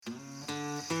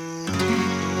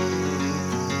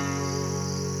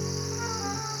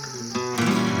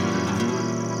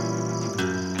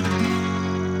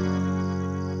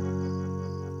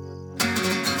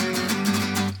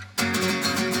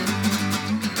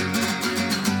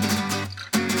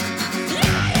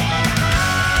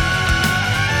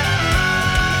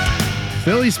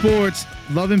Philly Sports,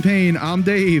 Love and Pain. I'm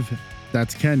Dave.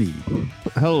 That's Kenny.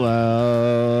 Hello.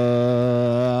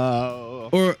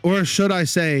 Or should I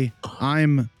say,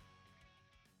 I'm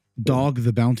Dog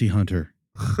the Bounty Hunter.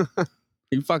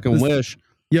 You fucking wish.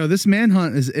 Yo, this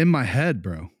manhunt is in my head,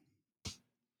 bro.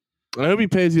 I hope he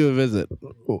pays you a visit.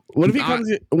 What if he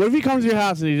comes? What if he comes to your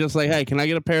house and he's just like, "Hey, can I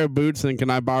get a pair of boots and can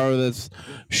I borrow this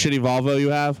shitty Volvo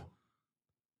you have?"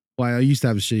 Well, I used to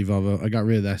have a shitty Volvo. I got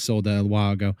rid of that. I sold that a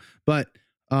while ago. But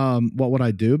what would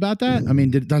I do about that? I mean,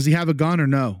 does he have a gun or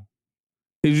no?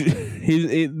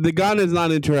 The gun is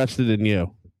not interested in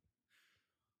you.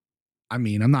 I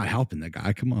mean, I'm not helping the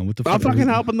guy. Come on, what the fuck? I'm fucking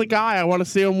helping the guy. I want to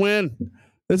see him win.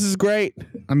 This is great.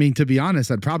 I mean, to be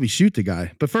honest, I'd probably shoot the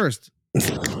guy. But first,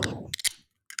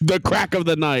 the crack of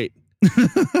the night.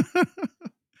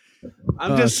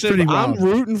 I'm I'm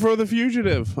rooting for the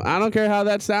fugitive. I don't care how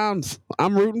that sounds.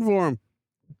 I'm rooting for him.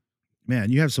 Man,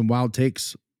 you have some wild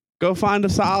takes. Go find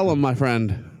asylum, my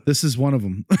friend. This is one of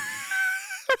them.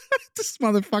 This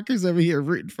motherfucker's over here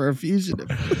rooting for a fugitive.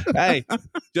 Hey,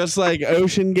 just like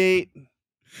Ocean Gate,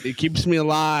 it keeps me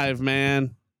alive,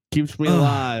 man. Keeps me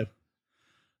alive.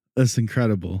 That's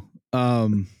incredible.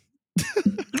 Also,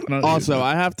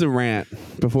 I have to rant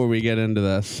before we get into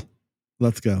this.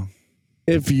 Let's go.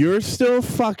 If you're still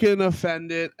fucking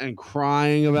offended and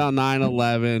crying about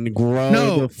 9/11,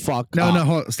 grow the fuck up.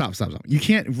 No, stop. You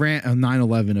can't rant on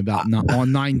 9/11 about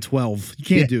on 9/12. You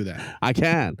can't do that. I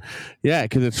can. Yeah,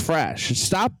 because it's fresh.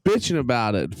 Stop bitching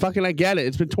about it. Fucking, I get it.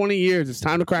 It's been 20 years. It's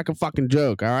time to crack a fucking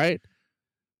joke, all right?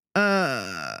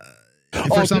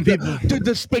 For some people. Did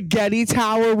the spaghetti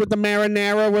tower with the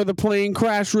marinara where the plane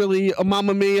crashed really,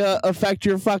 Mamma Mia, affect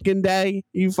your fucking day,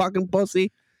 you fucking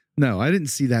pussy? No, I didn't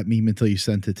see that meme until you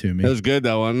sent it to me. It was good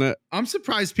though, wasn't it? I'm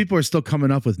surprised people are still coming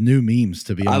up with new memes,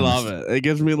 to be honest. I love it. It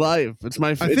gives me life. It's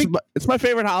my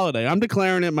favorite holiday. I'm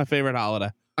declaring it my favorite holiday.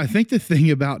 I think the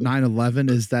thing about 9/11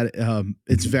 is that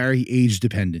it's very age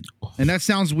dependent. And that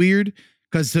sounds weird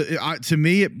because to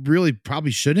me, it really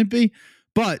probably shouldn't be.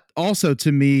 But also to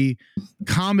me,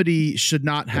 comedy should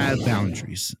not have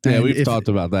boundaries. Yeah, we've talked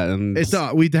about that. And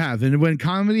we have. And when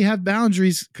comedy have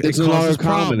boundaries, it causes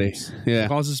problems. Yeah. It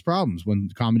causes problems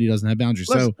when comedy doesn't have boundaries.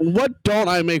 So what don't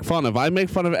I make fun of? I make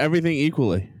fun of everything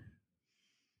equally.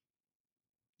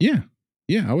 Yeah.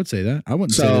 Yeah, I would say that. I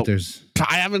wouldn't say that there's...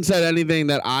 I haven't said anything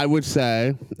that I would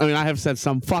say. I mean, I have said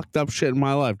some fucked up shit in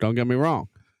my life. Don't get me wrong.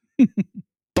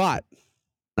 But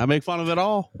I make fun of it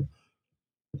all.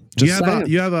 You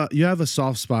have a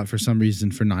soft spot for some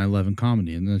reason for 9/11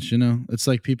 comedy, and that's, it's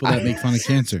like people that make fun of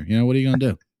cancer. What are you gonna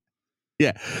do?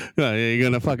 Yeah, you're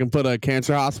gonna fucking put a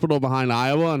cancer hospital behind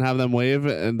Iowa and have them wave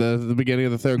at the beginning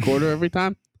of the third quarter every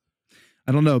time.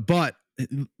 I don't know, but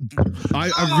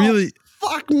I really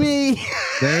fuck me.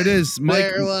 There it is, Mike.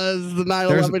 There was the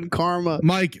 9/11 karma.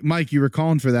 Mike, you were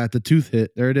calling for that. The tooth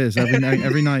hit. There it is. Every night,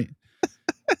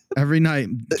 every night.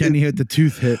 Kenny hit the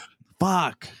tooth hit.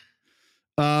 Fuck.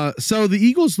 So the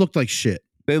Eagles looked like shit.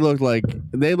 They looked like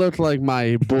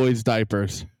my boys'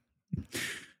 diapers.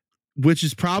 Which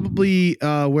is probably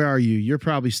where are you? You're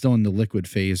probably still in the liquid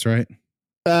phase, right?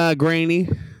 Grainy.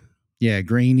 Yeah,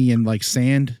 grainy and like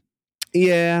sand.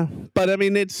 Yeah, but I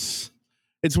mean it's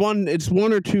one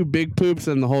or two big poops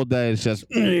and the whole day is just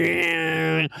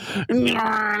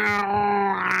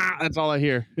that's all I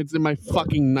hear. It's in my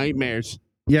fucking nightmares.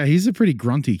 Yeah, he's a pretty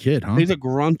grunty kid, huh? He's a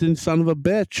grunting son of a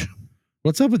bitch.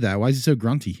 What's up with that? Why is he so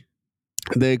grunty?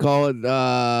 They call it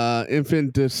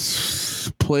infant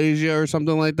dysplasia or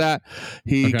something like that.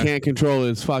 He can't control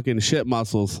his fucking shit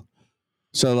muscles.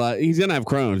 So he's going to have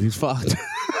Crohn's. He's fucked.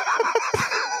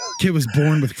 Kid was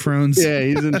born with Crohn's. Yeah,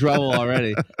 he's in trouble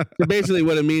already. So basically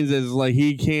what it means is like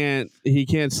he can't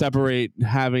separate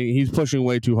he's pushing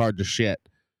way too hard to shit.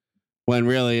 When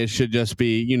really it should just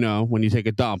be, when you take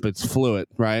a dump, it's fluid,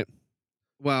 right?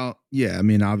 Well, yeah, I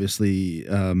mean, obviously...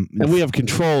 and we have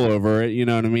control over it, you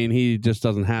know what I mean? He just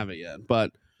doesn't have it yet,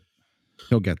 but...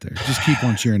 He'll get there. Just keep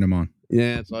on cheering him on.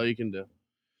 Yeah, that's all you can do.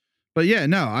 But yeah,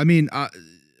 no, I mean, I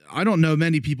don't know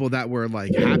many people that were,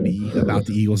 like, happy about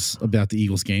the Eagles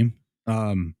game.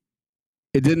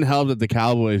 It didn't help that the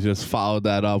Cowboys just followed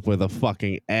that up with a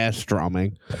fucking ass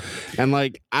drumming. And,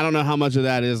 like, I don't know how much of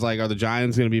that is, like, are the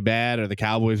Giants going to be bad? Are the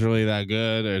Cowboys really that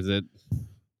good? Or is it...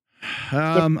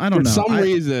 I don't know. For some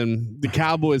reason, the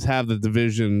Cowboys have the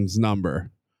division's number.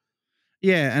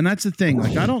 Yeah, and that's the thing.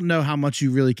 Like, I don't know how much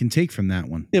you really can take from that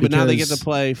one. Yeah, but now they get to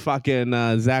play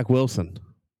fucking Zach Wilson.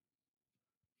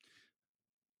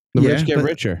 The rich get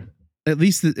richer. At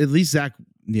least Zach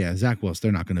Yeah, Zach Wilson,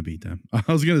 they're not going to beat them. I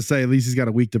was going to say at least he's got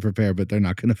a week to prepare, but they're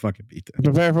not going to fucking beat them.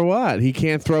 Prepare for what? He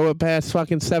can't throw it past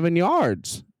fucking 7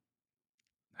 yards.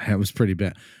 It was pretty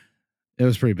bad. It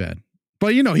was pretty bad.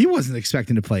 But he wasn't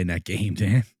expecting to play in that game,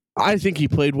 Dan. I think he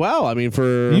played well. I mean,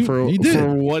 for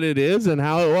what it is and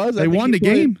how it was, they won the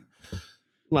game.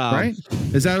 Wow. Right?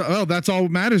 Is that? Oh, that's all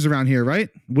that matters around here, right?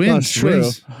 Wins. That's true.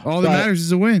 Wins. All that matters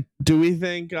is a win. Do we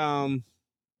think? You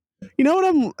know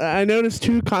what? I noticed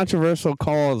 2 controversial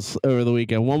calls over the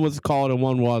weekend. One was called and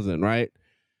one wasn't. Right.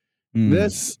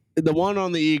 The one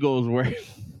on the Eagles where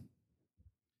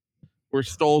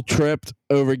Stoll tripped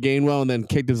over Gainwell and then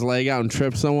kicked his leg out and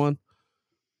tripped someone.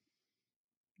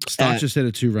 Stock just hit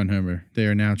a 2-run homer. They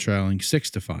are now trailing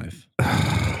 6-5.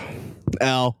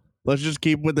 L. Let's just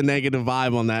keep with the negative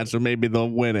vibe on that, so maybe they'll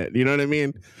win it. You know what I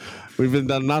mean? We've been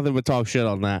done nothing but talk shit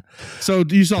on that. So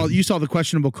you saw the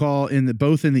questionable call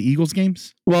both in the Eagles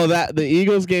games? Well, the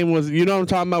Eagles game was, what I'm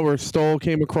talking about, where Stoll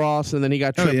came across and then he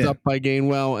got tripped up by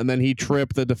Gainwell and then he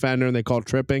tripped the defender and they called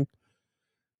tripping.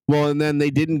 Well, and then they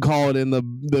didn't call it in the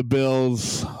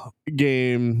Bills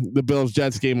game, the Bills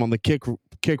Jets game on the kick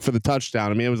for the touchdown.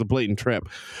 I mean, it was a blatant trip.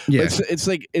 Yeah,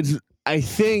 I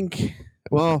think.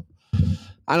 Well,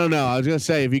 I don't know. I was gonna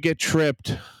say, if you get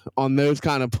tripped on those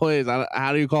kind of plays,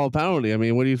 how do you call a penalty? I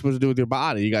mean, what are you supposed to do with your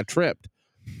body? You got tripped,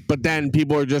 but then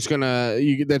people are just gonna.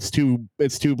 It's too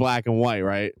black and white,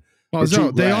 right?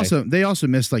 Well, they also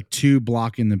missed like 2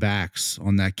 blocking the backs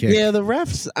on that kick. Yeah, the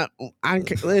refs.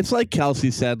 It's like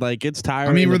Kelsey said, like it's tiring.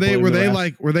 I mean, were they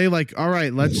like, all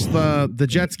right, let's the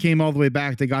Jets came all the way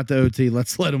back, they got the OT,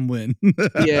 let's let them win.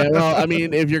 Yeah, well, I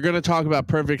mean, if you're gonna talk about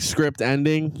perfect script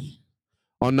ending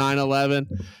on 9/11,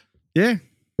 yeah.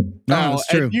 No, it's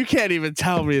true. You can't even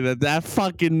tell me that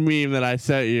fucking meme that I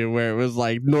sent you where it was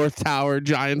like North Tower,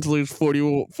 Giants lose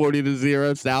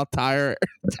 40-0, South Tower.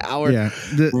 Yeah,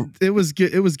 it was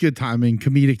good. It was good timing,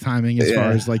 comedic timing as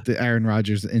far as like the Aaron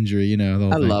Rodgers injury. The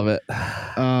whole thing. Love it.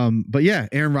 But yeah,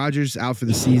 Aaron Rodgers out for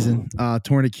the season,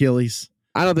 torn Achilles.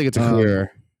 I don't think it's a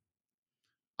career.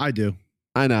 I do.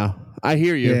 I know. I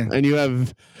hear you, and you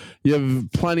have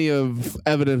plenty of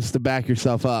evidence to back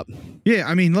yourself up. Yeah,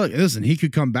 I mean, look, listen, he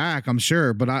could come back, I'm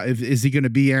sure, but is he going to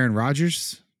be Aaron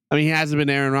Rodgers? I mean, he hasn't been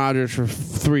Aaron Rodgers for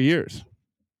 3 years.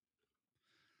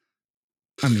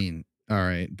 I mean, all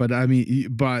right, but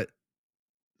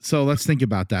so let's think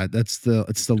about that. It's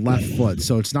the left foot,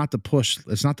 so it's not the push,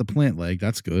 it's not the plant leg.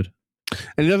 That's good.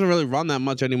 And he doesn't really run that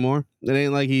much anymore. It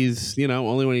ain't like he's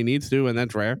only when he needs to, and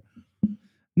that's rare.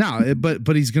 No,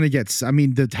 but he's gonna get. I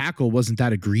mean, the tackle wasn't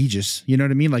that egregious. You know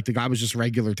what I mean? Like the guy was just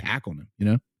regular tackling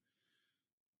him.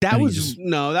 That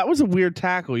was a weird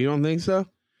tackle. You don't think so?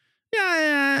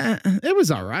 Yeah, it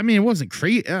was all right. I mean, it wasn't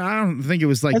crazy. I don't think it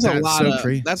was like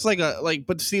crazy. That's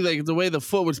but see, like the way the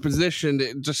foot was positioned,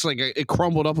 it just like it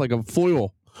crumbled up like a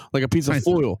foil, like a piece of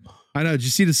foil. I know. Did you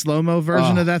see the slow-mo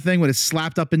version of that thing when it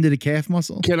slapped up into the calf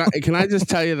muscle? Can I just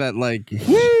tell you that like,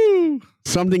 woo,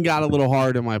 something got a little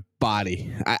hard in my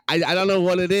body. I don't know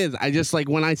what it is. I just like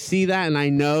when I see that and I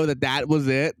know that was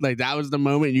it. Like that was the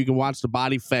moment you can watch the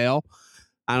body fail.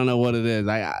 I don't know what it is.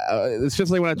 It's just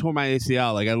like when I tore my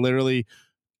ACL. Like I literally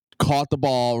caught the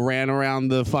ball, ran around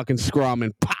the fucking scrum,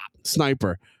 and pop,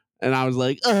 sniper. And I was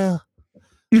like, Oh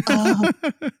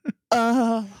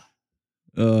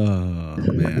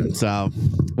man. So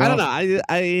I don't know.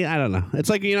 I don't know. It's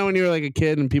like when you were like a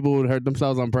kid and people would hurt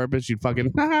themselves on purpose. You'd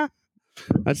fucking. I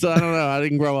don't know. I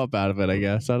didn't grow up out of it. I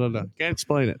guess I don't know. Can't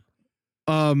explain it.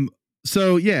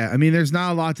 So yeah, I mean, there's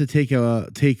not a lot to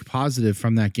take positive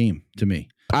from that game to me.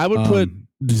 I would put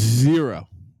 0.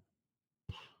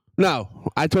 No,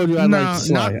 I told you I liked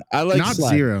Sly. I like not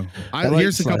Sly. 0.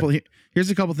 Here's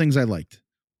a couple things I liked.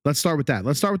 Let's start with that.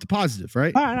 Let's start with the positive,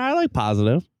 right? All right, I like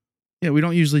positive. Yeah, we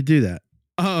don't usually do that.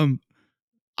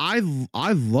 I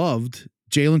loved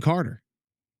Jalen Carter.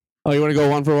 Oh, you want to go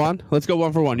 1 for 1? Let's go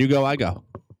 1 for 1. You go, I go.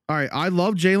 All right, I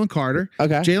love Jalen Carter.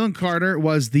 Okay. Jalen Carter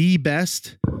was the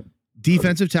best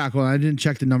defensive tackle, and I didn't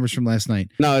check the numbers from last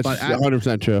night. No, it's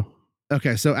 100% true.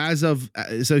 Okay, so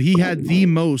he had the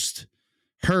most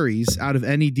hurries out of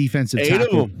any defensive 8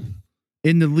 tackle of them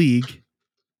in the league.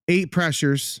 8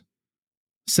 pressures,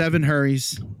 7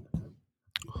 hurries.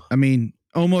 I mean,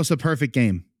 almost a perfect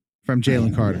game from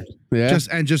Jalen Carter. Yeah,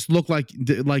 just looked like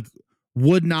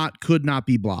could not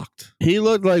be blocked. He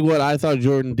looked like what I thought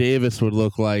Jordan Davis would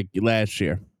look like last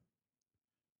year.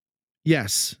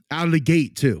 Yes, out of the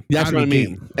gate too. That's what I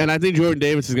mean. And I think Jordan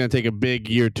Davis is going to take a big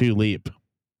year 2 leap.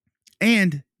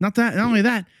 And not only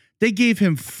that, they gave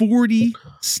him 40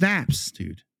 snaps,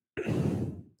 dude.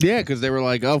 Yeah, because they were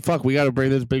like, "Oh fuck, we got to bring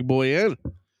this big boy in."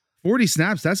 40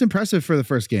 snaps. That's impressive for the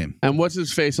first game. And what's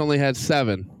his face only had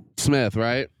 7. Smith,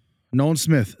 right? Nolan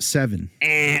Smith, 7.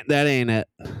 That ain't it.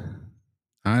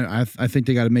 I think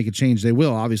they got to make a change. They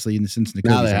will, obviously, since Nakobe's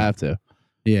now they have to.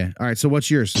 Yeah. All right. So what's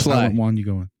yours? Slay. I want one. You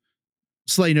going?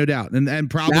 Slay, no doubt, and That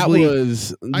probably.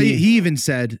 was He even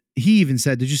said.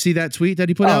 Did you see that tweet that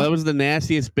he put out? that was the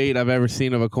nastiest bait I've ever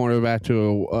seen of a cornerback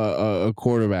to a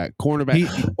quarterback.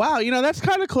 Cornerback. Wow, that's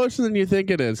kind of closer than you think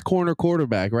it is.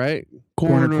 Quarterback, right?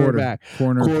 Cornerback.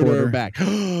 Quarterback.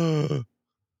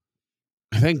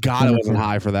 Thank God I wasn't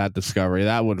high for that discovery.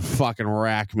 That would fucking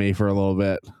rack me for a little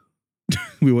bit.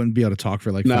 We wouldn't be able to talk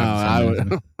for like 5 to 10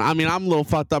 minutes. I mean, I'm a little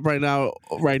fucked up right now.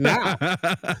 No,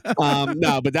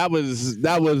 but that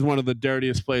was one of the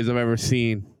dirtiest plays I've ever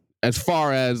seen. As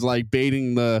far as like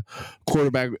baiting the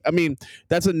quarterback, I mean,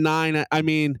 that's a 9. I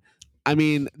mean,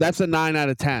 that's a 9 out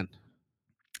of 10.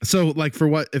 So, like, for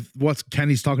what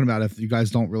Kenny's talking about, if you guys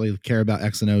don't really care about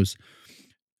X and O's,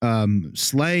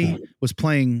 Slay was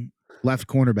playing left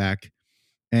cornerback,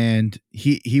 and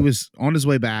he was on his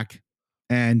way back.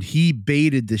 And he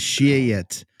baited the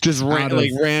shit. Just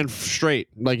ran straight,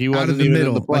 like he wasn't out of the even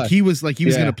middle. in the play. Like he was going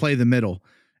to play the middle,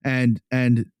 and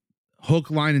hook,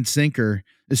 line, and sinker.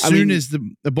 As soon as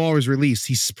the ball was released,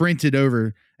 he sprinted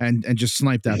over and just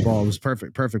sniped that ball. It was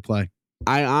perfect play.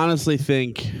 I honestly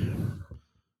think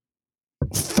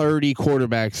 30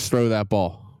 quarterbacks throw that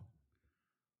ball.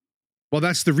 Well,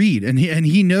 that's the read, and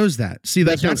he knows that. See,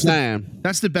 that's what I'm saying.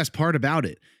 That's the best part about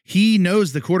it. He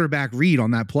knows the quarterback read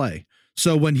on that play.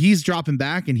 So when he's dropping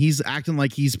back and he's acting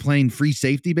like he's playing free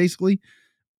safety, basically,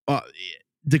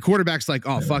 the quarterback's like,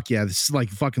 "Oh fuck yeah, this is like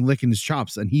fucking licking his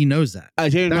chops," and he knows that. I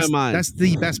changed my mind. That's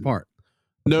the best part.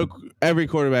 No, every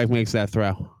quarterback makes that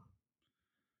throw.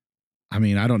 I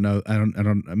mean, I don't know. I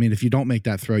mean, if you don't make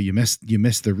that throw, you miss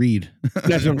the read.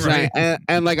 That's what I'm saying.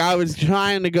 And like I was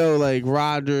trying to go like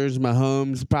Rodgers,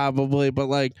 Mahomes, probably, but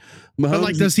like Mahomes. But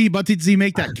like, does he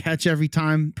make that catch every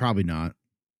time? Probably not.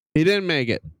 He didn't make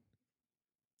it.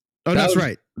 Oh, that's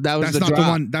right. That's not the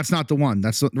one. That's not the one.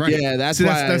 That's right. Yeah, that's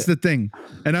the thing.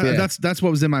 And that's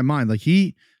what was in my mind. Like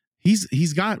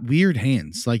he's got weird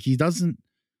hands. Like he doesn't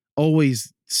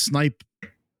always snipe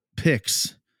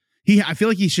picks. I feel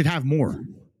like he should have more.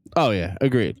 Oh yeah,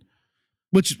 agreed.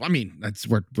 Which I mean,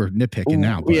 we're nitpicking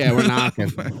now. But. Yeah, we're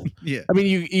knocking. Yeah. I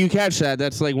mean, you catch that.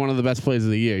 That's like one of the best plays of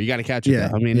the year. You got to catch it.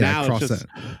 Yeah. I mean, now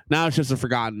it's just a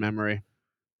forgotten memory.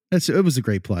 It was a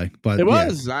great play, but it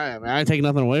was. I take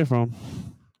nothing away from.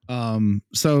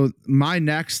 So my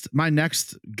next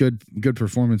good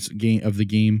performance game of the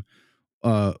game,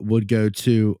 would go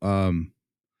to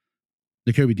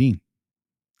Nakobe Dean,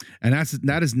 and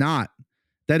that is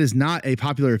not a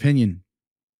popular opinion,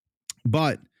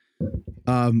 but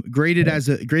graded as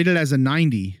a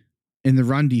 90 in the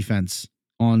run defense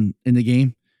in the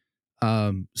game,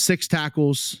 6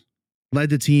 tackles. Led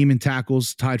the team in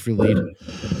tackles, tied for lead,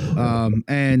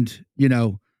 and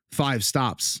 5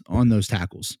 stops on those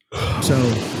tackles. So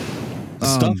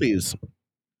stuffies.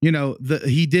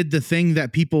 He did the thing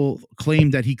that people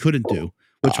claimed that he couldn't do,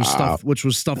 which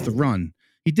was stuff the run.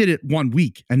 He did it 1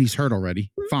 week, and he's hurt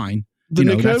already. Fine, The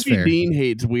that's fair. Nakobe Dean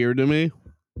hate's weird to me.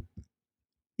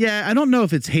 Yeah, I don't know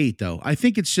if it's hate though. I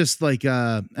think it's just like,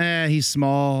 he's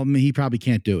small. I mean, he probably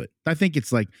can't do it. I think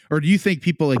it's like, or do you think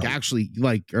people like actually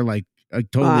like are like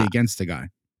totally against the guy?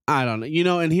 I don't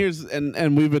know. And here's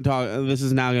and we've been talking. This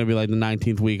is now going to be like the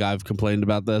 19th week I've complained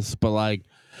about this, but like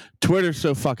Twitter's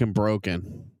so fucking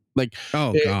broken. Like,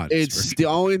 oh god, it's the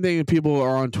only thing that people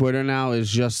are on Twitter now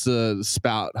is just to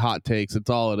spout hot takes. It's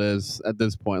all it is at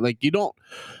this point. Like, you don't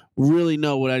really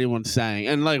know what anyone's saying,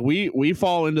 and like we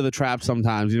fall into the trap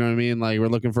sometimes. You know what I mean? Like, we're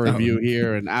looking for a view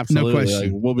here, and absolutely,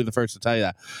 like, we'll be the first to tell you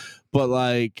that. But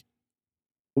like,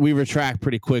 we retract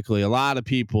pretty quickly. A lot of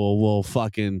people will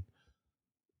fucking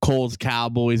Colts,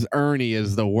 Cowboys. Ernie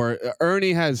is the worst.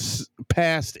 Ernie has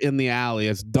passed in the alley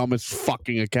as dumbest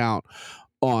fucking account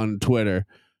on Twitter.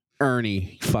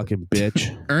 Ernie, fucking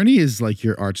bitch. Ernie is like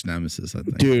your arch nemesis, I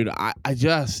think. Dude, I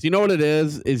just, you know what it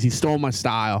is he stole my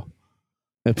style.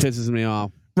 It pisses me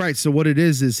off. Right. So what it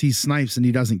is he snipes and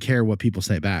he doesn't care what people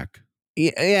say back. Yeah,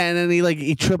 and then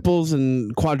he triples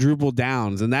and quadruple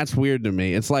downs, and that's weird to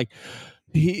me. It's like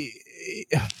Did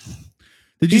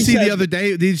you see the other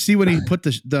day? Did you see when he put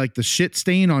the shit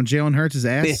stain on Jalen Hurts'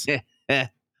 ass?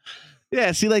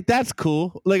 Yeah, see, like, that's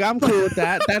cool. Like, I'm cool with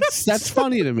that. That's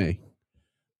funny to me.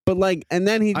 But like, and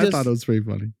then I thought it was pretty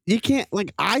funny. You can't,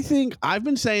 like, I think I've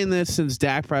been saying this since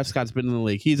Dak Prescott's been in the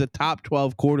league. He's a top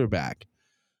 12 quarterback.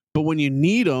 But when you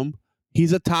need him,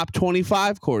 he's a top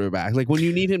 25 quarterback. Like, when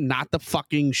you need him not to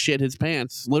fucking shit his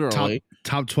pants, literally.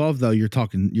 Top 12 though, you're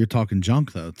talking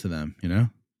junk though to them,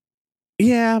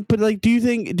 Yeah, but like, do you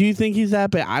think he's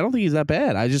that bad? I don't think he's that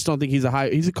bad. I just don't think he's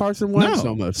a Carson Wentz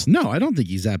almost. No, I don't think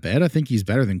he's that bad. I think he's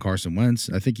better than Carson Wentz.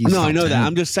 I think he's I know 10. That.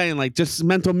 I'm just saying, like, just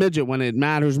mental midget when it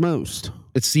matters most.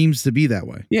 It seems to be that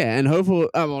way. Yeah, and hopefully,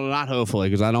 well, not hopefully,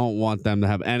 because I don't want them to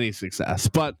have any success.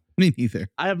 But Me neither.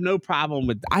 I have no problem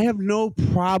with. And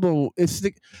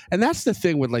that's the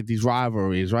thing with like these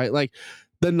rivalries, right? Like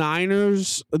the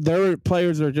Niners, their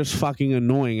players are just fucking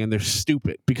annoying and they're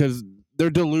stupid because they're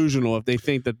delusional if they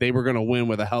think that they were going to win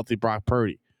with a healthy Brock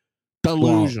Purdy.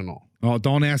 Delusional. Oh,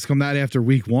 don't ask them that after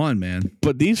week 1, man.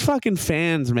 But these fucking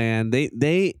fans, man, they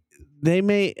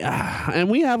may, and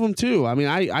we have them too. I mean,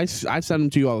 I send them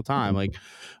to you all the time. Like,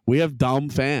 we have dumb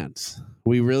fans.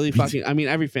 We really fucking, I mean,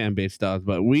 every fan base does,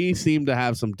 but we seem to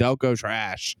have some Delco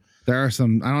trash. There are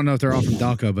some, I don't know if they're all from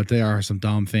Delco, but there are some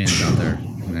dumb fans out there.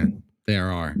 Man,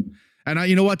 there are. And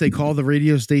you know what? They call the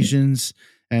radio stations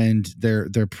and they're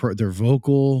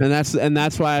vocal. And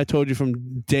that's why I told you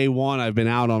from day one I've been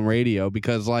out on radio,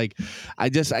 because like I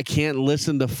can't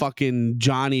listen to fucking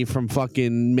Johnny from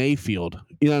fucking Mayfield.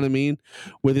 You know what I mean?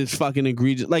 With his fucking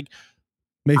egregious, like,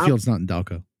 Mayfield's not in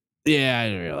Delco. Yeah, I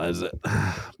didn't realize it.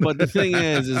 But the thing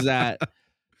is that,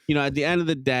 you know, at the end of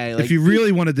the day, like, if you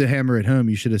really wanted to hammer it home,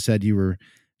 you should have said you were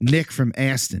Nick from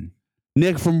Aston.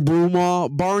 Nick from Broomall,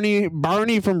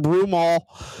 Barney from Broomall.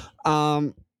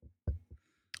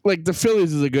 Like the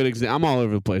Phillies is a good example. I'm all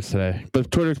over the place today,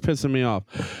 but Twitter's pissing me off.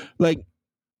 Like,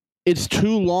 it's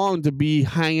too long to be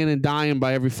hanging and dying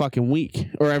by every fucking week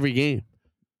or every game.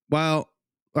 Well,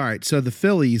 all right. So the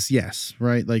Phillies, yes,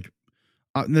 right. Like,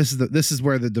 this is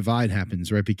where the divide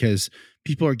happens, right? Because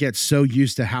people get so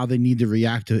used to how they need to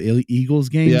react to Eagles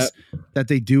games that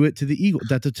they do it to the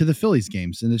to the Phillies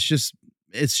games, and it's just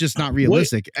not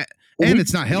realistic. And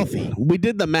it's not healthy. We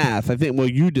did the math. I think, well,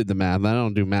 you did the math. I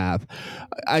don't do math.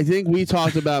 I think we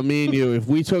talked about, me and you, if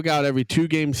we took out every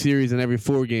 2-game series and every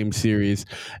 4-game series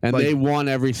and they won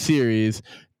every series,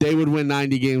 they would win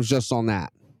 90 games just on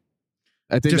that.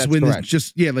 I think just that's correct.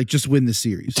 Just win the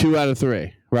series. 2 out of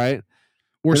 3, right?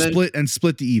 Or split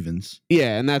the evens.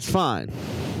 Yeah, and that's fine.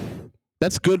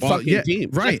 That's good fucking team.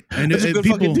 Right. And that's a good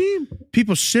fucking team.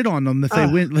 People shit on them if they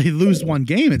lose one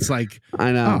game. It's like,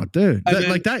 I know. Oh, dude.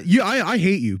 Like that. I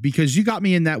hate you because you got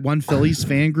me in that one Phillies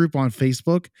fan group on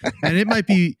Facebook. And it might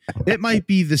be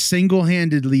the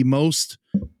single-handedly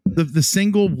the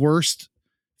single worst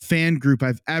fan group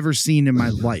I've ever seen in my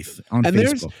life on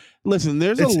Facebook.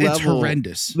 It's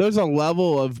horrendous. There's a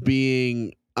level of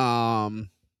being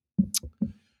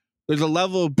there's a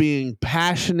level of being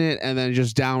passionate and then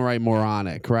just downright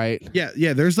moronic, right? Yeah.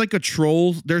 There's like a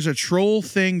troll. There's a troll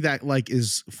thing that like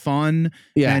is fun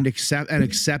and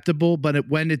acceptable, but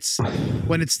when it's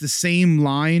the same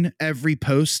line every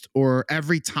post or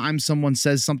every time someone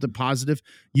says something positive,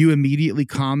 you immediately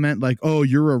comment like, "Oh,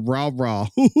 you're a rah."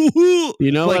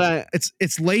 You know, like,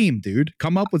 it's lame, dude.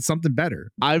 Come up with something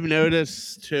better. I've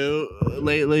noticed too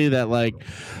lately that like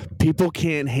people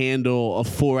can't handle a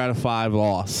 4 out of 5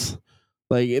 loss.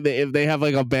 Like if they have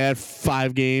like a bad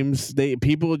 5 games, if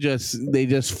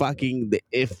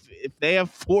they have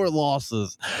 4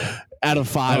 losses out of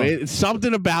 5, it's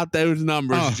something about those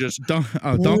numbers don't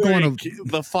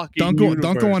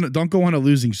go on a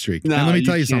losing streak. No, and let me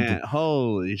tell you something.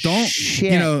 Holy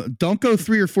shit! Don't go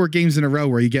 3 or 4 games in a row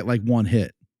where you get like one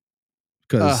hit.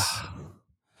 Because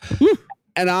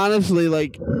and honestly,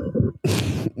 like.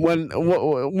 What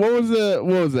was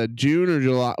that, June or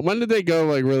July? When did they go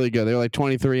like really good? They were like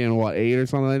 23 and 8 or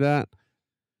something like that.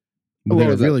 They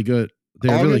were really good. They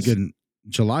were really good.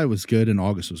 July was good and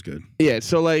August was good. Yeah,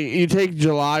 so like you take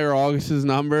July or August's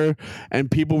number,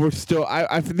 and people were still.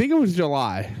 I think it was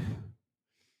July,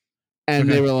 and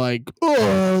they were like,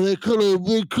 "Oh, they could have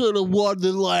won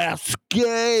the last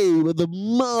game of the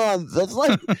month." That's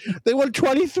like they won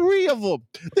 23 of them.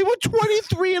 They won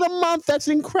 23 in a month. That's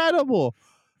incredible.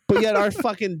 But yet our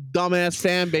fucking dumbass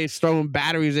fan base throwing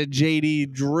batteries at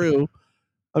JD Drew.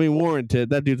 I mean, warranted.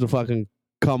 That dude's a fucking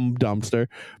cum dumpster.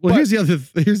 Well, here's the other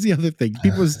thing.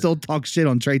 People still talk shit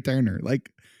on Trey Turner.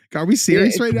 Like, are we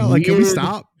serious right now? Like, can we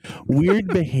stop? Weird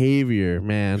behavior,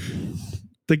 man.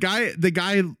 The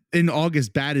guy in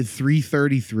August batted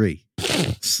 .333,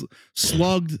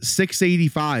 slugged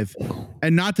 .685,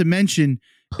 and not to mention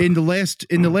in the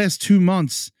last 2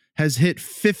 months has hit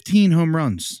 15 home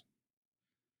runs.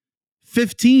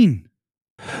 15.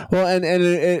 Well, and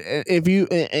if you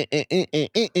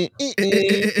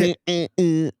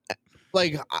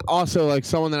like, also like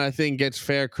someone that I think gets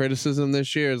fair criticism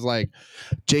this year is like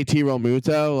JT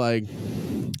Realmuto. Like,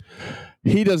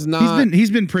 he does not.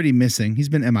 He's been pretty missing. He's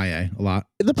been MIA a lot.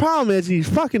 The problem is he's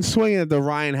fucking swinging at the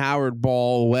Ryan Howard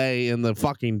ball away in the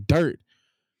fucking dirt.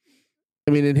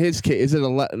 I mean, in his case,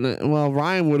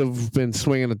 Ryan would have been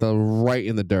swinging at the right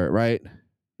in the dirt, right?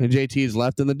 And JT's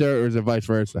left in the dirt, or is it vice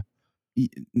versa?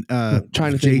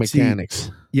 Trying to think JT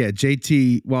mechanics. Yeah,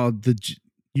 JT. Well,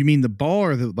 you mean the ball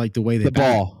or the way they The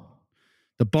bat? ball.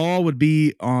 The ball would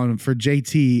be on for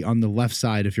JT on the left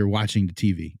side if you're watching the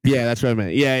TV. Yeah, that's what I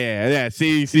meant. Yeah.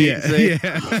 See.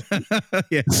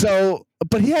 Yeah. So,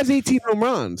 but he has 18 home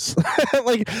runs.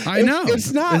 Like I know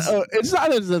it's not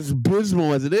as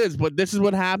abysmal as it is. But this is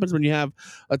what happens when you have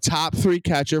a top 3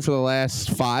 catcher for the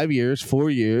last 4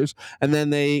 years, and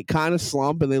then they kind of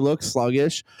slump and they look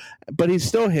sluggish. But he's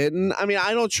still hitting. I mean,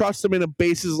 I don't trust him in a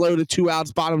bases loaded 2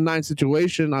 outs bottom 9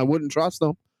 situation. I wouldn't trust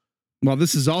him. Well,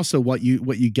 this is also what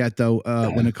you get though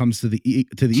when it comes to the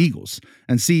Eagles.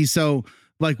 And see, so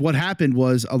like what happened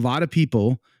was a lot of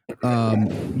people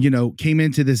came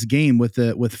into this game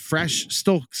with fresh,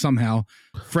 still somehow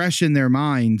fresh in their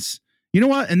minds. You know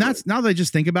what? And that's, now that I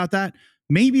just think about that,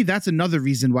 maybe that's another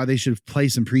reason why they should play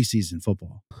some preseason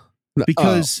football.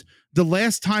 Because the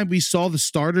last time we saw the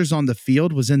starters on the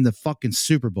field was in the fucking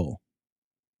Super Bowl.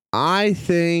 I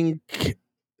think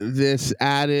this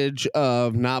adage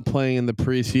of not playing in the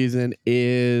preseason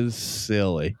is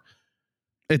silly.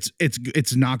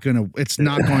 It's not going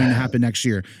to happen next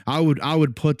year. I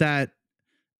would put that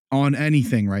on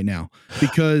anything right now,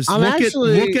 because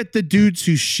look at the dudes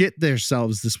who shit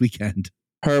themselves this weekend.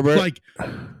 Herbert. Like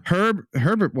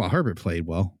Herbert, well, Herbert played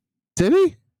well. Did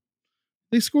he?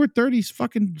 They scored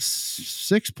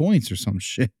 6 points or some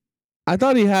shit. I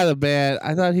thought he had a bad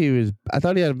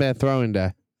throwing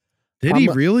day. Did he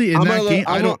really in that game?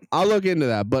 I'll look into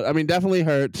that, but I mean, definitely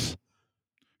Hurts.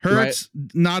 Hurts, right?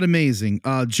 Not amazing.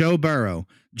 Joe Burrow,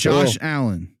 Josh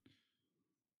Allen.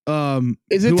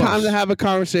 Is it time to have a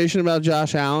conversation about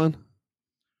Josh Allen?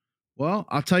 Well,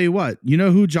 I'll tell you what. You know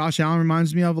who Josh Allen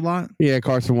reminds me of a lot? Yeah,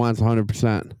 Carson Wentz,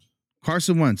 100%.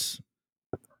 Carson Wentz.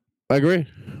 I agree.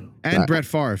 And Brett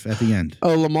Favre at the end.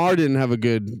 Oh, Lamar didn't have a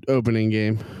good opening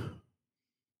game.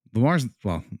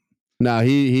 No,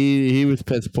 he was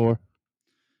piss poor.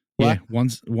 Yeah,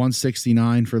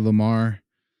 169 for Lamar.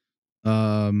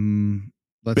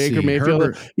 Let's Baker see.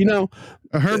 Mayfield.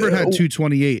 Herbert had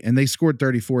 228, and they scored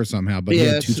 34 somehow, but he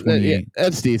had 228.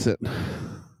 That's decent.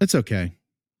 It's okay.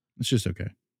 It's just okay.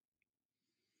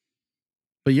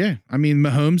 But yeah, I mean,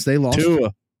 Mahomes, they lost.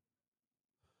 Tua.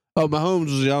 Oh,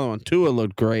 Mahomes was the other one. Tua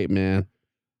looked great, man.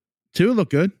 Tua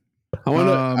looked good.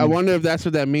 I wonder if that's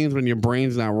what that means when your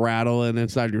brain's not rattling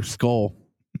inside your skull.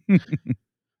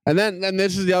 And then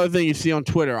this is the other thing you see on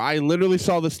Twitter. I literally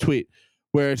saw this tweet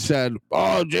where it said,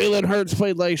 "Oh, Jalen Hurts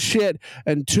played like shit,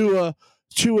 and Tua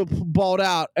balled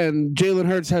out, and Jalen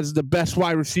Hurts has the best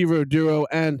wide receiver duo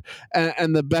and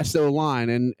the best O-line."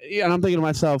 And I'm thinking to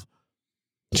myself,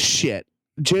 shit,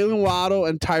 Jalen Waddle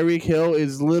and Tyreek Hill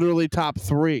is literally top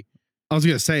 3. I was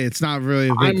gonna say it's not really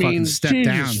a big fucking step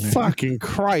down. Fucking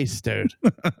Christ, dude.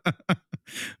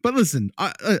 But listen,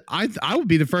 I would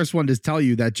be the first one to tell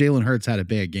you that Jalen Hurts had a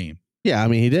bad game. Yeah, I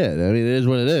mean he did. I mean it is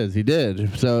what it is. He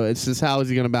did. So it's just, how is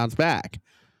he going to bounce back?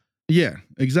 Yeah,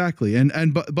 exactly.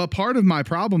 But part of my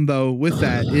problem though with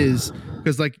that is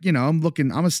because I'm a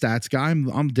stats guy.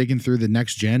 I'm digging through the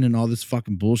next gen and all this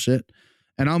fucking bullshit.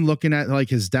 And I'm looking at like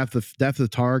his depth of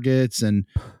targets and,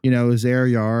 his air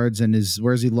yards and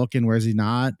where's he looking, where's he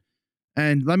not.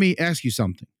 And let me ask you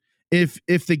something.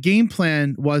 If the game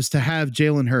plan was to have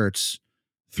Jalen Hurts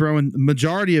throwing the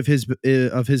majority of his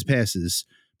passes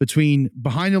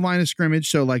behind the line of scrimmage,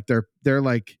 so like they're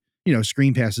like,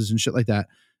 screen passes and shit like that,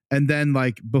 and then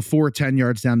like before 10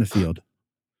 yards down the field,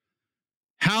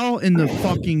 how in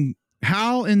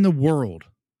the world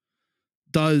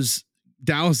does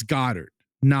Dallas Goedert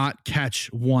not catch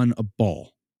a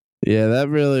ball? Yeah, that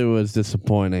really was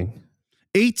disappointing.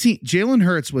 Jalen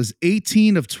Hurts was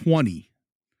 18 of 20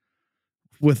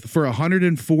 for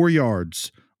 104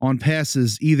 yards on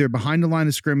passes either behind the line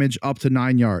of scrimmage up to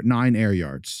 9 air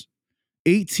yards.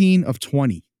 18 of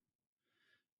 20.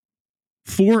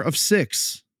 4 of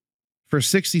 6 for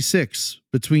 66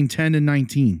 between 10 and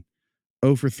 19.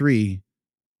 0 for 3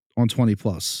 on 20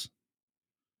 plus.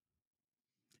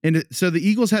 And so the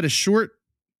Eagles had a short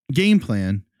game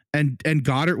plan and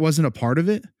Goddard wasn't a part of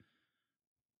it.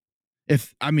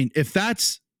 If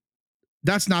that's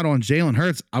not on Jalen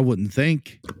Hurts, I wouldn't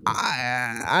think.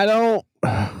 I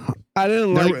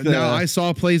didn't like that. Now I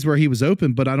saw plays where he was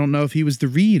open, but I don't know if he was the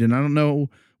read, and I don't know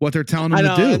what they're telling him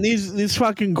to do. And these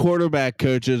fucking quarterback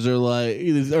coaches are like,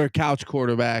 or couch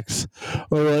quarterbacks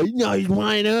are like, no, he's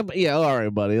wide up. Yeah, all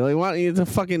right, buddy. Like, why? It's a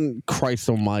fucking Christ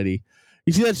Almighty.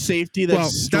 You see that safety?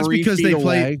 That's because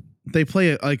they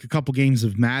play like a couple games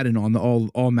of Madden on the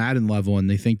all Madden level, and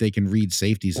they think they can read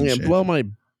safeties and shit. Blow my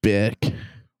bick.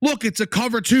 Look, it's a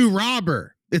cover 2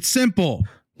 robber. It's simple.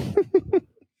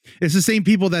 It's the same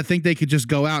people that think they could just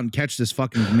go out and catch this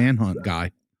fucking manhunt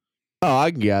guy. Oh,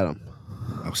 I can get him.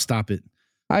 Oh, stop it.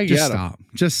 I Just get him. stop.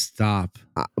 Just stop.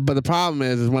 But the problem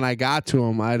is when I got to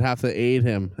him, I'd have to aid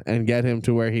him and get him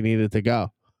to where he needed to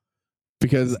go.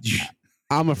 Because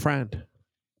I'm a friend.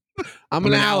 I'm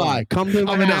an ally. Come to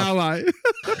my house. I'm an ally.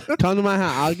 Come to my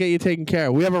house. I'll get you taken care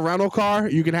of. We have a rental car.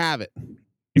 You can have it.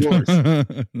 Yours.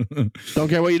 Don't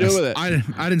care what you do with it.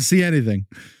 I didn't see anything.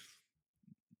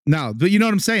 No, but you know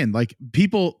what I'm saying? Like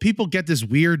people get this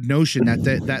weird notion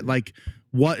that like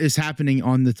what is happening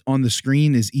on the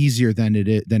screen is easier than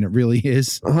it really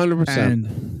is.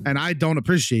 100%. And I don't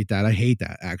appreciate that. I hate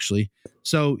that actually.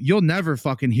 So you'll never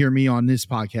fucking hear me on this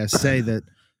podcast say that,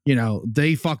 you know,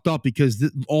 they fucked up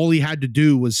because all he had to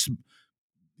do was,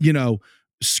 you know,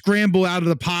 scramble out of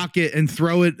the pocket and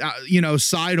throw it, you know,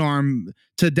 sidearm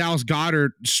to Dallas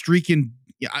Goedert streaking.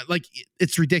 Like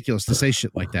it's ridiculous to say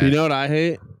shit like that. You know what I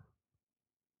hate?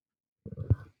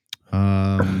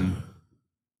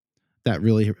 That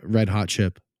really red hot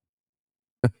chip.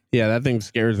 Yeah, that thing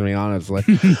scares me, honestly.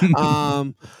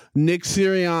 Nick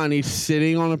Sirianni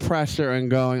sitting on a presser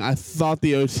and going, I thought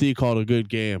the OC called a good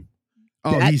game.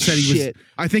 Oh, that he said he shit was.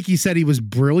 I think he said he was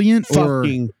brilliant,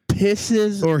 fucking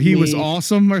pisses, or he me was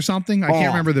awesome, or something. I off. can't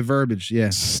remember the verbiage.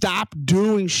 Yeah, Stop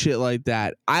doing shit like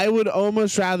that. I would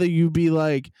almost rather you be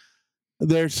like,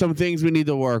 there's some things we need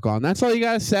to work on. That's all you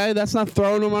gotta say. That's not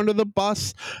throwing them under the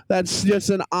bus. That's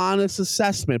just an honest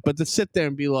assessment. But to sit there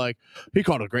and be like, he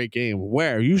called a great game.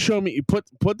 Where? You show me. You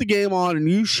put the game on and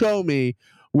you show me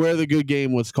where the good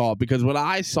game was called. Because what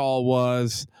I saw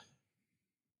was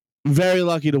very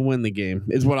lucky to win the game.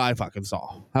 Is what I fucking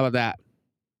saw. How about that?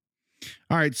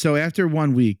 all right. So after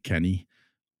 1 week, Kenny,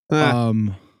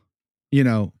 you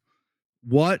know,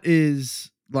 what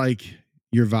is like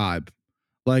your vibe?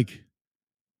 Like,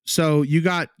 so you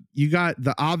got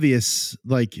the obvious,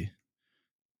 like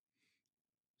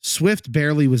Swift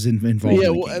barely was involved. Yeah,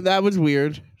 in the game. that was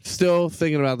weird. Still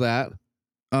thinking about that.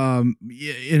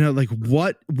 You know, like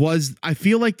what was, I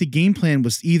feel like the game plan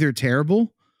was either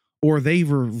terrible or they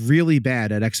were really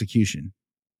bad at execution.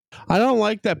 I don't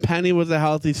like that Penny was a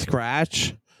healthy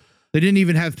scratch. They didn't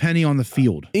even have Penny on the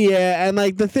field. Yeah, and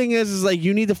like the thing is like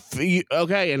you need to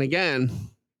okay, and again,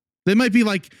 they might be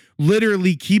like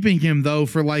literally keeping him though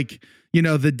for like, you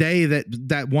know, the day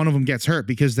that one of them gets hurt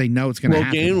because they know it's going to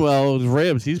happen. Gainwell's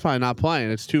ribs, he's probably not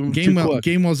playing. It's too quick.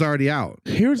 Gainwell's already out.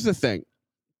 Here's the thing.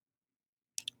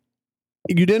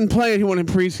 You didn't play anyone in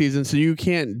preseason, so you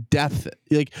can't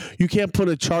you can't put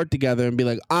a chart together and be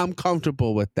like, I'm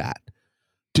comfortable with that.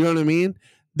 Do you know what I mean?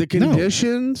 The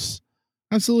conditions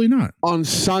absolutely not on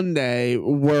Sunday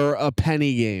were a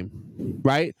Penny game,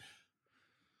 right?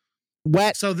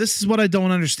 Wet. So this is what I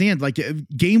don't understand. Like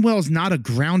Gainwell's not a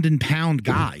ground and pound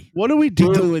guy. What are we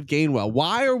doing with Gainwell?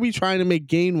 Why are we trying to make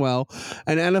Gainwell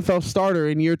an NFL starter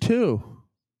in year 2?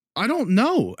 I don't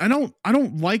know. I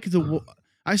don't like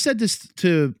I said this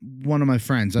to one of my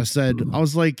friends. I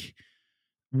was like,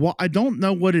 well, I don't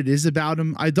know what it is about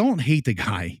him. I don't hate the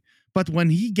guy, but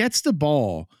when he gets the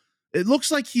ball, it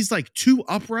looks like he's like too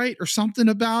upright or something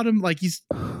about him. Like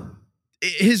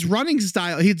his running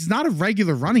style, he's not a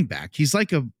regular running back. He's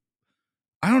like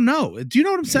I don't know. Do you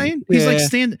know what I'm saying? He's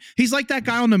like he's like that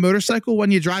guy on the motorcycle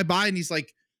when you drive by and he's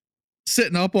like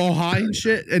sitting up all high and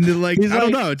shit. And they're like, I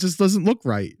don't know. It just doesn't look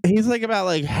right. He's like about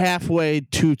like halfway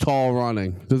too tall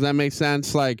running. Does that make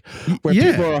sense? Like where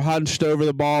people are hunched over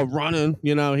the ball running,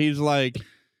 you know, he's like,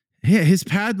 yeah, his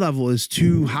pad level is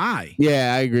too high.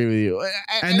 Yeah, I agree with you.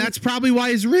 And that's probably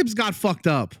why his ribs got fucked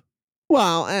up.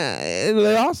 Well,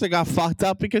 they also got fucked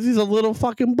up because he's a little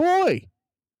fucking boy.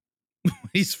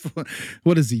 He's,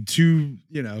 what is he?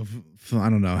 You know, I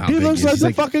don't know how he big looks he is.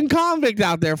 like a fucking convict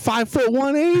out there, 5 foot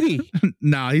 180.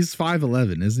 Nah, he's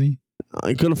 5'11", isn't he?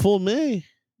 He could have fooled me.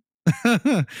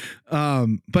 But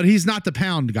he's not the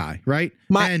pound guy, right?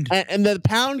 And the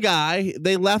pound guy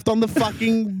they left on the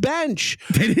fucking bench.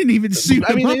 They didn't even suit him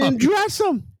up. They didn't dress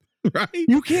him. Right?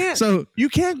 You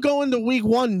can't go into week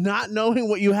 1 not knowing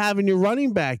what you have in your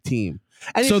running back team.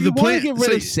 And if you want to get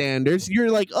rid of Sanders, you're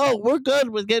like, oh, we're good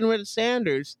with getting rid of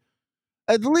Sanders.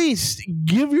 At least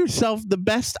give yourself the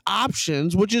best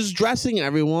options, which is dressing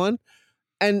everyone.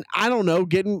 And I don't know,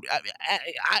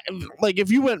 like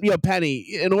if you went, Penny,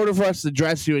 in order for us to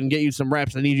dress you and get you some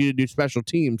reps, I need you to do special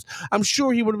teams. I'm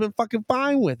sure he would have been fucking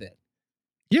fine with it.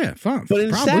 Yeah, fine. But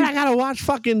instead, I gotta watch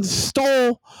fucking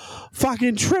Stoll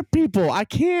fucking trip people. I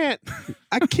can't.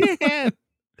 And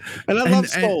I love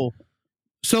Stoll.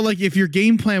 So, like, if your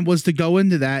game plan was to go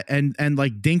into that and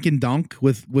like dink and dunk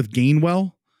with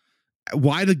Gainwell,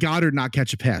 Why did Goddard not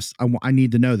catch a pass? I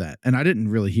need to know that. And I didn't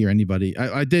really hear anybody.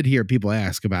 I did hear people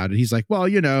ask about it. He's like, well,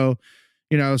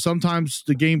 sometimes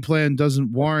the game plan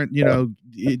doesn't warrant,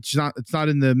 it's not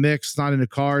in the mix, it's not in the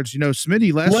cards.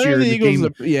 Smitty last year, the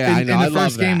Eagles, I know. I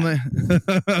love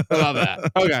that. I love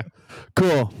that. Okay,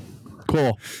 cool.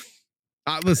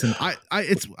 Listen,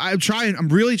 I'm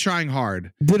really trying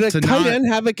hard. Did a tight end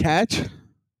have a catch?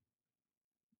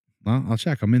 Well, I'll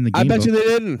check. I'm in the game. I bet you they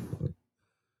didn't.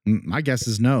 My guess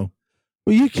is no.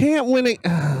 Well, you can't win it.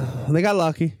 They got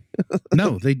lucky.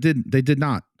 No, they did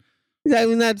not. I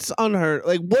mean, that's unheard.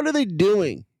 Like, what are they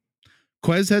doing?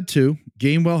 Quez had 2.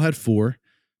 Gainwell had 4.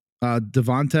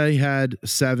 Devontae had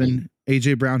 7.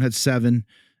 AJ Brown had 7.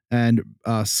 And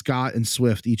Scott and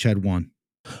Swift each had 1.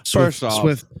 First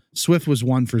off, Swift was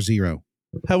 1 for 0.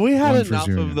 Have we had enough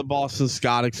of the Boston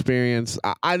Scott experience?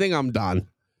 I think I'm done.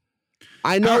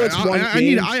 I know it's one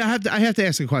game. I have to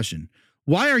ask a question.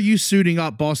 Why are you suiting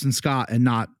up Boston Scott and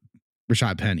not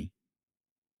Rashad Penny?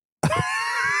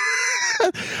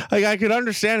 Like, I could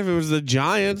understand if it was the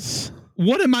Giants.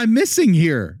 What am I missing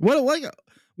here?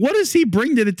 What does he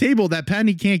bring to the table that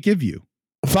Penny can't give you?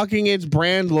 Fucking, it's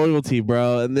brand loyalty,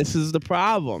 bro, and this is the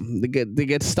problem. They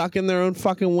get stuck in their own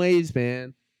fucking ways,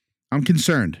 man. I'm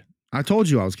concerned. I told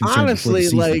you I was concerned. Honestly,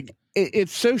 like,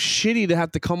 it's so shitty to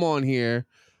have to come on here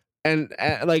and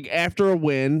like after a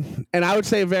win, and I would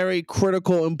say a very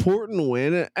critical, important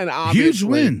win, and obviously huge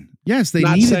win. Yes, they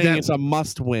not needed saying that. It's a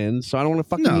must win, so I don't want to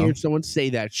fucking hear someone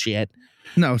say that shit.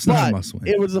 No, it's not a must win.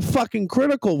 It was a fucking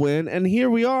critical win, and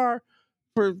here we are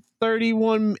for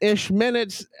 31-ish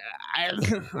minutes.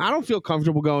 I don't feel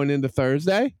comfortable going into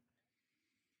Thursday.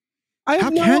 I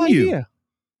have no idea.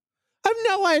 I have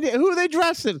no idea. Who are they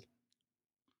dressing?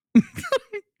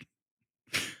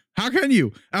 How can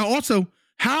you? Also,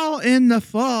 how in the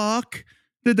fuck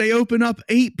did they open up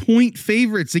 8-point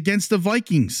favorites against the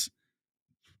Vikings?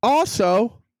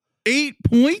 Also, 8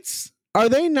 points? Are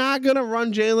they not going to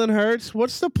run Jalen Hurts?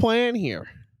 What's the plan here?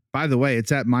 By the way,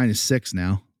 it's at -6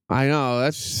 now. I know.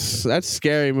 That's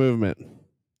scary movement.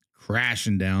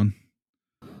 Crashing down.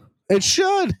 It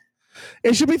should.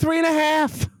 It should be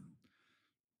 3.5.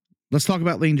 Let's talk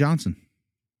about Lane Johnson.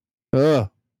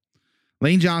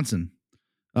 Lane Johnson.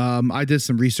 I did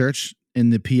some research in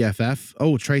the PFF.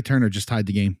 Oh, Trey Turner just tied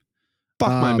the game. Fuck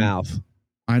my mouth.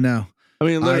 I know. I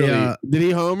mean, literally, did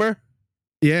he homer?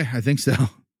 Yeah, I think so.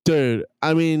 Dude,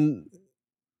 I mean,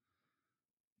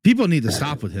 people need to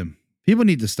stop with him. People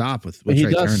need to stop with Trey Turner.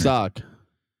 He does suck.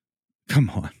 Come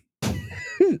on.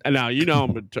 Now,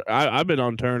 I've been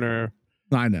on Turner.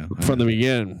 I know. From the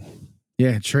beginning.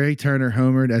 Yeah, Trey Turner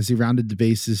homered as he rounded the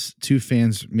bases. 2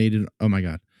 fans made it. Oh, my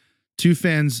God. 2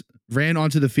 fans ran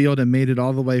onto the field and made it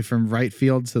all the way from right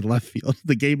field to left field.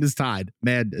 The game is tied.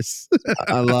 Madness.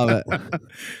 I love it.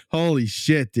 Holy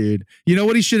shit, dude. You know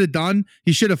what he should have done?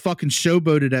 He should have fucking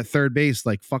showboated at third base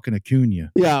like fucking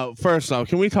Acuna. Yeah, first off,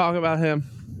 can we talk about him?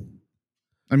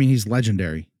 I mean, he's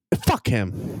legendary. Fuck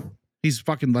him. He's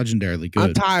fucking legendarily good.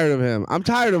 I'm tired of him. I'm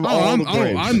tired of all the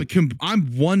brains. I'm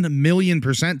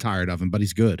 1,000,000% tired of him, but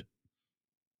he's good.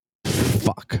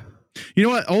 Fuck. You know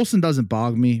what? Olsen doesn't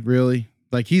bog me, really.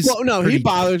 Like, he's he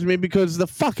bothers me because the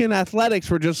fucking Athletics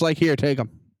were just like, here, take him.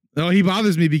 No, he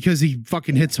bothers me because he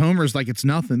fucking hits homers like it's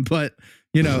nothing. But,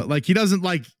 like, he doesn't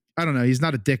like, I don't know. He's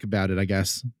not a dick about it, I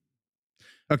guess.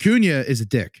 Acuna is a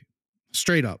dick.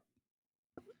 Straight up.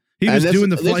 He was doing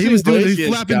the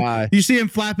flapping. Guy. You see him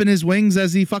flapping his wings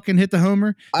as he fucking hit the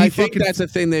homer. I think that's a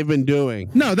thing they've been doing.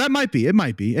 No, that might be. It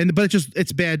might be. But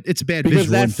it's bad. It's bad because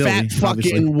visual. Because that in Philly, fat fucking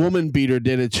obviously. woman beater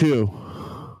did it too.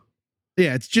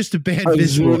 Yeah, it's just a bad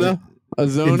visual.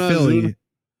 Ozuna,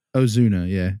 Ozuna,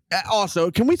 yeah. Also,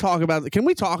 can we talk about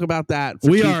that?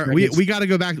 We got to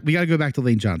go back. We got to go back to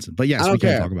Lane Johnson. But yes, we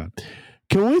can talk about it.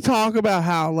 Can we talk about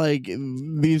how, like,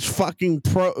 these fucking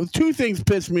two things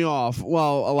piss me off?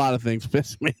 Well, a lot of things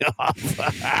piss me off.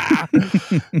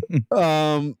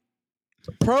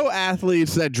 Pro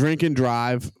athletes that drink and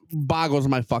drive boggles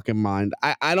my fucking mind.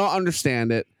 I don't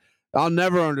understand it. I'll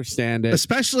never understand it.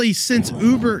 Especially since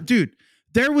Uber, dude,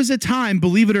 there was a time,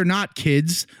 believe it or not,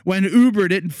 kids, when Uber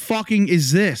didn't fucking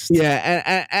exist.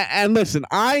 Yeah, and listen,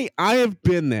 I have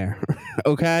been there,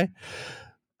 okay?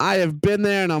 I have been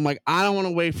there, and I'm like, I don't want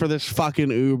to wait for this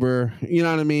fucking Uber. You know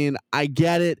what I mean? I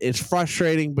get it. It's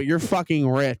frustrating, but you're fucking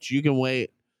rich. You can wait.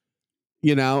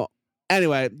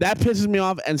 Anyway, that pisses me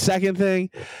off. And second thing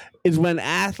is when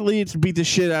athletes beat the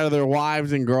shit out of their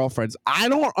wives and girlfriends. I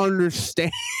don't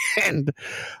understand.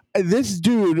 This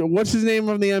dude, what's his name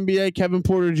from the NBA? Kevin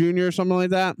Porter Jr. or something like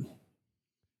that?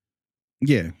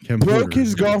 Yeah, Kevin broke Porter.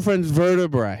 His girlfriend's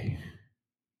vertebrae.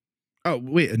 Oh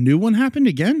wait, a new one happened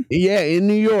again? Yeah, in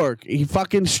New York. He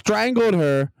fucking strangled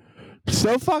her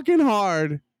so fucking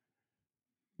hard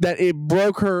that it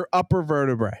broke her upper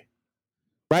vertebrae.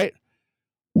 Right?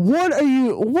 What are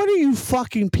you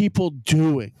fucking people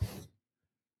doing?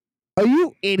 Are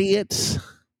you idiots?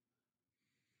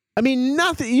 I mean,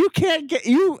 nothing. You can't get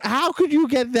you. How could you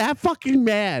get that fucking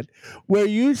mad where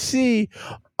you see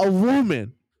a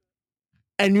woman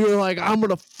and you're like, I'm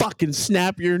gonna fucking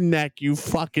snap your neck, you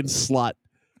fucking slut.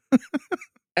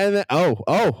 And then, how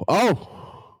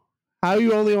are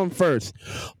you only on first?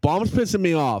 Bomb's pissing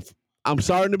me off. I'm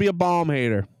starting to be a bomb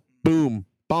hater. Boom,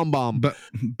 bomb. Boom.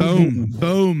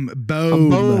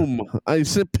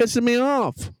 It's pissing me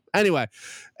off. Anyway,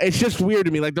 it's just weird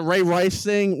to me. Like the Ray Rice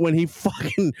thing when he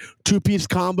fucking two-piece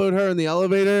comboed her in the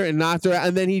elevator and knocked her out,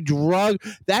 and then he drug.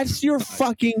 That's your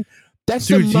fucking. That's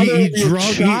Dude, the mother of your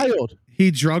child.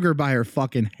 He drug her by her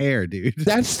fucking hair, dude.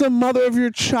 That's the mother of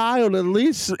your child. At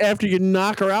least after you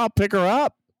knock her out, pick her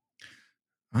up.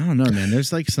 I don't know, man.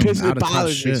 There's like some out of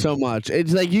touch shit. Me so much.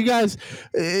 It's like you guys,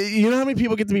 you know how many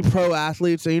people get to be pro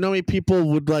athletes, and you know how many people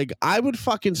would like. I would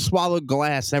fucking swallow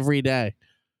glass every day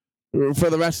for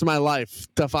the rest of my life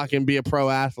to fucking be a pro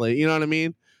athlete. You know what I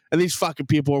mean? And these fucking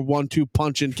people are 1-2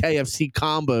 punching KFC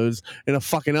combos in a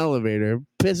fucking elevator. It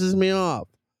pisses me off.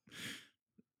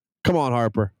 Come on,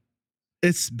 Harper.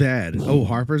 It's bad. Oh,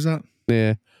 Harper's up?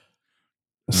 Yeah.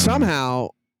 Somehow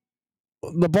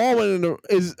the ball went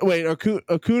into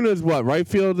Acuna's what, right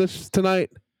field this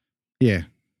tonight? Yeah.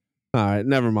 All right,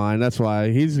 never mind. That's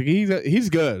why he's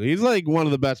good. He's like one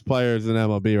of the best players in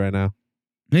MLB right now.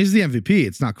 He's the MVP.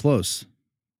 It's not close.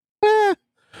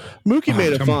 Mookie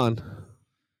made it fun.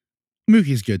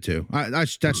 Mookie's good too.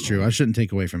 That's true. I shouldn't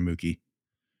take away from Mookie.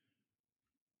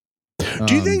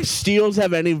 Do you think steals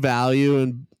have any value?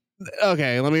 And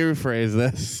okay, let me rephrase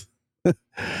this.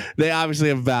 They obviously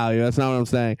have value. That's not what I'm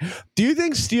saying. Do you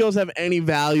think steals have any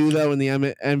value though in the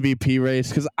MVP race?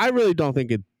 Because I really don't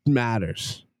think it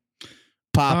matters.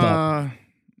 Pop up.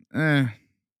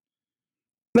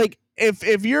 Like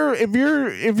if you're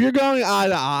going eye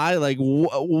to eye, like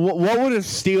what would a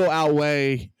steal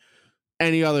outweigh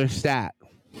any other stat?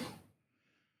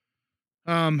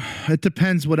 It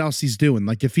depends what else he's doing.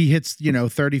 Like if he hits,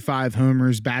 35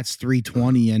 homers, bats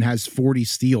 320, and has 40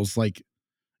 steals, like,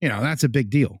 that's a big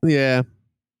deal. Yeah.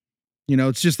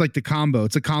 It's just like the combo.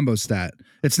 It's a combo stat.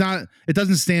 It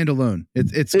doesn't stand alone.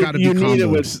 It's got to be combo. You need it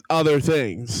with other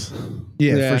things.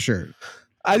 Yeah, for sure.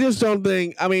 I just don't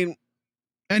think, and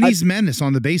he's menace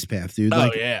on the base path, dude.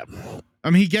 Oh, yeah.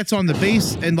 He gets on the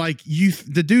base and like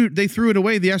the dude, they threw it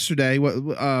away yesterday. Who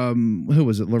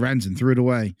was it? Lorenzen threw it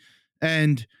away.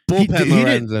 And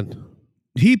Lorenzen.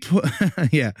 He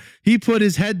put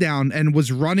his head down and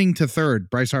was running to third.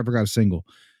 Bryce Harper got a single.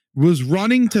 Was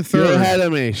running to third. You're ahead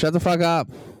of me. Shut the fuck up.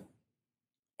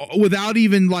 Without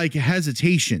even like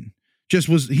hesitation.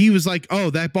 He was like, oh,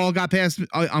 that ball got past me.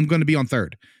 I'm going to be on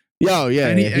third. Yo, yeah.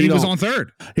 And he was on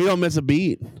third. He don't miss a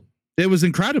beat. It was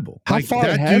incredible. How far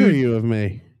ahead are you of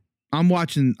me? I'm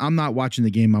not watching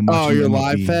the game. I'm watching. Oh, you're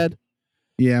live fed?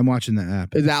 Yeah, I'm watching the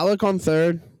app. Is Alec on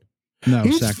third? No,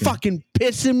 he's second. Fucking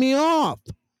pissing me off.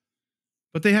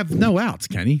 But they have no outs,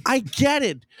 Kenny. I get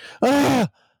it.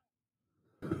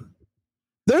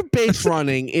 Their base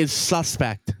running is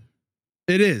suspect.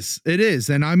 It is.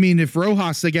 And if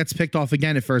Rojas gets picked off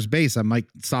again at first base, I might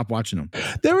stop watching him.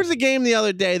 There was a game the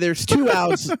other day. There's 2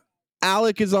 outs.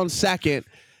 Alec is on second.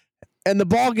 And the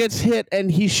ball gets hit,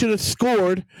 and he should have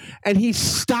scored. And he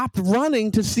stopped running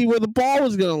to see where the ball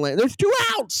was going to land. There's 2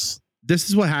 outs. This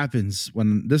is what happens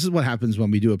when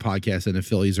we do a podcast and the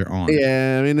Phillies are on.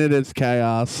 Yeah, it is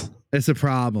chaos. It's a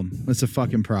problem. It's a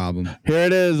fucking problem. Here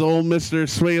it is, old Mr.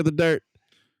 Swing of the Dirt.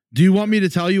 Do you want me to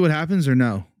tell you what happens or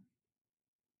no?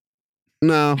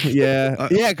 No, yeah.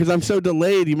 Yeah, because I'm so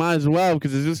delayed, you might as well,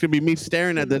 because it's just going to be me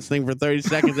staring at this thing for 30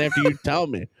 seconds after you tell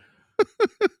me. All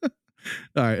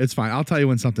right, it's fine. I'll tell you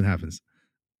when something happens.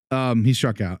 He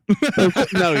struck out.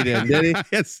 No, he didn't. Did he?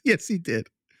 Yes, he did.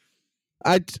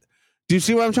 Do you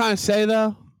see what I'm trying to say,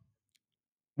 though?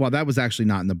 Well, that was actually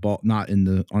not in the ball, not in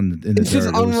the in the. It's just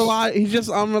unreliable. He's just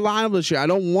unreliable this year. I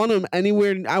don't want him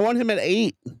anywhere. I want him at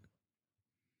 8.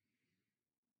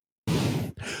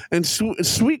 And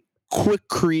sweet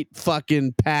Quikrete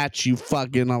fucking Patch, you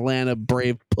fucking Atlanta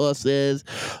Brave pusses.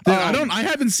 Dude, I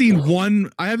haven't seen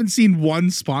one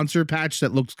sponsor patch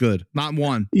that looks good. Not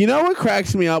one. You know what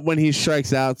cracks me up when he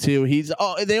strikes out too? He does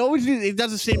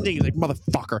the same thing. He's like,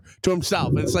 motherfucker, to himself.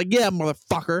 And it's like, yeah,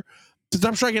 motherfucker,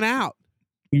 stop striking out,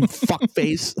 you fuck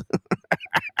face.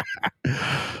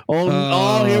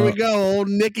 Here we go. Old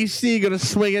Nicky C gonna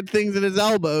swing at things at his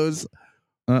elbows.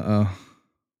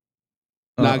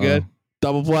 Not good.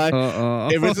 Double play.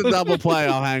 If it's a Uh-oh. double play,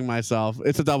 I'll hang myself.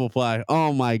 It's a double play.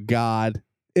 Oh my god,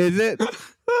 is it?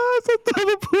 It's a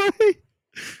double play.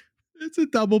 It's a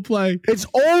double play. It's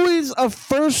always a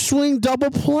first swing double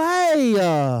play.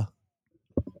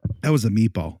 That was a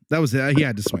meatball. That was it. He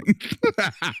had to swing.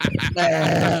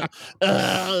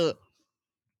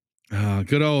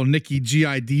 Good old Nicky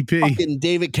GIDP. Fucking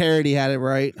David Carradine had it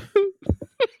right.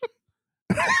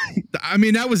 I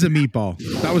mean, that was a meatball.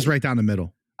 That was right down the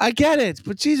middle. I get it,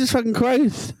 but Jesus fucking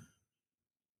Christ.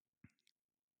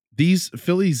 These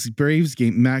Phillies Braves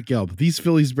game, Matt Gelb. These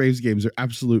Phillies Braves games are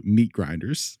absolute meat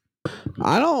grinders.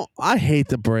 I hate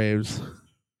the Braves.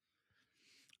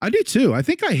 I do too. I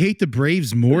think I hate the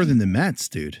Braves more than the Mets,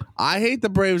 dude. I hate the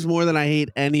Braves more than I hate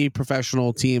any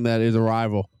professional team that is a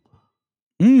rival.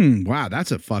 Wow,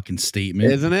 that's a fucking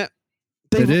statement, Isn't it?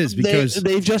 It is because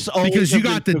they've just because you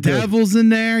got the Devils in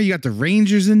there, you got the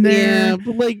Rangers in there. Yeah,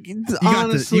 but like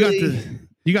honestly,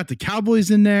 you got the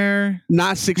Cowboys in there.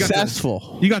 Not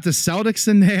successful. You got the Celtics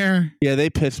in there. Yeah, they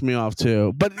pissed me off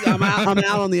too. But I'm out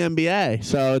on the NBA,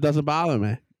 so it doesn't bother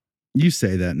me. You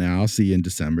say that now. I'll see you in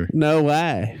December. No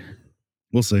way.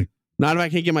 We'll see. Not if I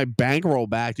can't get my bankroll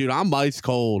back, dude. I'm ice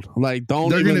cold. Like, don't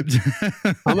They're even.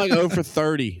 gonna. I'm like 0 for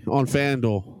 30 on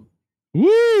FanDuel.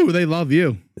 Woo! They love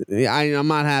you. I'm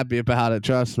not happy about it.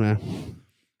 Trust me.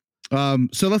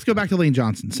 So let's go back to Lane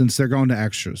Johnson since they're going to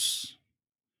extras.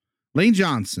 Lane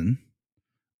Johnson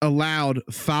allowed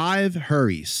 5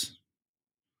 hurries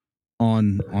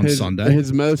on Sunday.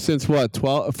 His most since what?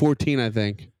 14, I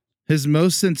think. His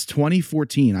most since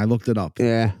 2014. I looked it up.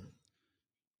 Yeah.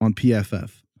 On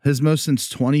PFF. His most since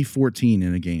 2014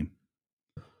 in a game.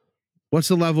 What's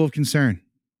the level of concern?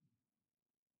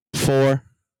 4.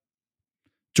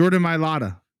 Jordan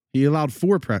Mailata. He allowed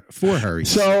 4 hurries.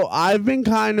 So I've been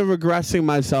kind of regressing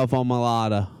myself on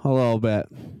Mailata a little bit.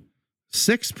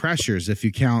 6 pressures if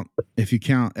you count.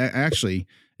 Actually,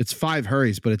 it's 5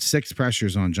 hurries, but it's 6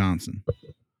 pressures on Johnson.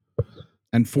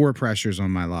 And 4 pressures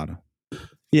on Mailata.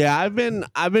 Yeah, I've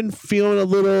been feeling a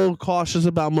little cautious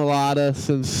about Mailata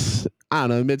since, I don't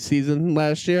know, mid-season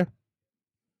last year.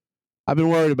 I've been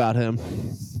worried about him.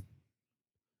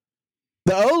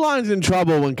 The O-line's in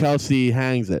trouble when Kelsey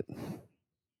hangs it.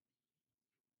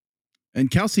 And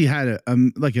Kelsey had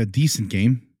a decent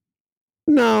game.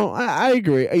 No, I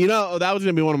agree. You know, that was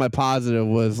going to be one of my positive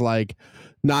was like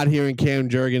not hearing Cam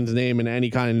Jurgens' name in any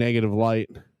kind of negative light.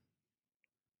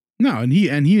 No, and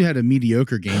he had a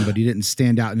mediocre game, but he didn't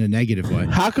stand out in a negative way.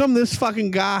 How come this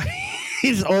fucking guy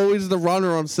he's always the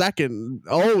runner on second?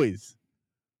 Always.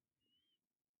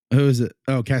 Who is it?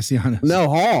 Oh, Castellanos. No,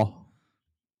 Hall.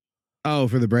 Oh,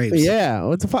 for the Braves. Yeah,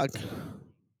 what the fuck?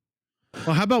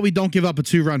 Well, how about we don't give up a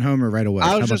 2-run homer right away?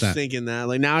 I was just thinking that.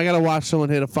 Like, now I got to watch someone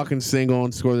hit a fucking single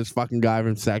and score this fucking guy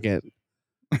from second.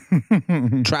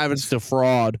 Travis the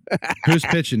fraud. Who's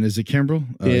pitching? Is it Kimbrel?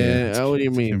 Oh, yeah. What do you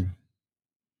mean? Kimbrel.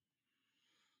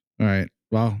 All right.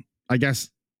 Well, I guess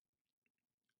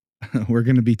we're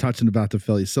going to be touching about the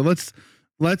Phillies. So let's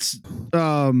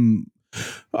I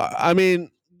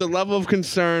mean, the level of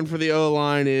concern for the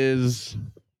O-line is.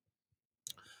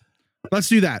 Let's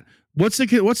do that. What's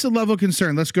the level of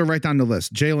concern? Let's go right down the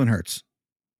list. Jalen Hurts.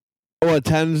 What,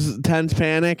 10's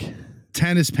panic?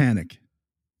 10 is panic.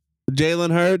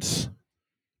 Jalen Hurts.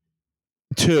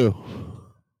 2.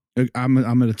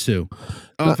 I'm at a 2.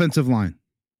 Offensive line.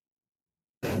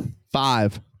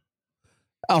 5.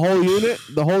 A whole unit?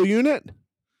 The whole unit?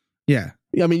 Yeah.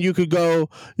 I mean, you could go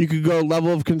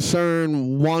level of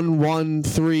concern 1, 1,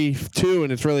 3, 2,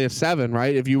 and it's really a 7,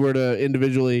 right? If you were to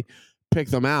individually pick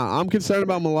them out. I'm concerned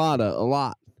about Mailata a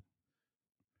lot.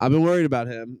 I've been worried about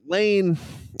him. Lane,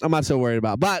 I'm not so worried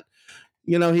about, but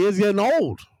you know, he is getting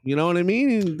old. You know what I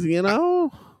mean? You know,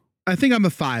 I think I'm a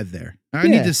 5 there. I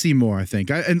need to see more. I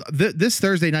think, this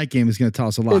Thursday night game is going to tell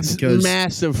us a lot. It's because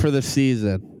massive for the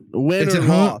season. Win it's or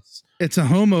loss. It's a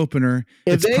home opener.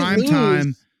 It's prime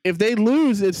time. If they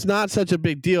lose, it's not such a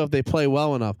big deal if they play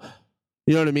well enough.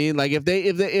 You know what I mean? Like if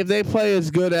they play as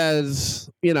good as,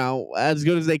 you know, as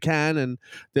good as they can and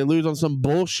they lose on some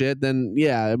bullshit, then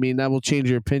yeah, I mean, that will change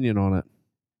your opinion on it.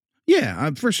 Yeah,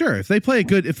 for sure. If they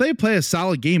play a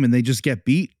solid game and they just get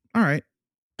beat, all right.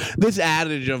 This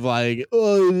adage of like,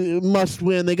 oh, must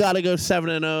win, they got to go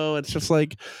 7-0. It's just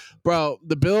like, bro,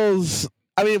 the Bills.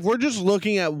 I mean, if we're just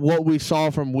looking at what we saw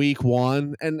from week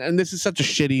 1, and this is such a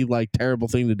shitty, like, terrible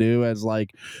thing to do as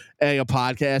like A, a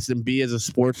podcast, and B, as a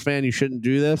sports fan, you shouldn't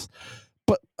do this.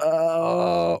 But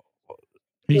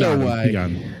He got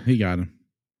him.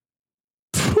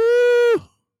 Whew.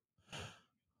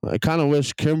 I kind of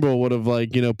wish Kimbrel would have,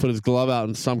 like, you know, put his glove out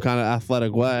in some kind of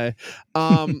athletic way.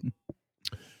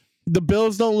 The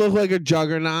Bills don't look like a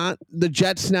juggernaut. The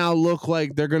Jets now look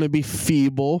like they're going to be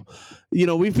feeble. You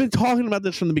know, we've been talking about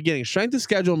this from the beginning. Strength of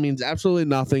schedule means absolutely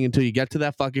nothing until you get to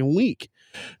that fucking week.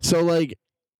 So, like,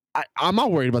 I'm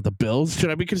not worried about the Bills.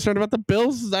 Should I be concerned about the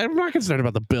Bills? I'm not concerned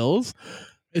about the Bills.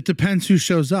 It depends who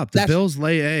shows up. The Bills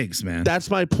lay eggs, man. That's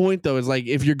my point, though. Is like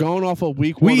if you're going off a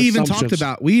week we one, even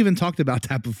talked about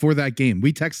that before that game. I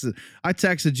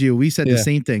texted you. We said the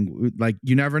same thing. Like,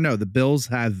 you never know. The Bills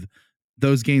have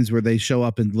those games where they show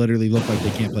up and literally look like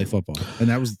they can't play football, and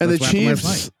that's the what happened last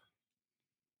night.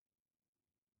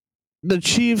 The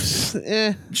Chiefs,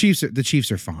 The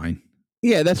Chiefs are fine.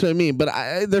 Yeah, that's what I mean.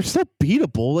 But they're still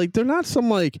beatable. Like, they're not some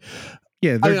like.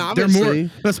 Yeah, they're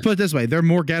more. Let's put it this way: they're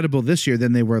more gettable this year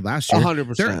than they were last year.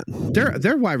 100%.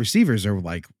 Their wide receivers are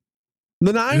like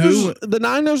the Niners. The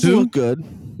Niners look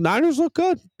good. Niners look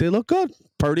good. They look good.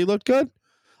 Purdy looked good.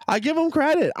 I give him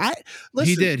credit.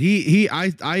 Listen. He did.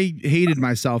 I hated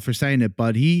myself for saying it,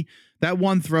 but that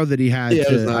one throw that he had to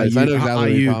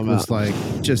Ayuk was like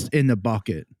just in the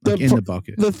bucket. In the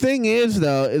bucket. The thing is,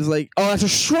 though, is like, oh, that's a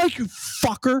strike, you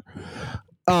fucker.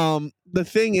 The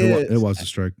thing is, it was a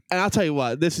strike. And I'll tell you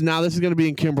what, this is going to be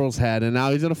in Kimbrel's head, and now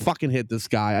he's going to fucking hit this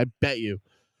guy. I bet you.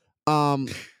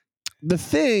 The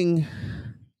thing,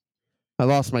 I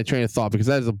lost my train of thought because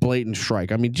that is a blatant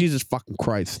strike. I mean, Jesus fucking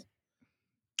Christ.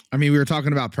 I mean, we were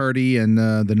talking about Purdy and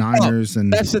the Niners,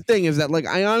 and that's the thing is that, like,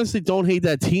 I honestly don't hate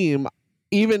that team,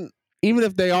 even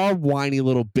if they are whiny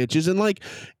little bitches, and like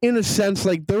in a sense,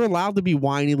 like they're allowed to be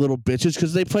whiny little bitches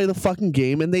because they play the fucking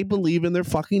game and they believe in their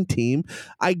fucking team.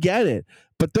 I get it,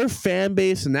 but their fan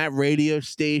base and that radio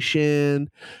station,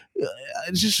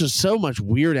 it's just so much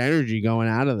weird energy going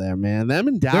out of there, man. Them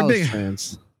and Dallas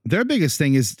fans. Their biggest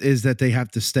thing is that they have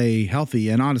to stay healthy.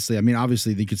 And honestly, I mean,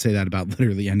 obviously they could say that about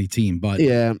literally any team, but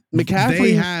yeah,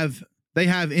 McCaffrey they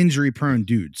have injury prone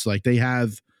dudes. Like they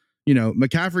have,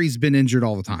 McCaffrey's been injured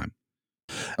all the time.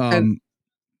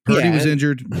 Purdy was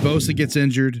injured. Bosa gets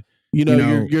injured.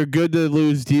 You're good to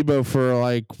lose Debo for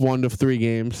like 1 to 3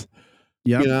 games.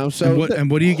 Yeah. So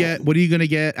what do you get? What are you going to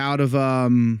get out of what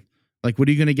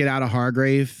are you going to get out of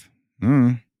Hargrave?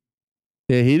 Yeah,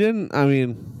 he didn't. I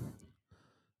mean,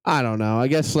 I don't know. I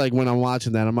guess like when I'm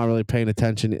watching that, I'm not really paying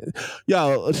attention.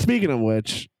 Yo, speaking of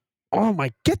which,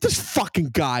 get this fucking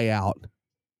guy out.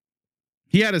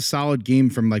 He had a solid game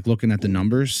from like looking at the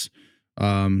numbers.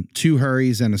 2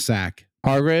 hurries and a sack.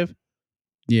 Hargrave?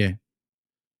 Yeah.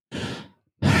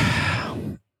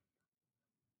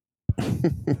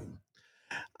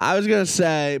 I was going to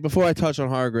say, before I touch on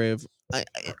Hargrave,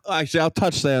 I'll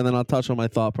touch there and then I'll touch on my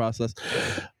thought process.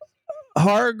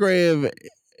 Hargrave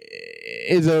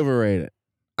is overrated.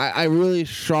 I really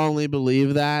strongly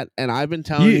believe that, and I've been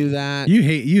telling you that. You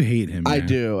hate him. Man. I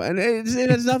do, and it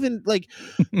has nothing like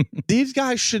these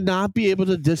guys should not be able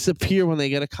to disappear when they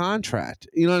get a contract.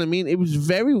 You know what I mean? It was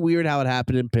very weird how it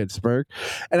happened in Pittsburgh,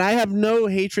 and I have no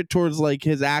hatred towards like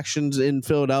his actions in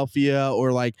Philadelphia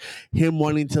or like him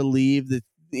wanting to leave.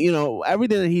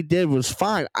 Everything that he did was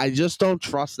fine. I just don't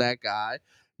trust that guy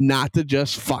not to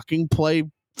just fucking play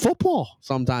football.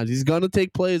 Sometimes he's gonna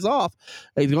take plays off.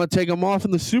 He's gonna take them off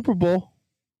in the Super Bowl.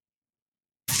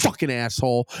 Fucking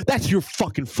asshole. That's your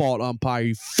fucking fault, umpire,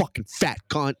 you fucking fat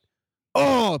cunt.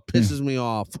 Oh, it pisses me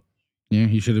off. Yeah,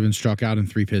 he should have been struck out in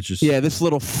 3 pitches. Yeah, this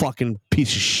little fucking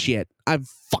piece of shit.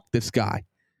 Fuck this guy.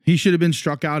 He should have been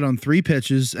struck out on 3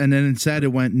 pitches, and then instead it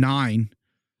went 9.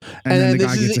 And then the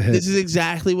guy gets a hit. This is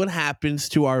exactly what happens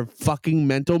to our fucking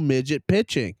mental midget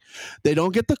pitching. They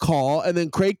don't get the call, and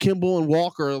then Craig Kimbrel and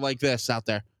Walker are like this out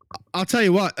there. I'll tell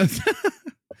you what.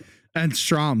 And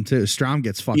Strahm, too. Strahm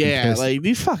gets fucking pissed. Like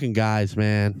these fucking guys,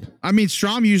 man. I mean,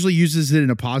 Strahm usually uses it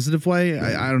in a positive way.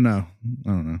 I don't know.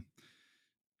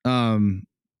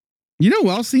 You know who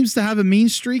else seems to have a mean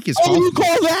streak? You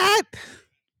call that?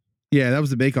 Yeah, that was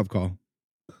the Backup call.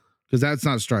 Because that's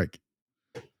not a strike.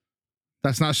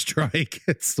 That's not a strike.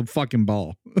 It's the fucking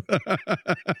ball.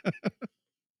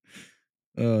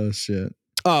 Oh, shit.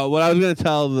 Oh, what I was going to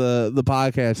tell the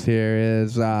podcast here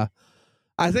is I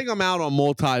think I'm out on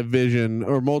multi-vision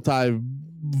or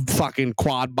multi-fucking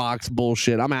quad box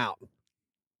bullshit. I'm out.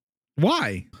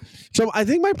 Why? So I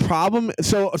think my problem...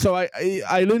 So I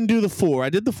didn't do the 4.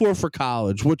 I did the 4 for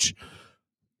college, which...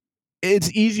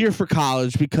 It's easier for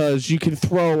college because you can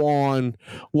throw on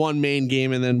one main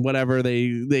game and then whatever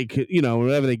they could,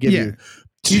 whatever they give you.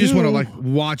 You just want to like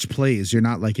watch plays. You're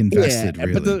not like invested. Yeah,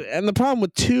 really. But the problem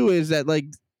with 2 is that like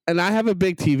And I have a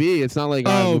big TV. It's not like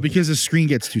because the screen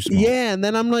gets too small. Yeah, and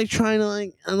then I'm like trying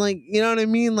to I'm like, you know what I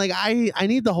mean? Like I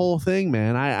need the whole thing,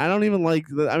 man. I don't even like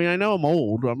I mean, I know I'm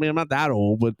old. I mean, I'm not that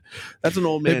old, but that's an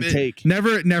old man take.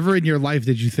 Never in your life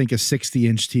did you think a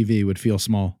 60-inch TV would feel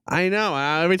small. I know.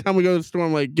 Every time we go to the store,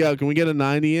 I'm like, yo, can we get a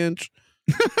 90-inch?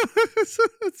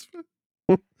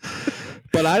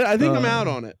 But I think I'm out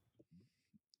on it.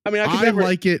 I mean, I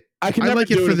like it. I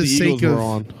like it for the sake of.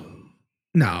 On.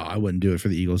 No, I wouldn't do it for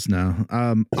the Eagles. No,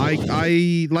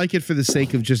 I like it for the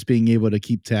sake of just being able to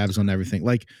keep tabs on everything.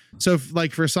 Like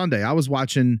for Sunday, I was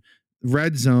watching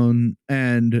Red Zone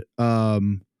and I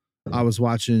was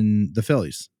watching the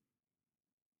Phillies.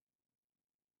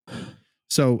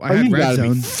 So I had Red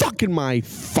Zone. Fucking my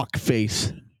fuck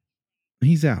face.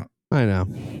 He's out. I know.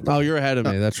 Oh, you're ahead of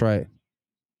me. That's right.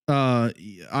 I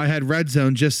had Red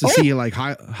Zone just to see like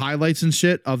highlights and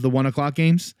shit of the 1 o'clock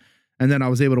games. And then I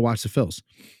was able to watch the Phils.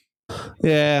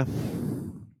 Yeah.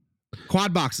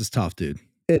 Quad box is tough, dude.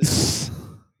 It's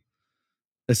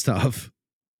tough.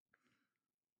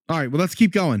 All right, well, let's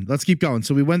keep going.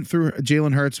 So we went through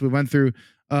Jalen Hurts. We went through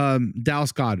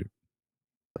Dallas Goedert.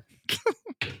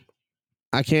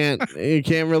 You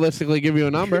can't realistically give you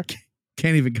a number.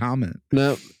 Can't even comment.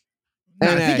 No.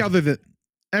 I think other than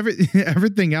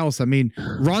everything else, I mean,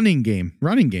 running game.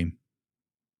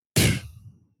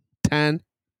 10.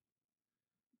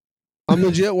 I'm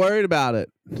legit worried about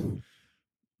it.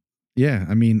 Yeah,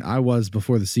 I mean, I was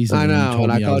before the season. I know,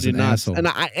 and I called you nuts. Asshole.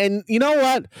 And you know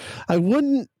what? I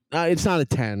wouldn't. It's not a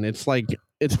 10. It's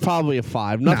probably a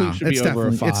 5. Nothing should be over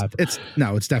a 5. It's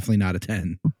definitely not a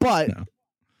 10. But no.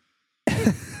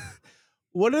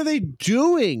 What are they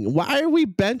doing? Why are we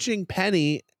benching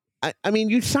Penny? I mean,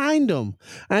 you signed him.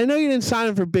 And I know you didn't sign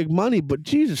him for big money, but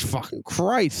Jesus fucking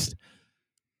Christ.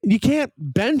 You can't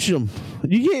bench him.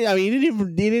 You can't. I mean, he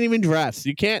didn't even dress.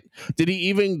 You can't. Did he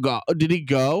even go? Did he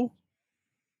go?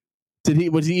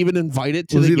 Was he even invited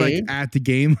to the game? Was he like at the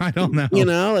game? I don't know. You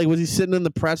know, like was he sitting in the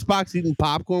press box eating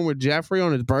popcorn with Jeffrey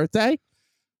on his birthday?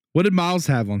 What did Miles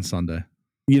have on Sunday?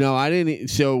 You know, I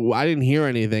didn't hear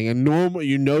anything. And normally,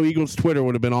 Eagles Twitter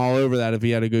would have been all over that if he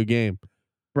had a good game.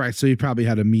 Right. So he probably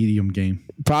had a medium game.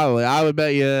 Probably. I would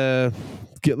bet you.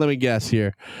 Let me guess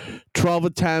here. 12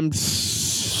 attempts.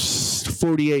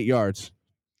 48 yards.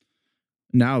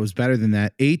 No, it was better than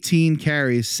that. 18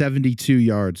 carries, 72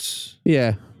 yards.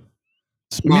 Yeah.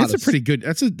 I mean, that's a pretty good.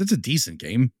 That's a decent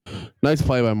game. Nice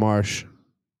play by Marsh.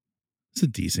 It's a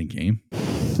decent game.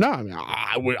 No, I mean,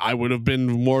 I would have been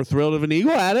more thrilled if an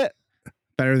Eagle had it.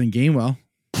 Better than Gainwell.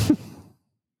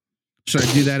 Should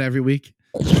I do that every week?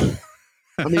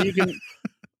 I mean, you can.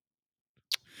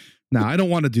 No, I don't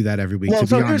want to do that every week. Well, to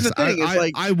so be honest, here's the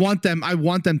thing. I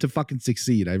want them to fucking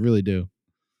succeed. I really do.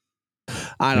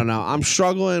 I don't know. I'm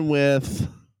struggling with.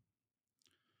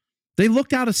 They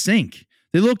looked out of sync.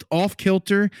 They looked off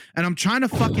kilter, and I'm trying to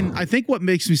fucking. I think what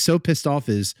makes me so pissed off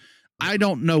is I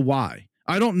don't know why.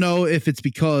 I don't know if it's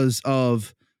because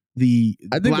of the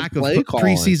lack of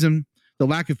preseason, the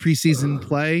lack of preseason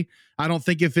play. I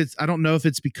don't know if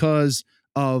it's because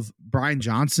of Brian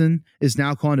Johnson is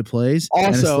now calling the plays. Also,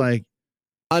 and it's like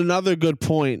another good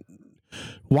point.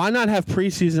 Why not have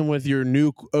preseason with your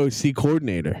new OC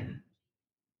coordinator?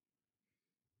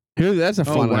 Here, that's a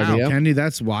fun idea. Kenny,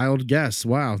 that's wild guess.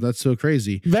 Wow, that's so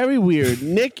crazy. Very weird.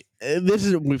 Nick,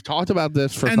 we've talked about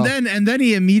this for and then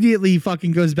he immediately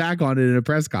fucking goes back on it in a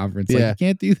press conference. Like, you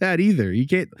can't do that either. You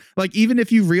can't, like, even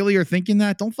if you really are thinking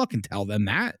that, don't fucking tell them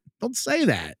that. Don't say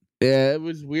that. Yeah, it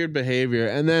was weird behavior.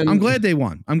 And then I'm glad they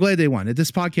won.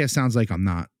 This podcast sounds like I'm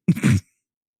not.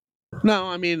 No,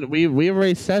 I mean, we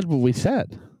already said what we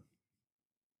said.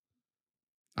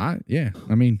 I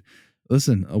mean,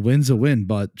 listen, a win's a win,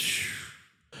 but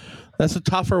that's a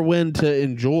tougher win to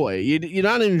enjoy. You're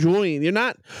not enjoying. You're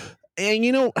not,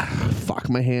 and fuck,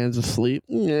 my hands asleep.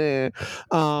 Yeah.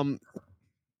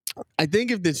 I think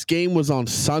if this game was on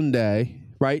Sunday,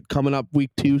 right, coming up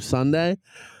week 2 Sunday,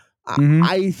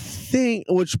 I think.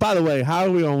 Which, by the way, how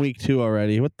are we on week 2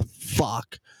 already? What the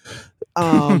fuck?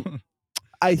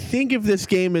 I think if this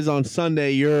game is on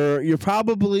Sunday, you're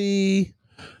probably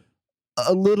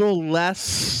a little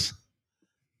less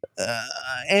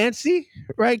antsy,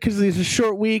 right? Because it's a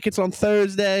short week. It's on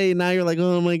Thursday. And now you're like,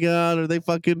 oh my God, are they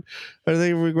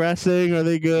regressing? Are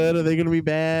they good? Are they going to be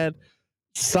bad?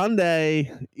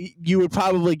 Sunday, you would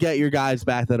probably get your guys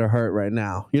back that are hurt right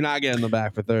now. You're not getting them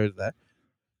back for Thursday.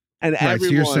 And so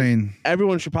you're saying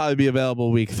everyone should probably be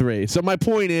available week 3. So my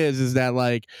point is that,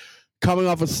 like, coming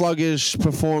off a sluggish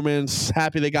performance,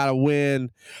 happy they got a win,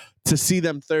 to see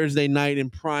them Thursday night in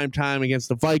prime time against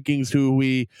the Vikings, who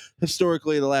we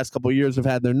historically the last couple of years have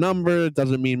had their number. It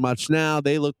doesn't mean much now.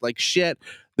 They look like shit.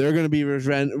 They're going to be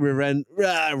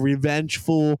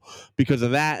revengeful because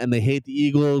of that, and they hate the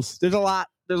Eagles. There's a lot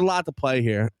to play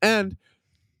here. And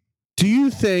do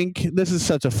you think this is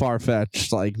such a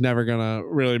far-fetched, like never gonna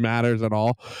really matters at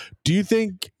all? Do you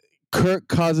think Kirk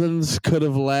Cousins could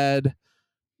have led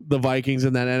the Vikings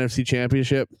in that NFC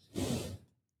Championship?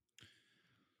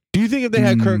 Do you think if they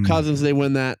had Kirk Cousins, they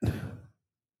win that?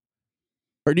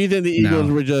 Or do you think the Eagles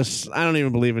were just? I don't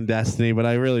even believe in destiny, but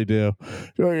I really do.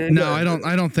 No, I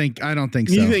don't think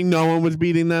so. You think no one was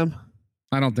beating them?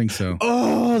 I don't think so.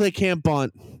 Oh, they can't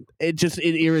bunt. It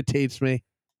irritates me.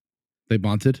 They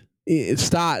bunted? It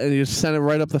stopped and you just sent it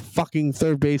right up the fucking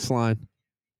third baseline.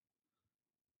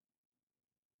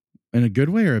 In a good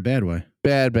way or a bad way?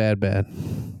 Bad.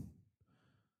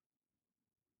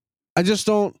 I just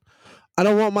don't. I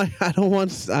don't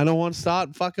want to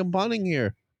start fucking bunting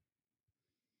here.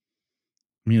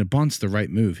 I mean, a bunt's the right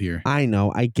move here. I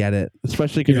know, I get it,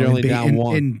 especially because you're only down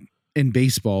one. In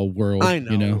baseball world, I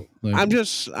know. You know, like, I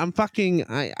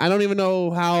don't even know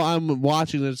how I'm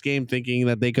watching this game thinking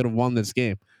that they could have won this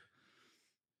game.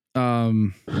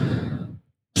 So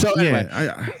anyway,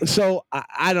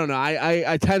 I don't know.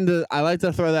 I like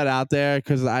to throw that out there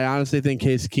because I honestly think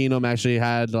Case Keenum actually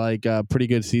had like a pretty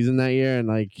good season that year, and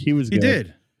like he was good. He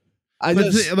did.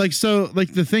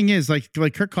 The thing is, like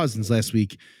Kirk Cousins last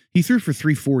week, he threw for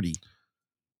 340.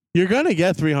 You're gonna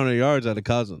get 300 yards out of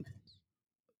Cousins.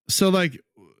 So like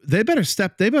they better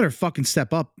fucking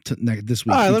step up this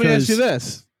week. All right, let me ask you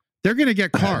this: they're gonna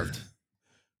get carved.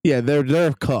 Yeah,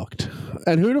 they're cooked.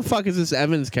 And who the fuck is this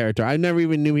Evans character? I never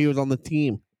even knew he was on the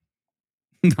team.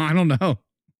 I don't know.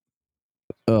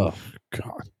 Oh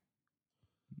God.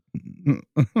 What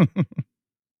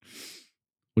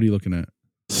are you looking at?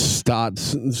 Stott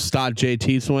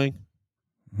JT swing.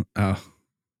 Oh.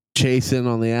 Chasing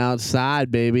on the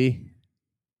outside, baby.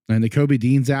 And the Kobe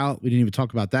Dean's out. We didn't even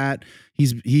talk about that.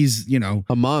 He's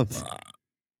a month.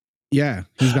 Yeah,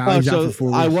 he's out for 4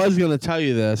 weeks. I was going to tell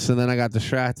you this, and then I got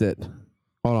distracted.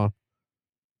 Hold on.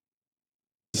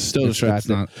 Still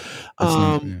distracted.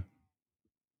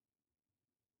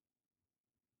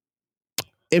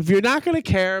 If you're not going to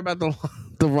care about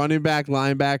the running back,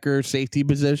 linebacker, safety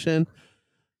position,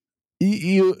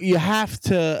 you have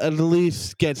to at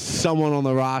least get someone on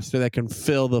the roster that can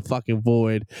fill the fucking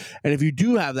void. And if you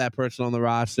do have that person on the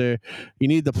roster, you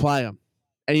need to play them.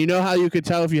 And you know how you could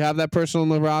tell if you have that person on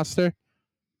the roster?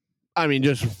 I mean,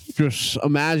 just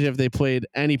imagine if they played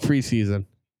any preseason.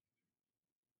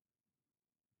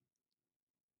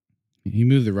 He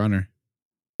moved the runner.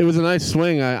 It was a nice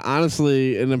swing.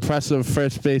 Honestly, an impressive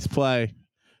first base play.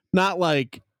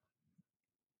 It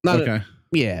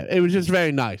was just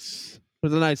very nice. It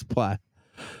was a nice play.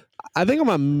 I think I'm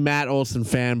a Matt Olson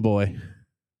fanboy.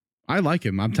 I like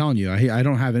him. I'm telling you, I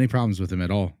don't have any problems with him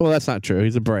at all. Well, that's not true.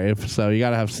 He's a Brave, so you got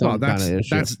to have some kind of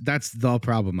issue. That's the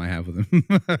problem I have with him.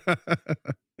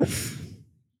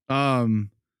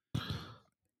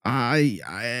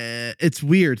 It's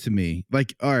weird to me.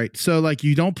 Like, all right, so like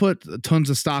you don't put tons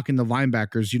of stock in the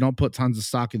linebackers, you don't put tons of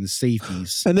stock in the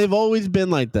safeties, and they've always been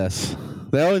like this.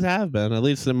 They always have been, at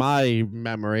least in my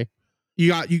memory.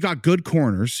 You got good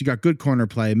corners. You got good corner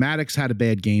play. Maddox had a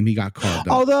bad game. He got carved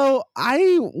up. Although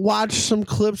I watched some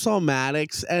clips on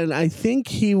Maddox, and I think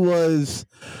he was...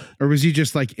 Or was he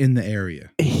just like in the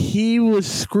area? He was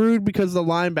screwed because the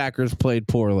linebackers played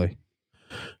poorly.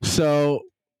 So,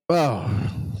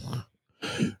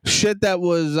 shit that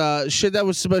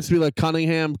was supposed to be like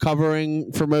Cunningham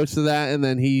covering for most of that, and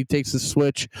then he takes the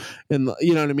switch, and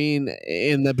you know what I mean,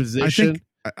 in the position.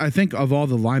 I think of all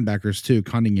the linebackers too,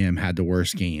 Cunningham had the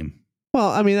worst game. Well,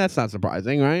 I mean, that's not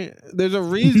surprising, right? There's a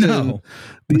reason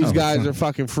these guys are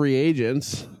fucking free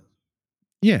agents.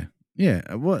 Yeah.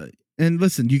 Well, and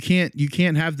listen, you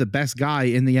can't have the best guy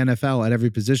in the NFL at every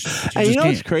position. And you know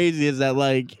what's crazy is that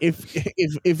like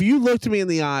if you looked me in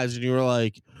the eyes and you were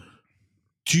like,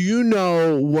 do you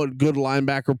know what good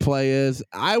linebacker play is?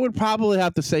 I would probably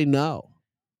have to say no.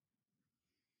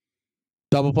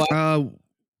 Double play?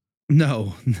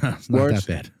 No, it's not that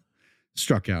bad.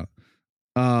 Struck out.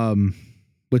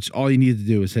 Which all you need to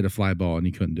do is hit a fly ball, and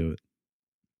he couldn't do it.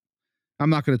 I'm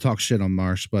not going to talk shit on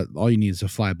Marsh, but all you need is a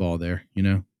fly ball there, you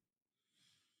know?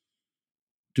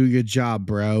 Do your job,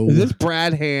 bro. Is this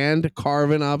Brad Hand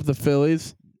carving up the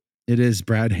Phillies? It is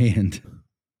Brad Hand.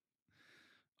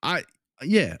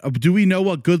 Do we know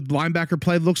what good linebacker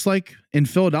play looks like in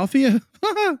Philadelphia?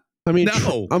 I mean,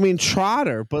 no.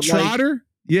 Trotter, but Trotter?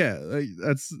 Yeah, like,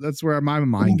 that's where my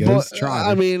mind goes. But,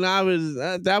 Try. I mean, I was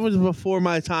that was before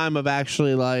my time of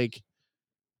actually like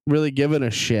really giving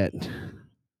a shit.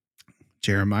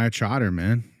 Jeremiah Trotter,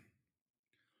 man.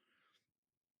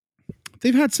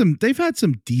 They've had some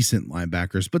decent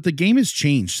linebackers, but the game has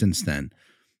changed since then.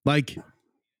 Like,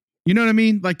 you know what I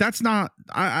mean? Like, that's not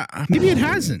maybe it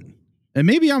hasn't. And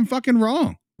maybe I'm fucking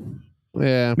wrong.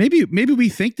 Yeah. Maybe we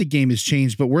think the game has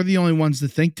changed, but we're the only ones to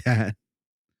think that.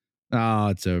 Oh,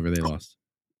 it's over. They lost.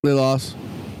 They lost.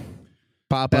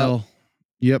 Pop L. up.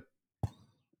 Yep.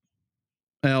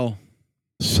 L.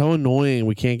 So annoying.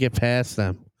 We can't get past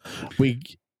them.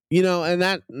 And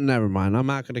that, never mind. I'm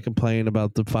not going to complain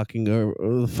about the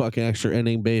fucking extra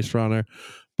inning base runner.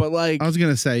 But like, I was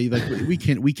going to say, like,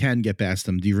 we can get past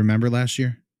them. Do you remember last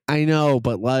year? I know,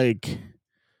 but like,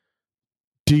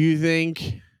 do you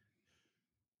think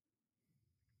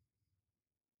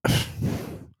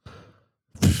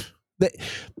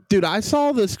dude, I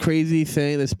saw this crazy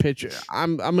thing, this picture.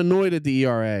 I'm annoyed at the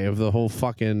ERA of the whole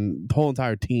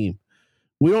entire team.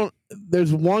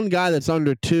 There's one guy that's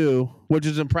under 2, which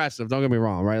is impressive. Don't get me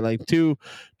wrong, right? Like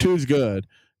 2's good,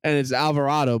 and it's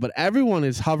Alvarado, but everyone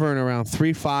is hovering around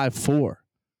 3.5, 4.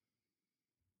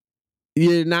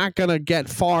 You're not gonna get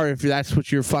far if that's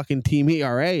what your fucking team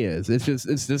ERA is. It's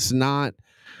just not.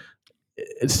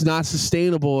 It's not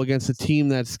sustainable against a team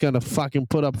that's gonna fucking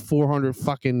put up 400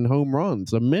 fucking home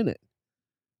runs a minute.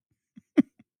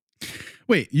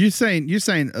 Wait, you're saying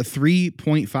a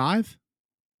 3.5?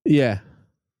 Yeah.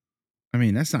 I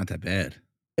mean, that's not that bad.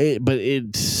 But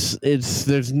it's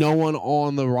there's no one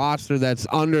on the roster that's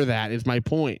under that, is my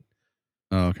point.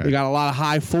 Oh, okay. You got a lot of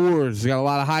high 4s, you got a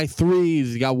lot of high 3s,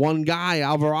 you got one guy,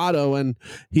 Alvarado, and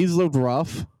he's looked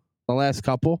rough the last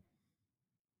couple.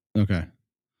 Okay.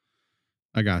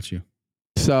 I got you.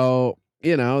 So,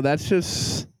 that's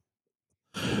just,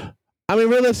 I mean,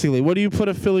 realistically, what do you put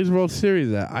a Phillies World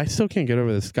Series at? I still can't get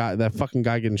over that fucking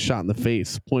guy getting shot in the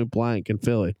face, point blank, in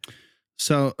Philly.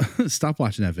 So stop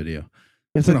watching that video.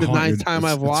 It's like the 9th time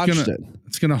I've watched it.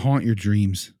 It's gonna haunt your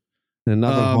dreams. And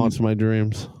nothing haunts my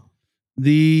dreams.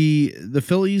 The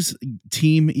Phillies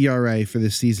team ERA for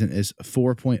this season is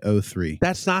 4.03.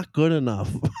 That's not good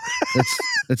enough.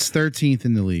 That's 13th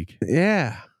in the league.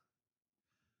 Yeah.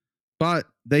 But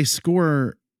they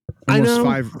score almost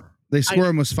 5. They score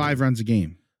almost 5 runs a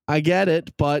game. I get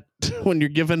it, but when you're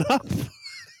giving up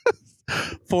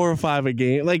 4 or 5 a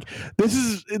game, like this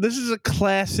is a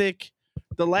classic.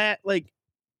 I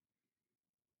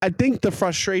think the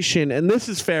frustration, and this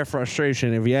is fair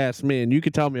frustration if you ask me, and you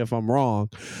can tell me if I'm wrong.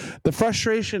 The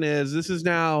frustration is this is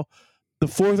now the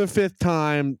 4th or 5th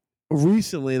time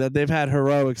recently that they've had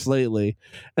heroics lately,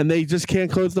 and they just can't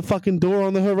close the fucking door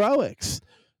on the heroics.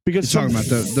 Because you're talking about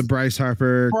the Bryce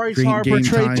Harper,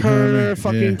 Trey Turner,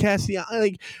 fucking yeah. Cassiano.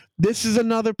 Like, this is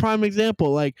another prime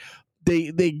example. Like, they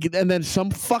and then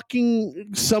some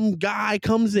guy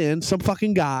comes in, some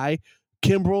fucking guy,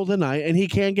 Kimbrel tonight, and he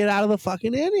can't get out of the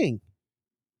fucking inning.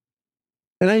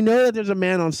 And I know that there's a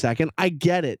man on second. I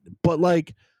get it, but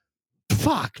like,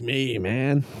 fuck me,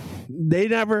 man. They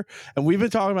never, and we've been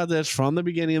talking about this from the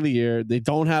beginning of the year. They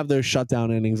don't have their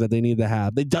shutdown innings that they need to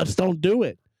have. They just don't do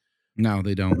it. No,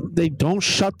 they don't. They don't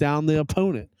shut down the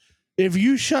opponent. If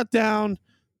you shut down,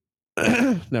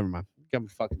 never mind. I'm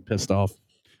fucking pissed off.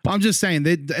 I'm just saying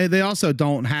they also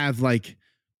don't have like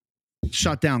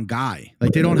shutdown guy.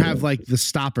 Like they don't have like the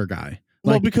stopper guy.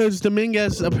 Well, Like, because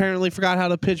Dominguez apparently forgot how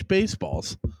to pitch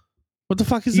baseballs. What the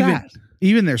fuck is that?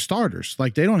 Even their starters,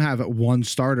 like they don't have one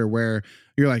starter where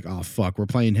you're like, oh fuck, we're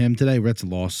playing him today. That's a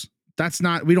loss.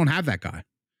 We don't have that guy.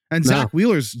 And No.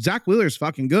 Zach Wheeler's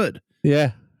fucking good.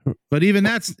 Yeah. But even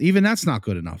that's not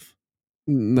good enough.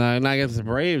 No, not against the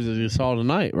Braves as you saw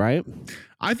tonight, right?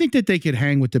 I think that they could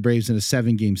hang with the Braves in a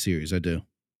 7-game series. I do.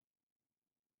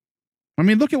 I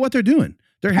mean, look at what they're doing.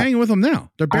 They're hanging with them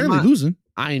now. They're barely losing.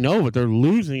 I know, but they're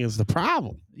losing is the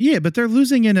problem. Yeah, but they're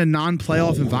losing in a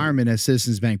non-playoff environment at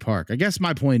Citizens Bank Park. I guess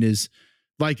my point is,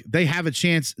 like, they have a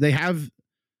chance. They have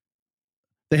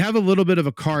a little bit of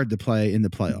a card to play in the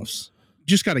playoffs.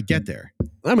 Just got to get there.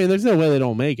 I mean, there's no way they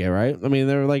don't make it, right? I mean,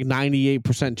 they're like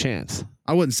 98% chance.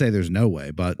 I wouldn't say there's no way,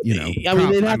 but they'd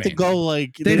have to go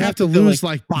like they'd have to lose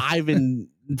like 5 and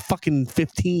fucking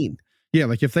 15. Yeah,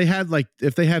 like if they had like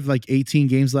 18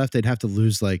 games left, they'd have to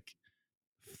lose like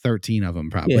 13 of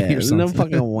them probably. Yeah, or something. no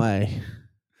fucking way.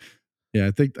 Yeah,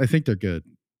 I think they're good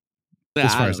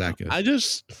as far as that goes.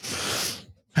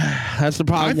 That's the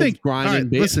problem. I think grinding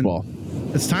baseball.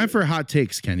 Listen, it's time for hot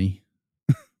takes, Kenny.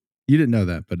 You didn't know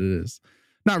that, but it is.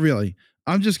 Not really.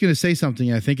 I'm just going to say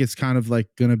something. I think it's kind of like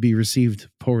going to be received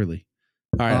poorly.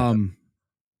 All right.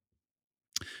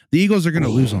 The Eagles are going to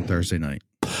lose on Thursday night.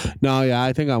 No, yeah,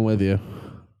 I think I'm with you.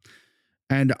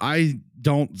 And I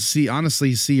don't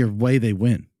honestly see a way they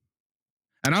win.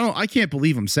 And I can't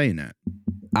believe I'm saying that.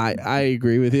 I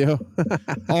agree with you.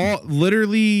 all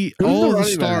the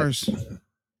stars.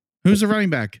 Who's the running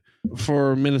back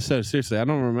for Minnesota? Seriously, I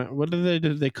don't remember. What did they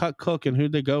do? They cut Cook, and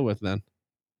who'd they go with then?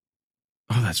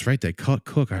 Oh, that's right. They cut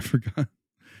Cook. I forgot.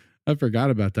 I forgot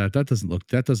about that. That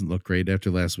doesn't look great after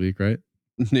last week, right?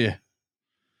 Yeah.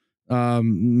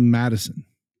 Madison.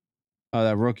 Oh,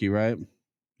 that rookie, right?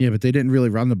 Yeah, but they didn't really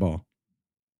run the ball.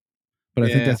 But I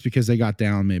think that's because they got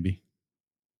down, maybe.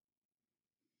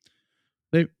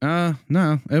 No.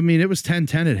 I mean, it was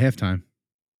 10-10 at halftime.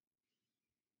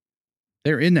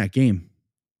 They're in that game.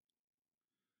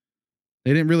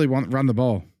 They didn't really run the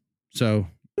ball. So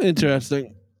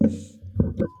interesting.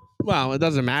 Well, it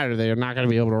doesn't matter. They're not going to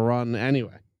be able to run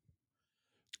anyway.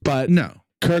 But no.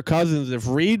 Kirk Cousins, if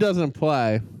Reed doesn't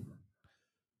play,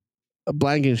 a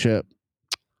Blankenship,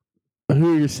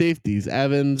 who are your safeties?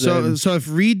 Evans. So if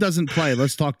Reed doesn't play,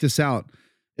 let's talk this out.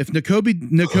 If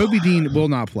Nakobe Dean will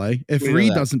not play, if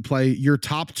Reed doesn't play, your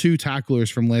top 2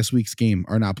 tacklers from last week's game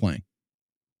are not playing.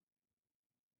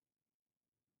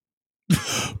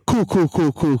 Cool.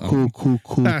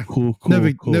 No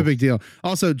big deal.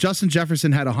 Also, Justin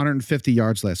Jefferson had 150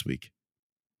 yards last week.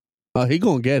 Oh, he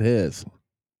gonna get his.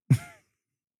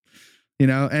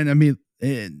 And I mean,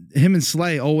 him and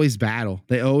Slay always battle.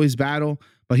 They always battle,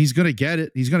 but he's gonna get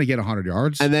it. He's gonna get 100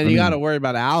 yards. And then you got to worry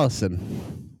about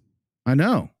Allison. I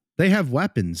know they have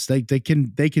weapons. They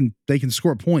can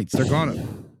score points. They're gonna.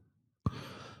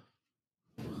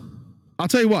 I'll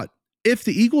tell you what. If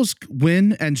the Eagles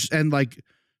win and like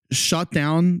shut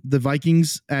down the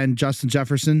Vikings and Justin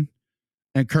Jefferson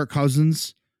and Kirk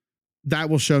Cousins,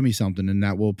 that will show me something, and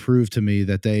that will prove to me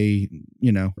that they,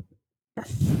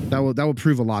 that will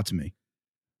prove a lot to me.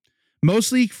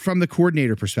 Mostly from the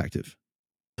coordinator perspective.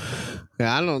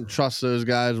 Yeah, I don't trust those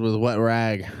guys with wet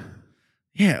rag.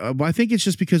 Yeah, well, I think it's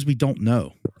just because we don't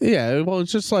know. Yeah, well,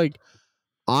 it's just like,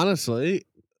 honestly,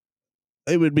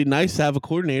 it would be nice to have a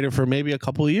coordinator for maybe a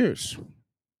couple of years.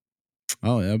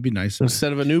 Oh, that would be nice.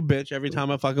 Instead of a new bitch every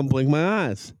time I fucking blink my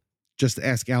eyes. Just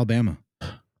ask Alabama.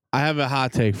 I have a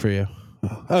hot take for you.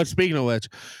 Oh, speaking of which,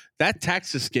 that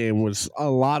Texas game was a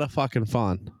lot of fucking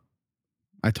fun.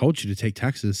 I told you to take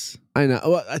Texas. I know.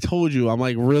 Well, I told you I'm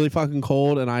like really fucking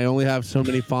cold, and I only have so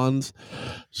many funds.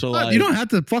 So like, you don't have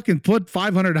to fucking put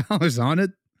 $500 on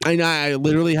it. I know. I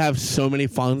literally have so many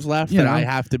funds left that I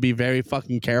have to be very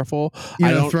fucking careful.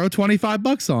 I don't throw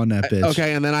 $25 on that bitch.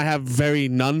 Okay, and then I have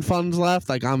none funds left.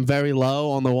 Like I'm very low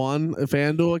on the one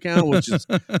FanDuel account, which is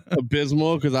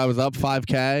abysmal because I was up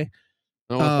 $5K. I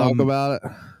don't want to talk about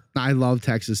it. I love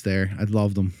Texas there. I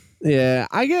love them. Yeah,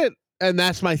 I get. And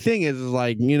that's my thing is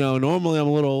like, normally I'm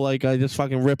a little like I just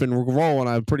fucking rip and roll and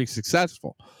I'm pretty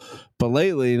successful. But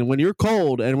lately, when you're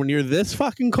cold and when you're this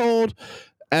fucking cold,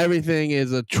 everything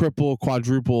is a triple,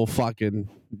 quadruple fucking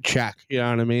check. You know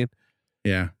what I mean?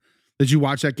 Yeah. Did you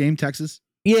watch that game, Texas?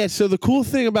 Yeah. So the cool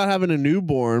thing about having a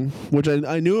newborn, which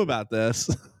I knew about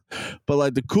this, but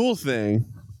like the cool thing,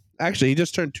 actually, he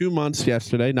just turned 2 months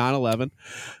yesterday, 9/11.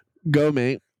 Go,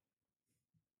 mate.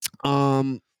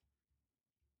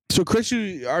 So Chris,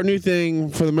 our new thing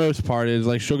for the most part is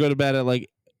like she'll go to bed at like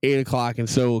 8:00 and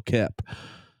so will Kip.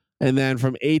 And then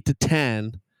from 8 to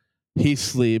 10, he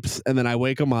sleeps and then I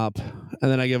wake him up and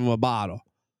then I give him a bottle.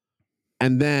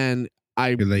 And then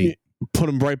I put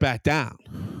him right back down.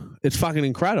 It's fucking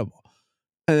incredible.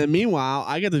 And then meanwhile,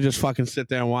 I get to just fucking sit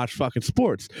there and watch fucking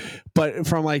sports. But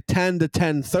from like 10 to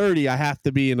 10:30, I have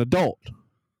to be an adult.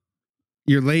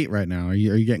 You're late right now. Are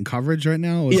you getting coverage right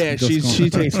now? Yeah, she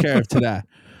takes care of today.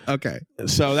 Okay.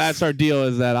 So that's our deal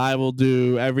is that I will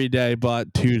do every day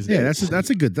but Tuesday. Yeah, that's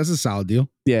a solid deal.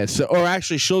 Yeah. So, or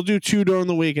actually she'll do 2 during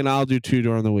the week and I'll do 2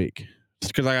 during the week.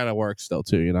 Just because I got to work still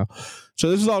too, So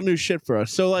this is all new shit for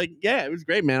us. So like, yeah, it was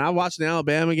great, man. I watched the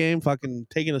Alabama game, fucking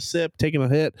taking a sip, taking a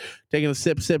hit, taking a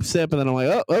sip. And then I'm like,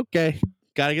 oh, okay.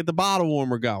 Got to get the bottle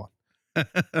warmer going.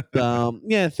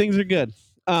 Yeah, things are good.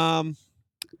 Hot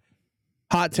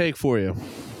take for you.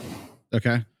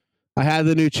 Okay. I had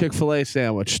the new Chick-fil-A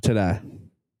sandwich today.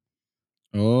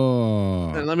 Oh.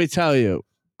 And let me tell you,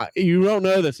 you don't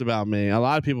know this about me. A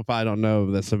lot of people probably don't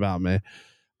know this about me.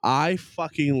 I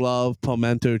fucking love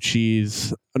pimento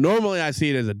cheese. Normally, I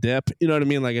see it as a dip. You know what I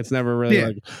mean? Like, it's never really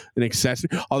like an accessory.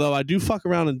 Although, I do fuck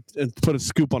around and put a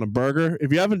scoop on a burger.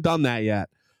 If you haven't done that yet.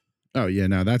 Oh, yeah,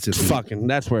 no, that's it.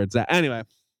 That's where it's at. Anyway.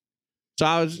 So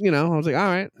I was like, all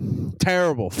right,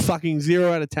 terrible. Fucking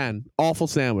 0 out of 10. Awful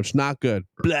sandwich. Not good.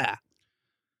 Blah.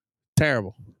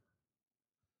 Terrible.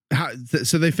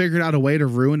 So they figured out a way to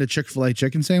ruin a Chick-fil-A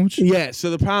chicken sandwich? Yeah. So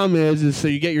the problem is so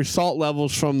you get your salt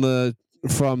levels from the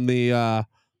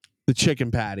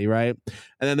chicken patty, right?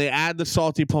 And then they add the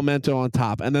salty pimento on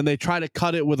top, and then they try to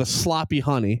cut it with a sloppy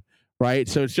honey, right?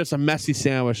 So it's just a messy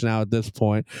sandwich now at this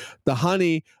point. The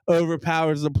honey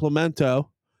overpowers the pimento,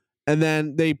 and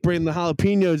then they bring the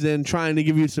jalapenos in, trying to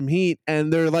give you some heat,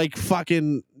 and they're like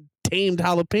fucking tamed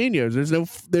jalapenos.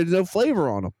 There's no flavor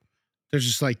on them. They're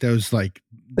just like those, like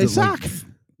they suck. Like,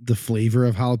 the flavor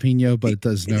of jalapeno, but it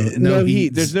does no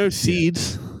heat. There's no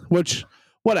seeds, which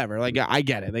whatever. Like I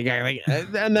get it.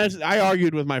 And I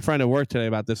argued with my friend at work today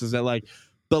about this. Is that like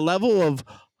the level of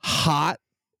hot,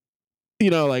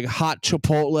 like hot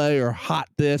Chipotle or hot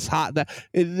this, hot that.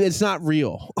 It's not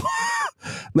real.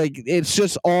 Like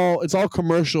it's all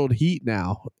commercial heat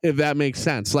now, if that makes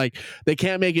sense. Like they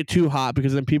can't make it too hot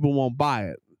because then people won't buy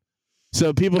it.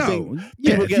 So people think,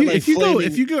 if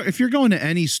you're going to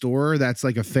any store that's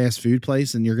like a fast food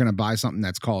place and you're going to buy something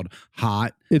that's called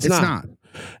hot, it's not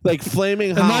like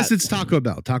flaming hot. Unless it's Taco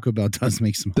Bell. Taco Bell does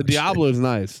make some. The Diablo is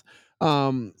nice.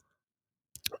 But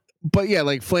yeah,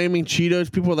 like flaming Cheetos,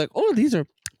 people are like, oh, these are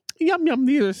yum yum.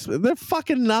 They're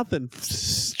fucking nothing.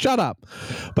 Shut up.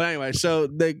 But anyway, so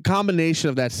the combination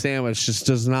of that sandwich just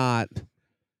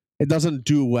it doesn't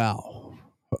do well.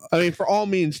 I mean, for all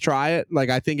means, try it. Like,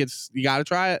 I think you got to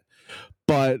try it,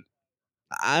 but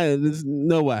there's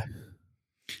no way.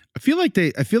 I feel like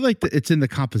it's in the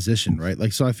composition, right?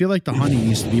 Like, so I feel like the honey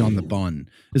needs to be on the bun.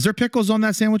 Is there pickles on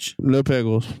that sandwich? No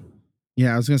pickles.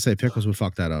 Yeah, I was gonna say pickles would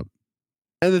fuck that up.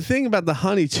 And the thing about the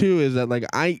honey too is that like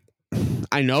I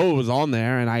know it was on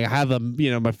there, and I have them,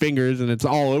 my fingers, and it's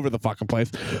all over the fucking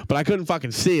place, but I couldn't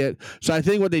fucking see it. So I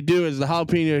think what they do is the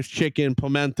jalapenos, chicken,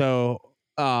 pimento,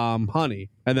 honey,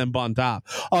 and then bun top.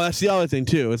 Oh, that's the other thing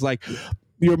too. It's like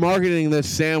you're marketing this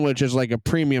sandwich as like a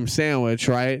premium sandwich,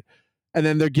 right? And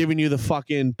then they're giving you the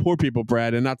fucking poor people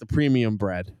bread and not the premium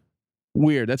bread.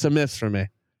 Weird. That's a miss for me.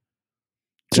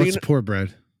 So what's poor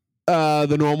bread?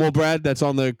 The normal bread that's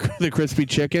on the crispy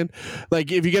chicken.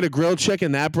 Like if you get a grilled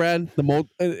chicken, that bread,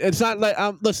 it's not like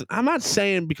listen, I'm not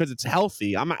saying because it's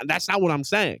healthy. That's not what I'm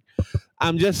saying.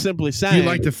 I'm just simply saying you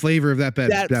like the flavor of that bread.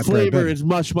 That flavor is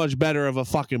much, much better of a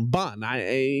fucking bun.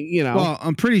 Well,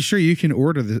 I'm pretty sure you can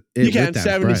order you can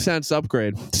 70 cents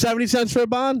upgrade. 70 cents for a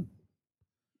bun,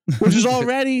 which is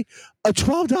already a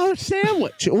 $12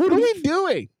 sandwich. What are we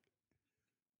doing?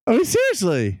 I mean,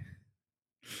 seriously.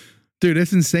 Dude,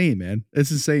 it's insane, man. It's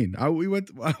insane.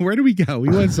 Where did we go? We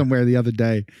went somewhere the other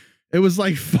day. It was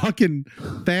like fucking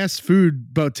fast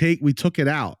food, but we took it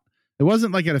out. It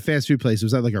wasn't like at a fast food place. It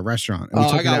was at like a restaurant.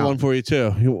 I got one for you too.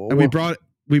 And we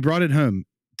brought it home.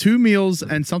 2 meals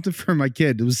and something for my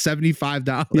kid. It was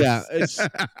 $75. Yeah.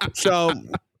 So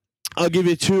I'll give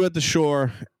you 2 at the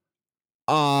shore.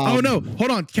 Oh no,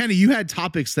 hold on, Kenny. You had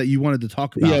topics that you wanted to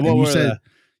talk about. Yeah,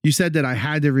 you said that I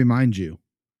had to remind you.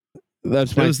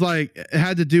 It was like it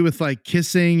had to do with like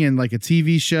kissing and like a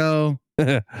TV show.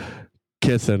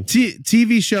 Kissing.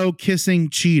 TV show, kissing,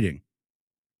 cheating.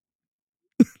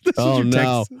 Oh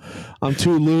no, I'm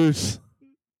too loose.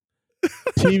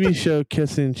 TV show,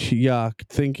 kissing, yuck.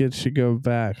 Think it should go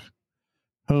back.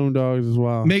 Home dogs as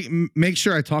well. Make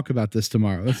sure I talk about this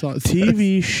tomorrow. That's all.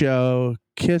 TV show,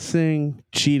 kissing,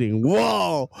 cheating.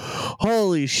 Whoa,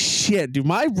 holy shit, dude!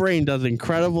 My brain does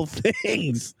incredible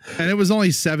things. And it was only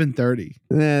 7:30.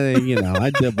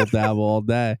 I dibble dabble all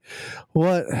day.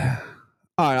 What?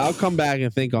 All right, I'll come back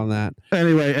and think on that.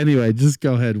 Anyway, just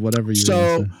go ahead. Whatever you.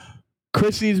 So,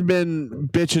 Chrissy's been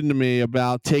bitching to me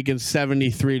about taking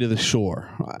 73 to the shore.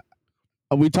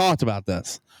 We talked about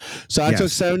this. So I took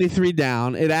 73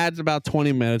 down. It adds about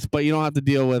 20 minutes, but you don't have to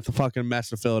deal with the fucking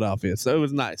mess of Philadelphia. So it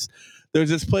was nice. There's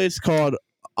this place called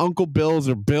Uncle Bill's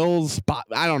or Bill's.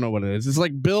 I don't know what it is. It's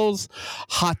like Bill's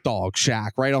Hot Dog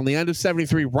Shack, right on the end of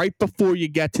 73, right before you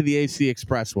get to the AC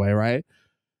Expressway, right?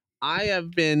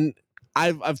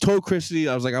 I've told Chrissy,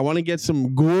 I was like, I want to get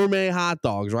some gourmet hot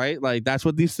dogs, right? Like that's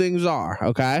what these things are,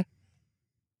 okay?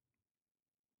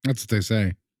 That's what they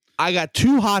say. I got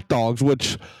 2 hot dogs,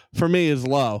 which for me is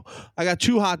low. I got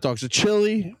 2 hot dogs, a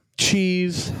chili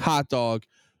cheese hot dog,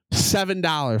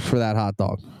 $7 for that hot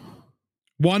dog.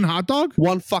 One hot dog?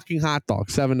 One fucking hot dog,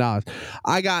 $7.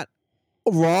 I got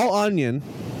raw onion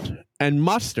and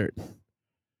mustard.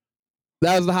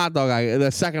 That was the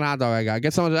second hot dog I got.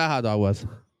 Guess how much that hot dog was?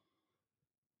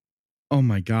 Oh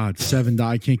my God, $7.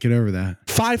 I can't get over that.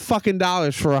 $5 fucking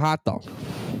for a hot dog.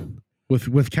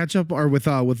 With ketchup or with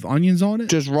onions on it?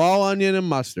 Just raw onion and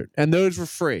mustard. And those were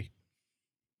free.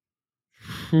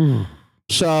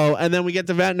 So, and then we get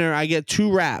to Ventnor. I get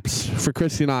 2 wraps for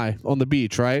Christy and I on the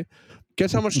beach, right?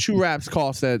 Guess how much 2 wraps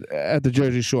cost at the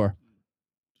Jersey Shore?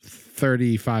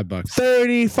 $35.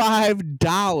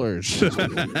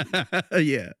 $35.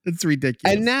 Yeah, it's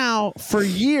ridiculous. And now for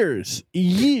years,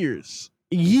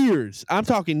 I'm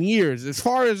talking years, as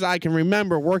far as I can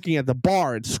remember working at the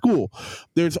bar at school,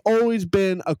 there's always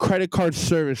been a credit card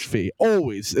service fee.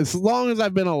 Always. As long as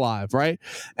I've been alive, right?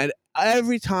 And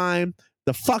every time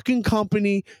the fucking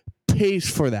company pays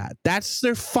for that. That's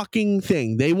their fucking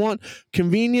thing. They want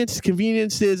convenience.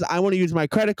 Convenience is I want to use my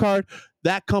credit card.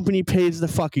 That company pays the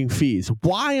fucking fees.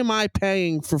 Why am I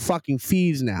paying for fucking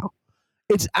fees now?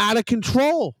 It's out of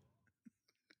control.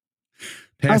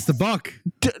 Pass the buck.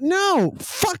 No,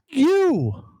 fuck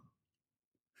you.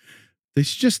 They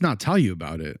should just not tell you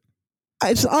about it.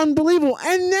 It's unbelievable.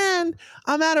 And then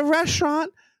I'm at a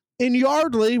restaurant in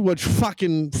Yardley, which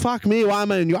fucking fuck me while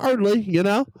I'm in Yardley, you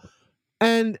know?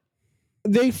 And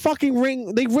they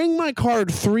ring my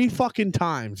card 3 fucking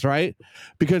times, right?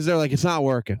 Because they're like, it's not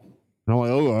working. And I'm like,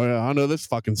 oh, I know this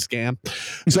fucking scam.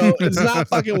 So it's not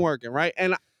fucking working, right?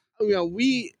 And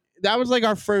that was like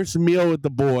our first meal with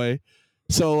the boy.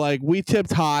 So like we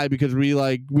tipped high because we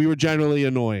were generally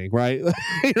annoying, right? You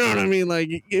know what I mean? Like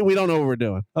we don't know what we're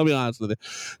doing. I'll be honest with you.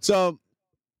 So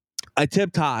I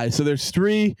tipped high. So there's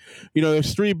 3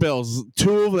 bills.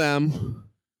 2 of them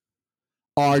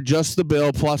are just the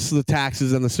bill plus the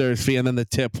taxes and the service fee and then the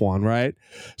tip one, right?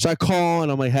 So I call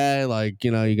and I'm like, hey, like,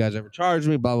 you guys ever charge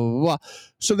me, blah, blah, blah, blah.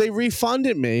 So they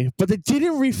refunded me, but they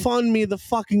didn't refund me the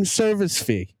fucking service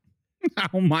fee.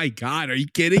 Oh my God, are you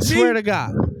kidding me? I swear to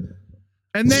God.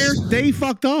 And they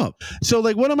fucked up. So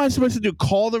like, what am I supposed to do?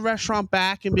 Call the restaurant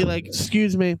back and be like,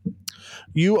 excuse me,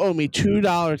 you owe me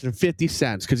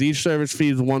 $2.50 because each service fee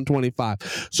is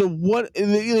 $1.25. So what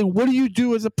do you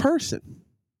do as a person?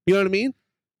 You know what I mean?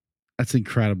 That's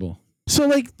incredible. So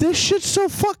like, this shit's so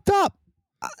fucked up.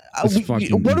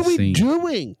 What are we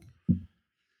doing?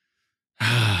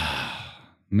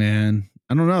 Man,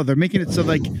 I don't know. They're making it so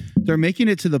like they're making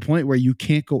it to the point where you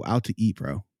can't go out to eat,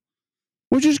 bro.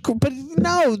 Which is cool, but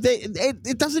no,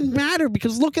 it doesn't matter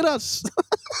because look at us.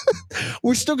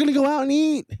 We're still gonna go out and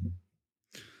eat.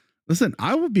 Listen,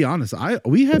 I will be honest.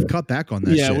 We have cut back on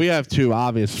that. Yeah, shit. we have too,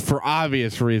 for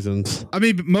obvious reasons. I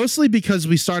mean, mostly because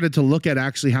we started to look at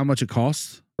actually how much it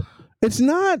costs. It's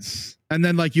nuts. And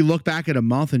then like you look back at a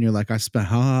month and you're like, I spent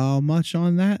how much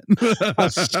on that? A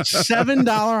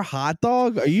 $7 hot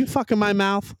dog? Are you fucking my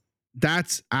mouth?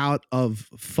 That's out of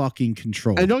fucking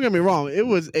control. And don't get me wrong, it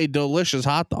was a delicious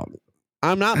hot dog.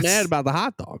 I'm not mad about the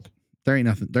hot dog. There ain't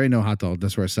nothing. There ain't no hot dog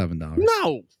that's worth $7.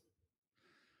 No.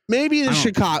 Maybe a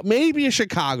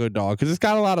Chicago dog because it's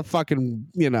got a lot of fucking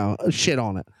shit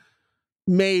on it.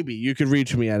 Maybe you could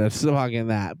reach me at a fucking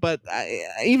that, but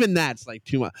even that's like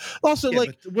too much. Also,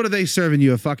 like, what are they serving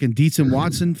you? A fucking Dietz and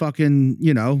Watson fucking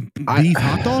beef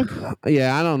hot dog?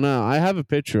 Yeah, I don't know. I have a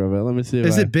picture of it. Let me see.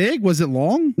 Is it big? Was it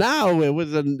long? No, it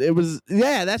was.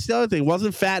 Yeah, that's the other thing. It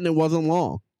wasn't fat and it wasn't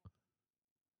long.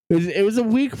 It was a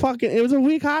weak hot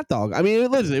dog. I mean,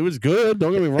 listen, it was good.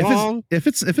 Don't get me wrong. If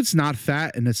it's not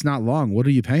fat and it's not long, what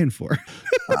are you paying for?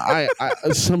 I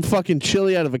some fucking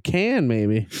chili out of a can,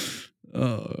 maybe.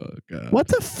 Oh God! What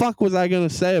the fuck was I gonna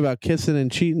say about kissing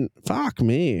and cheating? Fuck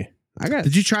me.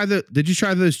 Did you try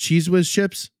those Cheese Whiz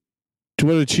chips?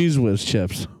 What are Cheese Whiz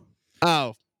chips?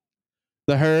 Oh,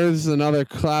 the Hers, another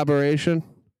collaboration.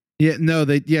 Yeah, no,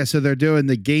 so they're doing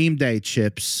the Game Day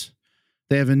chips.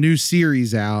 They have a new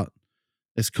series out.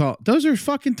 It's called. Those are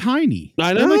fucking tiny.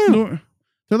 I know.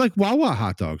 They're like Wawa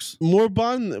hot dogs. More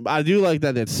bun. I do like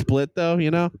that it's split though.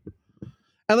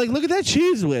 And like, look at that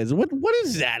Cheese Whiz. What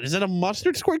is that? Is that a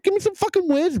mustard squirt? Give me some fucking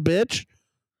whiz, bitch.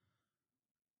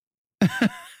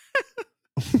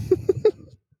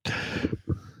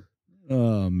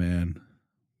 Oh man.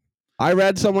 I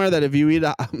read somewhere that if you eat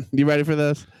you ready for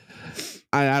this?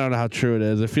 I don't know how true it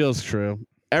is. It feels true.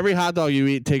 Every hot dog you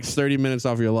eat takes 30 minutes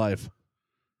off your life.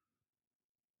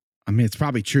 I mean, it's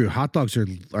probably true. Hot dogs are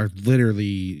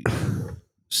literally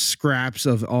scraps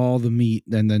of all the meat,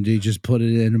 and then they just put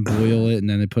it in and boil it, and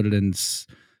then they put it in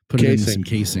some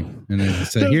casing, and then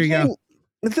say, "Here you go."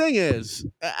 The thing is,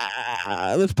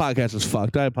 this podcast is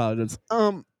fucked. I apologize.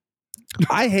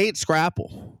 I hate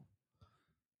Scrapple.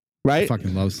 Right? I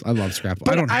love Scrapple.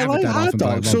 But I don't have it that often.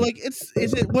 But so like,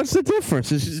 what's the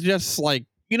difference? It's just like,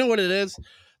 you know what it is?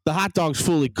 The hot dog's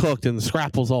fully cooked, and the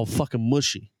Scrapple's all fucking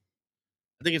mushy.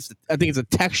 I think it's a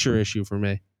texture issue for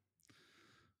me.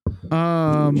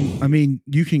 I mean,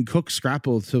 you can cook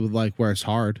Scrapple to like where it's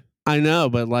hard. I know,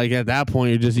 but like at that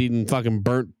point, you're just eating fucking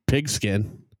burnt pig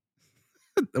skin,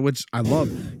 which I love.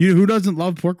 Who doesn't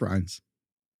love pork rinds?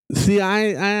 See,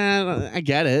 I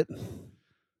get it.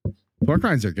 Pork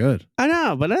rinds are good. I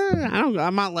know, but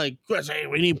I'm not like, Chris, hey,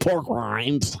 we need pork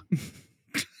rinds.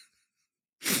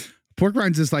 Pork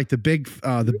rinds is like the big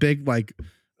like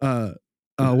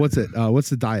what's it? What's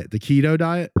the diet? The keto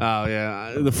diet? Oh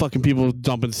yeah, the fucking people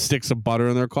dumping sticks of butter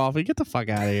in their coffee. Get the fuck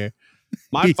out of here.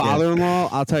 My Yeah. father-in-law,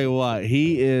 I'll tell you what,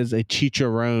 he is a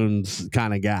chicharrones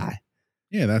kind of guy.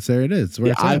 Yeah, that's there it is. Where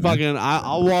Yeah, it's at, man.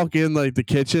 I'll walk in like the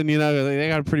kitchen, you know, they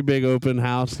got a pretty big open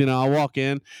house, you know. I'll walk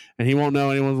in and he won't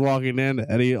know anyone's walking in, and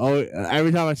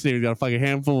every time I see him, he's got a fucking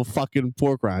handful of fucking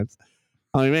pork rinds.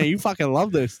 I'm like, man, you fucking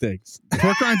love those things.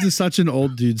 Pork rinds is such an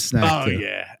old dude snack. Oh too.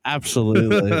 yeah,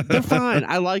 absolutely. They're fine.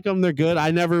 I like them. They're good.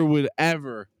 I never would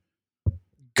ever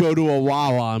go to a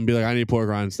Wawa and be like, I need pork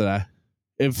rinds today.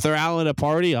 If they're out at a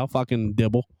party, I'll fucking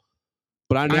dibble.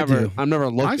 But I'm never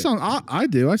looking. I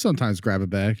do. I sometimes grab a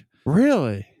bag.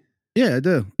 Really? Yeah, I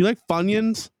do. You like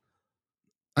Funyuns?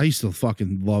 I used to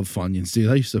fucking love Funyuns,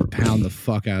 dude. I used to pound the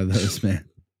fuck out of those, man.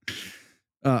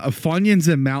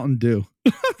 Funyuns and Mountain Dew.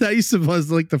 That used to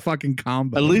was like the fucking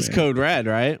combo. At least man. Code Red,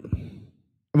 right?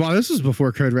 Well, this was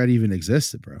before Code Red even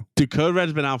existed, bro. Dude, Code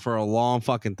Red's been out for a long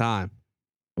fucking time.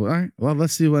 Well, all right. Well,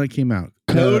 let's see when it came out.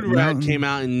 Code Red Mountain- came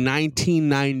out in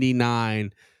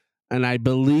 1999, and I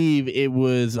believe it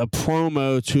was a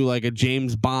promo to like a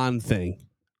James Bond thing.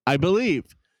 I believe.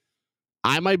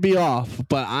 I might be off,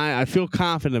 but I feel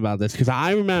confident about this because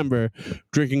I remember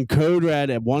drinking Code Red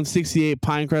at 168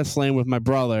 Pinecrest Lane with my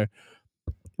brother.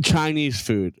 Chinese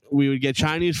food. We would get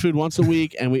Chinese food once a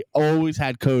week, and we always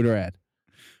had Code Red.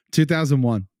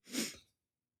 2001.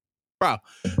 Bro,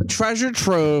 treasure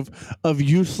trove of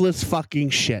useless fucking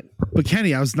shit. But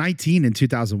Kenny, I was 19 in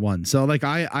 2001. So like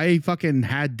I fucking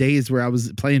had days where I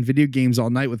was playing video games all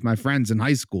night with my friends in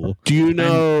high school. Do you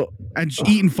know? And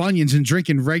eating Funyuns and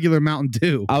drinking regular Mountain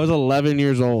Dew. I was 11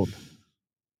 years old.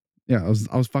 Yeah,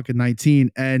 I was fucking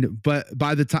 19. But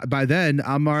by then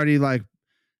I'm already like,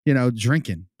 you know,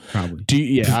 drinking probably.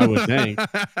 Yeah, I would think.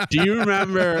 Do you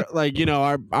remember like, you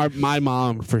know, my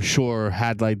mom for sure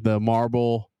had like the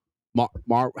Marlboro. How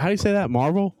do you say that?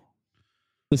 Marlboro?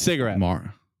 The cigarette.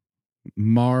 Marlboro.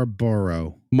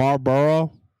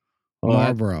 Marlboro? Oh,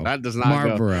 Marlboro. That does not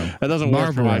Marlboro. go. That doesn't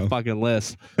work for my fucking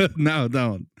list. No,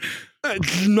 don't.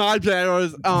 It's not that. It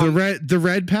was, the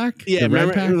red pack? Yeah, the red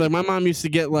remember, pack? like my mom used to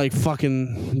get like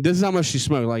fucking. This is how much she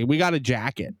smoked. Like we got a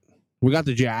jacket. We got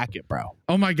the jacket, bro.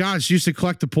 Oh my gosh, you used to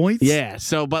collect the points? Yeah.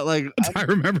 So, but like, I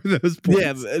remember those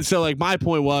points. yeah. So, like, my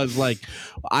point was like,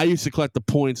 I used to collect the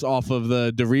points off of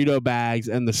the Dorito bags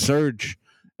and the Surge,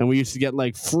 and we used to get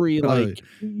like free, like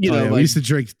you know, yeah, like, we used to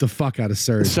drink the fuck out of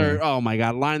Surge. man. Oh my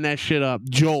god, line that shit up.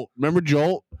 Jolt, remember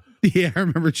Jolt? Yeah, I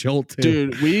remember Jolt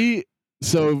too. Dude,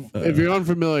 if you're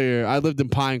unfamiliar, I lived in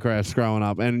Pinecrest growing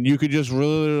up, and you could just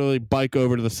literally bike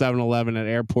over to the 7-Eleven at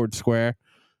Airport Square.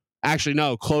 Actually,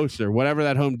 no, closer, whatever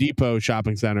that Home Depot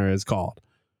shopping center is called.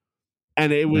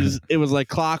 And it was like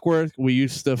clockwork. We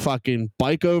used to fucking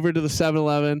bike over to the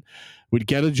 7-Eleven. We'd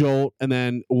get a Jolt, and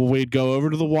then we'd go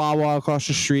over to the Wawa across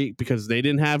the street because they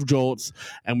didn't have Jolts,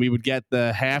 and we would get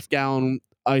the half-gallon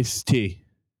iced tea.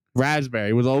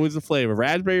 Raspberry was always the flavor,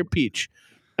 raspberry or peach.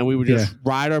 And we would just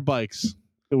ride our bikes.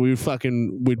 And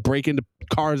we'd break into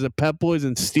cars at Pep Boys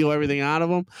and steal everything out of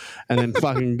them, and then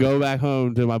fucking go back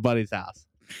home to my buddy's house.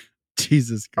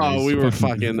 Jesus Christ. Oh, we were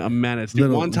fucking a menace. Dude,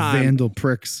 little one time, vandal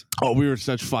pricks. oh, we were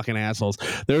such fucking assholes.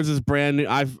 There was this brand new.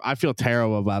 I feel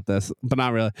terrible about this, but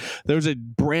not really. There was a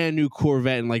brand new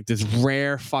Corvette in like this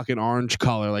rare fucking orange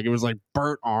color. Like it was like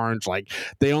burnt orange. Like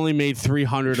they only made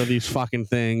 300 of these fucking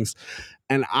things.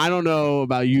 And I don't know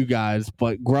about you guys,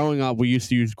 but growing up, we used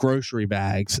to use grocery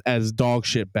bags as dog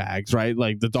shit bags, right?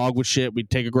 Like the dog would shit, we'd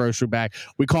take a grocery bag.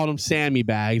 We called them Sammy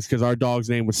bags because our dog's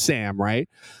name was Sam, right?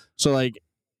 So like,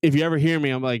 if you ever hear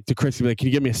me, I'm like to Chrissy, like, can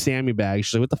you get me a Sammy bag?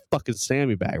 She's like, what the fuck is a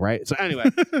Sammy bag, right? So anyway,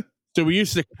 so we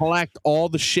used to collect all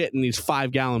the shit in these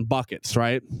 5-gallon buckets,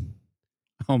 right?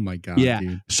 Oh my God. Yeah.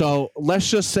 Dude. So let's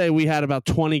just say we had about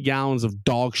 20 gallons of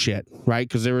dog shit, right?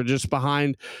 Because they were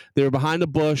behind a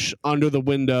bush under the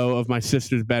window of my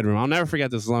sister's bedroom. I'll never forget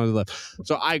this as long as I live.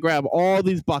 So I grab all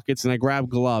these buckets and I grab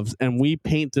gloves and we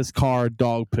paint this car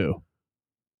dog poo.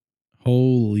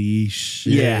 Holy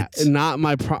shit. Yeah, not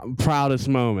my proudest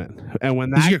moment. And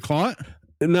when Did you get caught?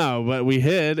 No, but we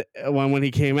hid when he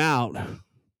came out.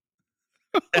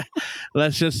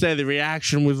 Let's just say the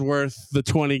reaction was worth the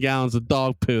 20 gallons of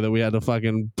dog poo that we had to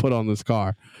fucking put on this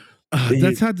car.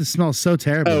 That's had to smell so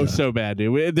terrible. Oh, so bad,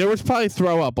 dude. There was probably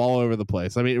throw up all over the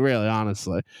place. I mean, really,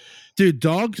 honestly. Dude,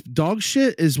 dog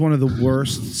shit is one of the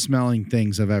worst smelling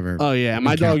things I've ever. Oh yeah,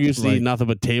 my dog used to eat nothing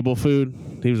but table food.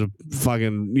 He was a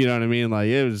fucking, you know what I mean? Like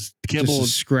it was kibble,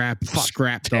 just a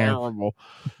scrap terrible.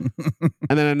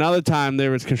 And then another time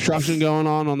there was construction going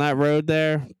on that road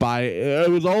there.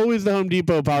 It was always the Home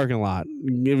Depot parking lot.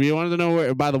 If you wanted to know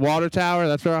where, by the water tower,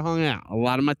 that's where I hung out a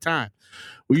lot of my time.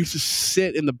 We used to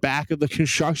sit in the back of the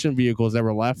construction vehicles that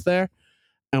were left there,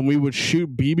 and we would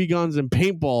shoot BB guns and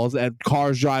paintballs at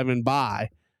cars driving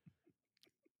by.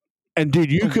 And dude,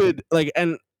 you could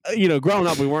and growing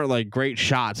up, we weren't like great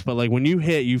shots, but like when you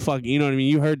hit, you fucking, you know what I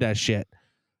mean? You heard that shit.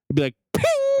 You'd be like,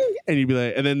 ping! And you'd be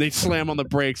like, and then they slam on the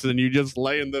brakes, and then you just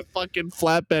lay in the fucking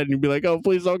flatbed, and you'd be like, oh,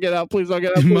 please don't get out, please don't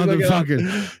get out, please motherfucker. Don't get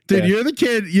out. Dude, you're the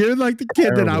kid. You're like the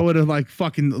kid that I would have like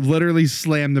fucking literally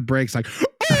slammed the brakes like.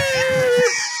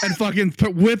 And fucking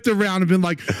whipped around and been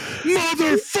like,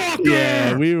 motherfucker.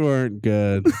 Yeah, we weren't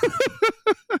good.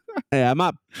 Hey, I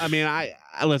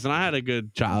listen, I had a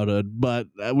good childhood, but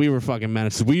we were fucking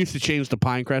menaces. We used to change the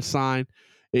Pinecrest sign.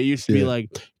 It used to be like,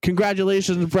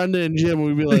 congratulations, Brenda and Jim.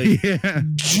 We'd be like,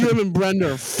 Jim and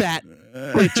Brenda are fat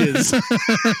bitches.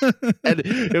 And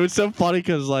it was so funny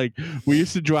because like we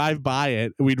used to drive by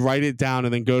it, we'd write it down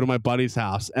and then go to my buddy's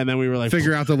house. And then we were like,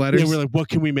 figure out the letters. And we were like, what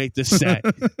can we make this say?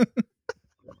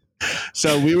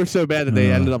 So we were so bad that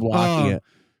they ended up locking it.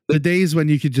 The days when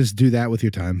you could just do that with your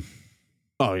time.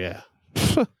 Oh yeah.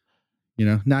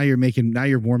 Now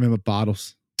you're warming up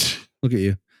bottles. Look at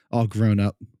you, all grown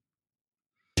up.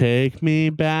 Take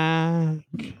me back.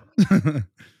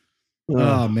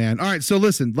 Oh man. All right. So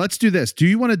listen, let's do this. Do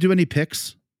you want to do any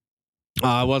picks?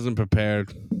 I wasn't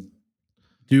prepared.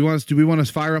 Do we want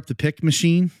to fire up the pick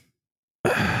machine?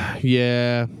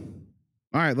 Yeah.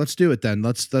 All right, let's do it then.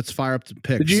 Let's fire up the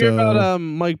pick. Did you hear about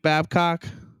Mike Babcock?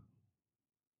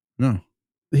 No.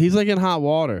 He's like in hot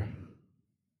water.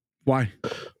 Why?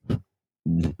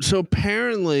 So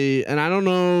apparently, and I don't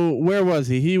know, where was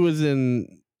he? He was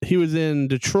in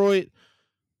Detroit,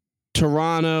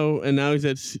 Toronto, and now he's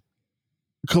at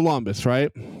Columbus,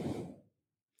 right?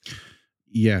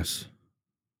 Yes.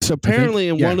 So apparently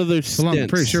in one of those stints, I'm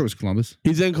pretty sure it was Columbus.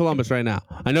 He's in Columbus right now.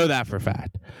 I know that for a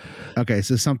fact. Okay,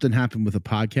 so something happened with a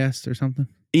podcast or something?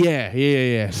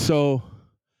 Yeah. So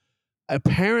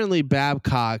apparently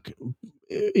Babcock,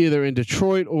 either in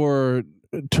Detroit or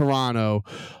Toronto,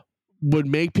 would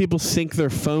make people sync their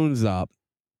phones up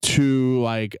to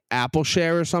like Apple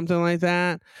Share or something like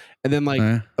that, and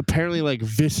then apparently like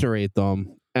viscerate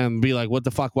them and be like, what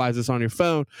the fuck, why is this on your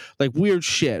phone? Like weird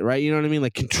shit, right? You know what I mean?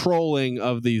 Like controlling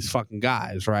of these fucking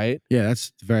guys, right? Yeah,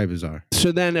 that's very bizarre.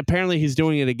 So then apparently he's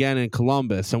doing it again in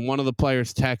Columbus, and one of the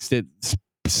players texted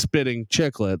spitting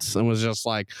chiclets and was just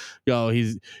like, yo,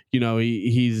 he's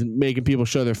making people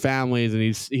show their families, and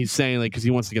he's saying like, because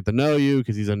he wants to get to know you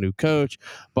because he's a new coach,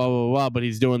 blah blah blah, but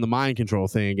he's doing the mind control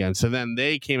thing again. So then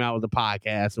they came out with the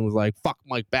podcast and was like, fuck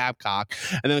Mike Babcock,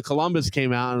 and then Columbus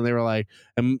came out and they were like,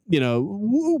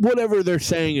 whatever they're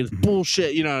saying is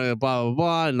bullshit, blah blah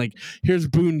blah, and like here's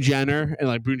Boone Jenner, and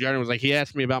like Boone Jenner was like, he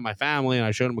asked me about my family and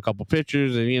I showed him a couple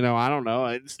pictures, and I don't know,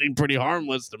 it seemed pretty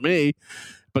harmless to me.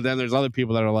 But then there's other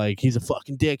people that are like, he's a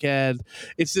fucking dickhead.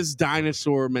 It's this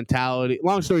dinosaur mentality.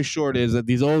 Long story short is that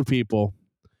these old people,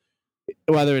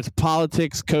 whether it's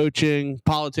politics, coaching,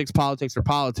 politics, or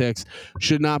politics,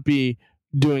 should not be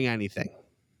doing anything.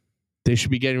 They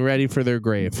should be getting ready for their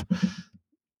grave.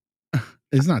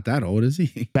 He's not that old, is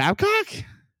he? Babcock?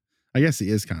 I guess he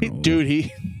is kind of old. Dude,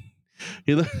 he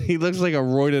looks like a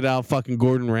roided out fucking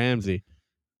Gordon Ramsay.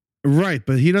 Right,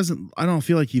 but he doesn't. I don't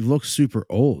feel like he looks super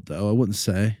old, though. I wouldn't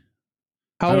say.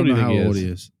 How old do you think he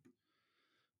is?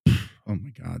 Oh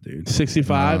my god, dude!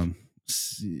 65.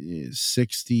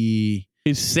 60.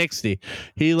 He's 60.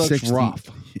 He looks 60. rough.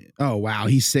 Oh wow,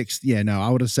 he's 60. Yeah, no, I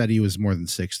would have said he was more than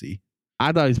 60.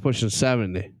 I thought he's pushing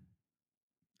 70.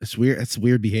 It's weird. It's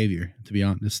weird behavior, to be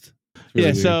honest. Really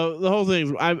weird. So the whole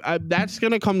thing, that's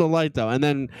gonna come to light though, and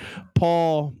then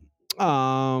Paul.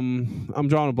 I'm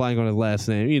drawing a blank on his last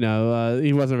name.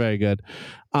 He wasn't very good.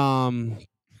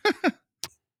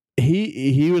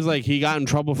 He was like, he got in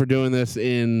trouble for doing this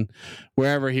in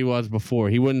wherever he was before.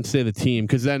 He wouldn't say the team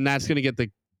because then that's gonna get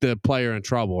the player in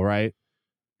trouble, right?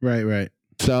 Right.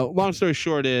 So long story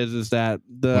short is that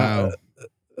the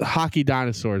hockey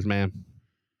dinosaurs, man.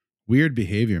 Weird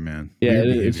behavior, man. Yeah,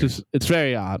 it's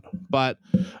very odd. But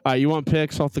you want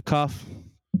picks off the cuff?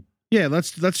 Yeah,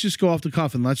 let's just go off the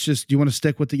cuff and do you want to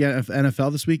stick with the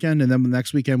NFL this weekend, and then the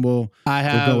next weekend we'll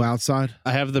go outside?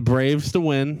 I have the Braves to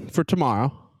win for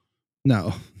tomorrow.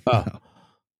 No. Oh.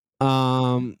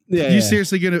 Yeah. Are you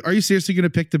seriously gonna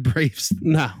pick the Braves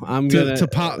No, I'm gonna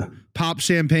to pop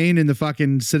champagne in the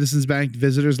fucking Citizens Bank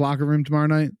visitors locker room tomorrow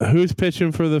night? Who's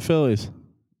pitching for the Phillies?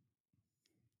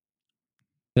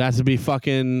 It has to be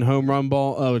fucking home run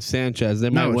ball. Oh, it's Sanchez. They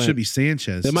might No, it win. should be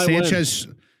Sanchez. They might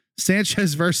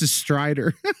Sanchez versus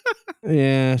Strider.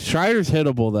 Yeah, Strider's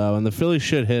hittable though, and the Phillies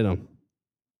should hit him.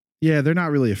 Yeah, they're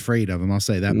not really afraid of him. I'll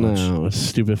say that much. No,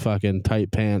 stupid fucking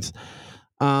tight pants.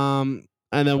 And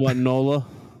then what? Nola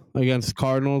against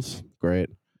Cardinals. Great.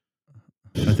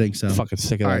 I think so. Fucking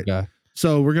sick of All that right. guy.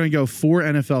 So we're gonna go 4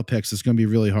 NFL picks. It's gonna be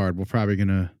really hard. We're probably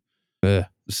gonna. Ugh.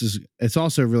 It's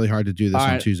also really hard to do this All on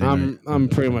right, Tuesday night. I'm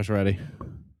pretty much ready.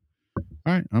 All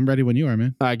right, I'm ready when you are,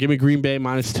 man. All right, give me Green Bay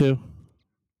 -2.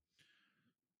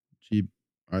 Gee,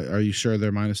 are you sure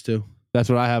they're -2? That's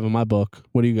what I have in my book.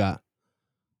 What do you got?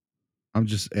 I'm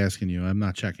just asking you. I'm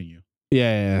not checking you.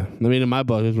 Yeah. I mean, in my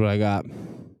book, is what I got.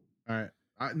 All right.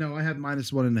 No, I had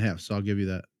 -1.5, so I'll give you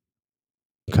that.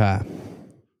 Okay.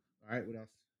 All right.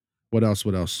 What else?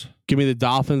 What else? Give me the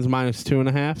Dolphins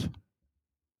 -2.5.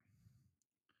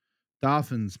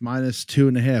 Dolphins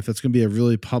 -2.5. That's gonna be a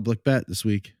really public bet this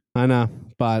week. I know,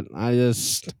 but I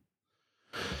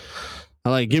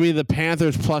like. Give me the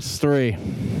Panthers +3.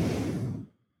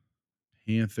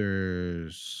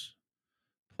 Panthers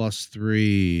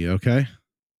 +3. Okay.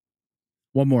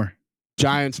 One more.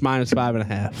 Giants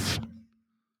 -5.5.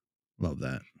 Love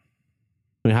that.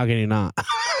 I mean, how can you not?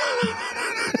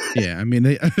 Yeah, I mean,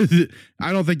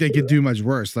 I don't think they could do much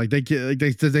worse. Like they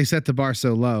set the bar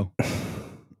so low.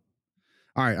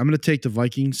 All right, I'm gonna take the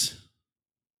Vikings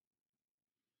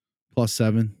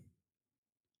 +7,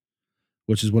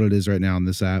 which is what it is right now on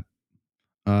this app.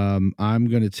 I'm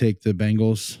gonna take the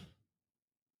Bengals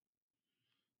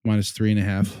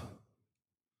 -3.5.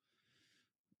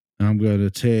 I'm gonna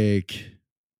take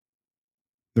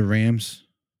the Rams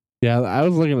Yeah, I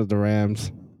was looking at the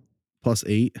Rams.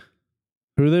 +8.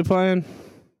 Who are they playing?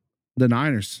 The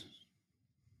Niners.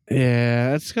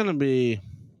 Yeah, it's gonna be.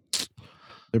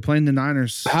 They're playing the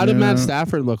Niners. How did Matt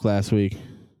Stafford look last week?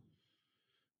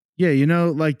 Yeah,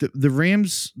 like the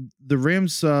Rams. The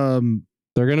Rams. They're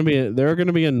gonna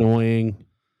be annoying.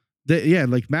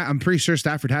 Like Matt. I'm pretty sure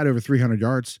Stafford had over 300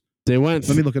 yards. They went.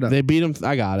 Let me look it up. They beat him.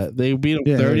 I got it. They beat him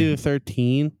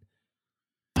 30-13.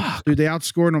 Fuck. Dude, they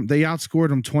outscored them. They outscored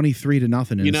them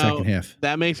 23-0 in the second half.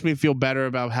 That makes me feel better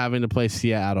about having to play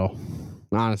Seattle.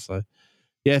 Honestly.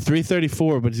 Yeah,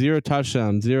 334, but 0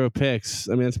 touchdowns, 0 picks.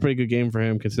 I mean, that's a pretty good game for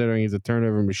him considering he's a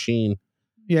turnover machine.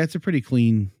 Yeah, it's a pretty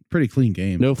clean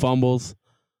game. No fumbles.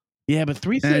 Yeah, but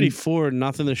 334,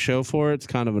 nothing to show for it. It's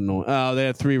kind of annoying. Oh, they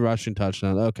had 3 rushing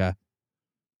touchdowns. Okay.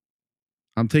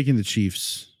 I'm taking the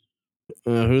Chiefs.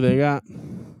 Who they got?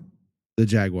 The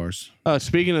Jaguars. Oh,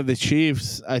 speaking of the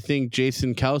Chiefs, I think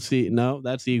Jason Kelce. No,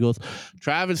 that's Eagles.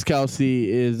 Travis Kelce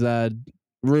is.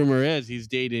 Rumor is he's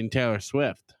dating Taylor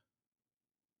Swift.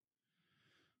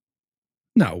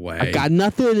 No way. I got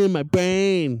nothing in my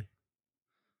brain.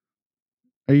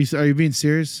 Are you being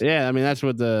serious? Yeah, I mean that's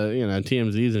what the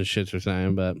TMZs and shits are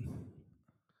saying, but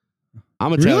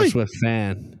I'm a Taylor Swift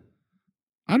fan.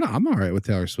 I know. I'm all right with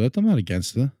Taylor Swift. I'm not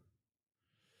against her.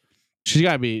 She's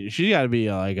got to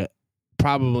be like a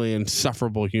probably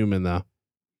insufferable human though.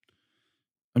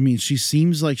 I mean, she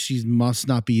seems like she must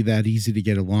not be that easy to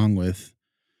get along with.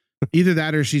 Either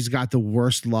that or she's got the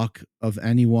worst luck of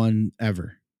anyone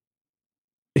ever.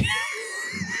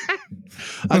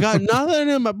 I got nothing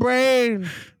in my brain.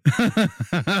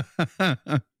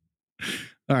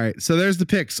 All right, so there's the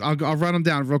picks. I'll run them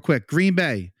down real quick. Green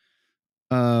Bay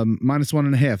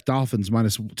 -1.5, Dolphins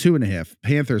 -2.5,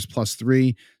 Panthers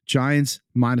 +3, Giants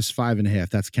 -5.5.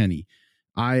 That's Kenny.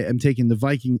 I am taking the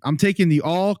Viking. I'm taking the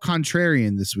all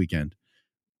contrarian this weekend.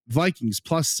 Vikings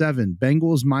 +7,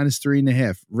 Bengals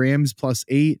 -3.5, Rams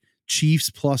 +8, Chiefs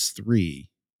 +3.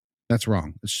 That's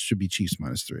wrong. It should be Chiefs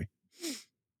 -3.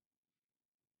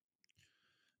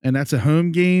 And that's a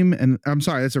home game. And I'm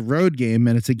sorry, that's a road game.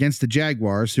 And it's against the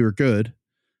Jaguars, who are good.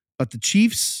 But the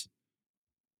Chiefs,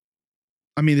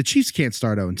 the Chiefs can't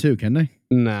start 0-2, can they?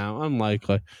 No,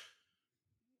 unlikely.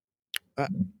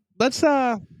 Let's,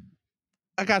 I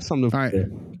got something. All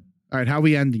right. How are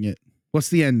we ending it? What's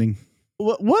the ending?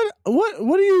 What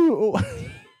do you,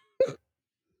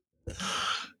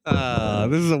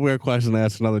 this is a weird question to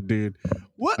ask another dude.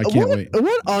 I can't wait.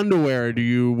 What underwear do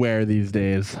you wear these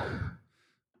days?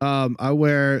 I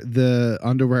wear the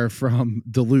underwear from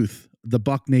Duluth, the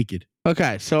Buck Naked.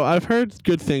 Okay, so I've heard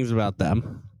good things about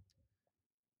them.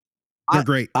 They're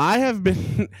great. I have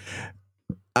been.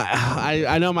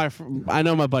 I know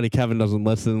my buddy Kevin doesn't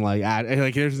listen. Like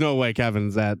there's no way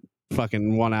Kevin's that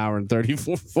fucking 1 hour and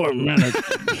 34 minutes.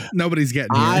 Nobody's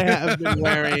getting here. I have been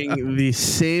wearing the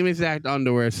same exact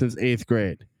underwear since 8th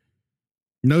grade.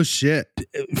 No shit.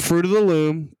 Fruit of the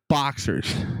Loom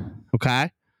boxers.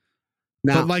 Okay.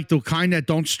 Now, But like the kind that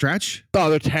don't stretch? oh,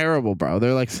 they're terrible, bro.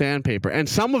 They're like sandpaper. And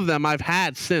some of them I've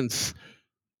had since,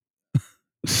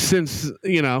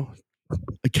 you know.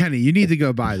 Kenny, you need to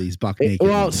go buy these buck naked.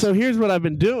 Well, ones. so here's what I've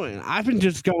been doing. I've been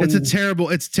just going. It's a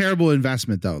terrible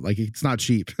investment though. Like it's not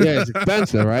cheap. Yeah, it's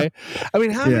expensive, right? I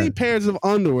mean, how Yeah. many pairs of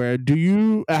underwear do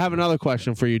you? I have another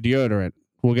question for you. Deodorant.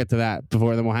 We'll get to that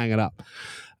before then we'll hang it up.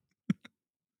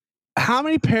 How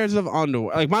many pairs of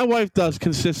underwear? Like my wife does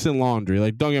consistent laundry.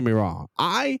 Like don't get me wrong.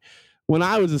 When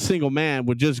I was a single man,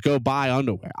 would just go buy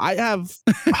underwear. I have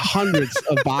hundreds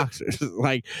of boxers.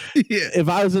 Like Yeah. if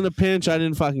I was in a pinch, I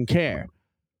didn't fucking care.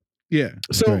 Yeah.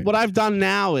 So Right. what I've done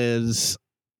now is,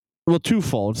 well,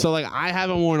 twofold. So like I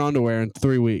haven't worn underwear in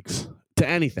 3 weeks to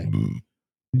anything.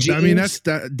 I mean Jeans-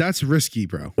 that's risky,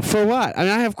 bro. for what? I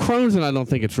mean, I have Crohn's and I don't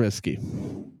think it's risky.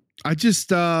 I just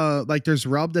like there's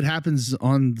rub that happens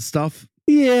on stuff.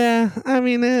 Yeah, I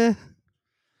mean,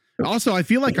 Also, I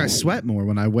feel like I sweat more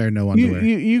when I wear no underwear.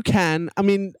 you can. I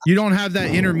mean, You don't have that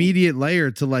intermediate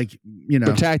layer to like,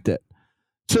 protect it.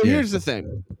 So Yeah. here's the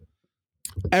thing.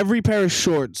 Every pair of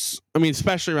shorts, I mean,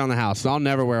 especially around the house. I'll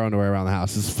never wear underwear around the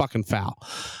house. It's fucking foul.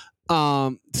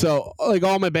 So like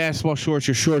all my basketball shorts,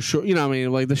 your short, you know what I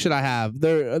mean? Like the shit I have,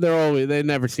 they've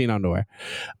never seen underwear.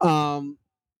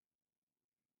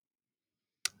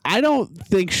 I don't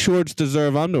think shorts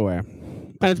deserve underwear.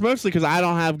 And it's mostly because I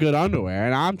don't have good underwear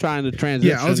and I'm trying to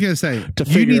transition. Yeah, I was gonna say to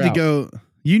you figure need to out. go.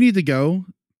 You need to go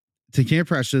to Camp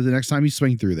Pressure the next time you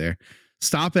swing through there.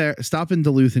 Stop in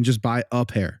Duluth and just buy a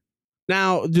pair.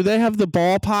 Now, do they have the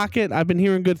ball pocket? I've been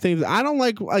hearing good things. I don't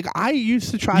like I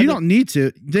used to try. You don't need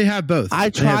to. They have both. I They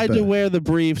have tried to both. wear the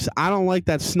briefs. I don't like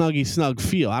that snug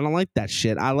feel. I don't like that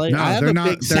shit. No, I have they're a not-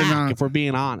 big they're sack, not- if we're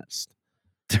being honest.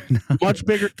 They're not- Much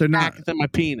bigger They're not- sack than my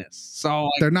penis. So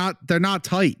like, They're not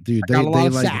tight, dude. I got a lot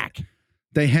of like sack.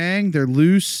 they hang, they're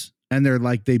loose, and they're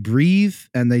like they breathe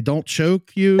and they don't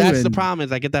choke you. That's the and- problem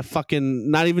is I get that fucking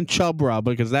not even chub rub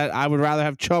because that I would rather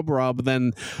have chub rub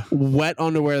than wet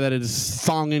underwear that is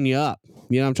thonging you up.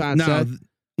 You know what I'm trying to No, say?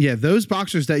 yeah, those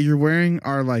boxers that you're wearing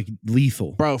are like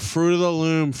lethal. Bro, Fruit of the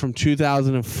Loom from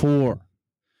 2004.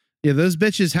 Yeah, those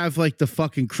bitches have like the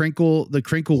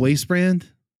crinkle waistband.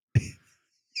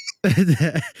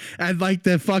 And like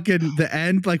the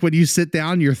end, like when you sit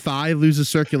down, your thigh loses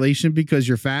circulation because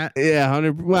you're fat. Yeah,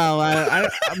 100. Well, I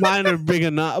mine are big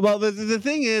enough. Well, the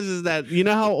thing is that you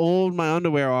know how old my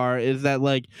underwear are. Is that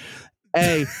like,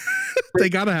 hey, They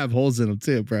gotta have holes in them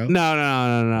too, bro. no.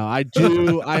 I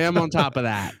do. I am on top of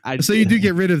that. So you do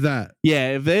get rid of that.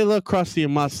 Yeah, if they look crusty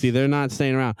and musty, they're not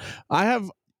staying around. I have.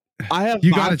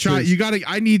 You gotta try. boxers.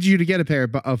 I need you to get a pair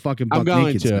of fucking buck I'm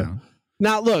going nakeds to. now.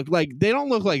 Now look, like they don't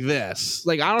look like this.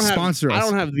 Like I don't have. Sponsor us. I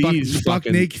don't have these. Buck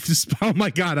fucking, naked. Oh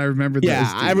my god, I remember those.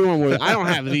 Yeah, dude. everyone would. I don't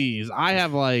have these. I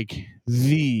have like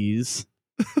these.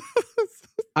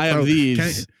 I have Oh,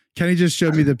 these. Kenny just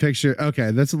showed me the picture. Okay,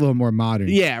 that's a little more modern.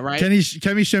 Yeah, right. Kenny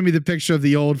show me the picture of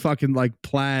the old fucking like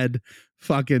plaid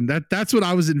fucking that's what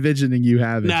I was envisioning you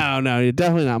having. No, you're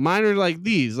definitely not. Mine are like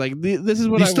these. Like this is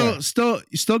what You I wear.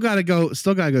 still gotta go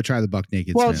try the buck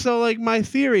naked. Well, so like my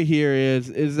theory here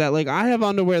is that like I have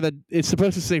underwear that it's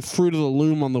supposed to say Fruit of the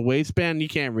Loom on the waistband. You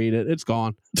can't read it. It's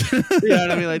gone. You know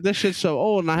what I mean? Like this shit's so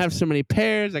old, and I have so many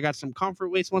pairs. I got some comfort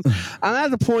waist ones. I'm at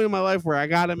the point in my life where I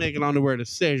got to make an underwear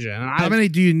decision. And I how have many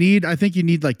do you need? I think you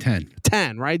need like 10.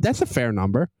 10, right? That's a fair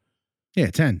number.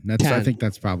 Yeah, 10. I 10. think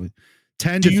that's probably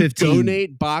 10 Do to you 15.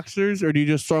 donate boxers or do you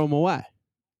just throw them away?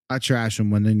 I trash them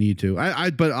when they need to.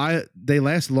 But they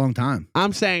last a long time.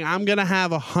 I'm saying I'm gonna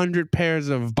have 100 pairs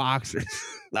of boxers.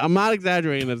 I'm not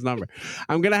exaggerating this number.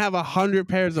 I'm gonna have 100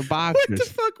 pairs of What the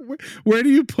boxers. fuck? Where do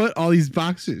you put all these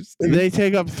boxers? dude? They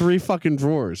take up 3 fucking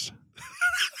drawers.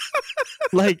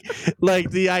 like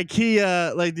the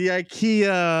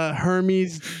IKEA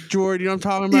Hermes drawer. You know what I'm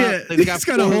talking about? Yeah, Like, they it's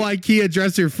got a 4 whole IKEA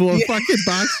dresser full of Yeah. fucking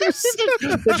boxers.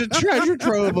 There's a treasure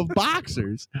trove of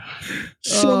boxers.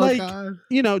 So Oh, like, God.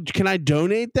 you know, can I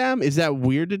donate them? Is that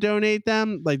weird to donate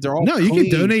them? Like they're all No, you can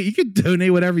clean. donate. You can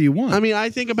donate whatever you want. I mean, I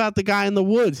think about the guy in the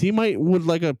woods. He would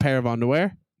like a pair of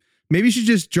underwear. Maybe you should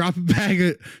just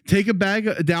take a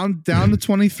bag down to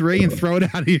 23 and throw it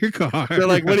out of your car. They're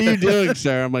like, "What are you doing,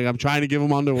 sir?" I'm like, "I'm trying to give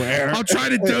him underwear." I'll try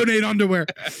to donate underwear.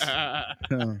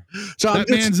 So I'm That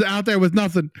man's out there with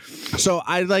nothing. So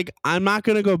I'm not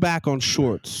gonna go back on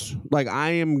shorts. Like I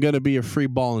am gonna be a free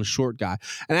ball and short guy.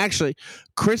 And actually,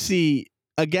 Chrissy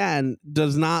again,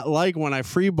 does not like when I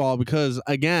free ball because,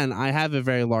 again, I have a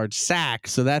very large sack,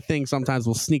 so that thing sometimes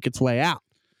will sneak its way out.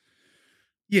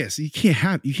 Yes, you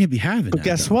can't be having But that.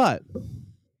 guess though. what?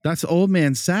 That's old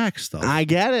man sack stuff. I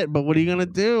get it, but what are you gonna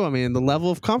do? I mean, the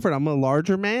level of comfort. I'm a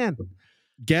larger man.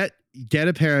 Get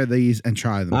a pair of these and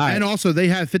try them. All right. And also, they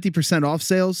have 50% off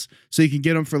sales, so you can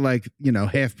get them for like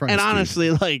half price. And dude.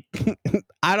 honestly, like,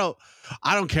 I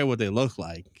don't care what they look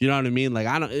like. You know what I mean? Like,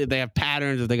 I don't. If they have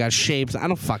patterns, if they got shapes, I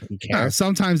don't fucking care.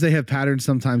 Sometimes they have patterns.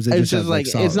 Sometimes they It's just just have like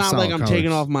solid, it's not like I'm solid taking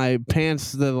colors. off my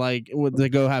pants to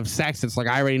go have sex. It's like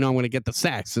I already know I'm going to get the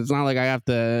sex. It's not like I have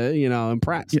to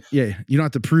impress. Yeah, you don't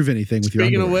have to prove anything with your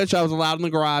Speaking underwear. of which, I was allowed in the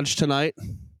garage tonight.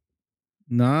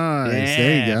 Nice. Yeah,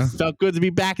 There you go. Felt good to be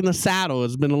back in the saddle.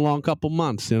 It's been a long couple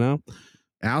months,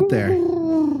 Out there.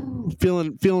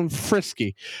 feeling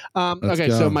frisky. Let's Okay,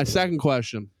 go. so my second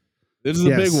question. This is a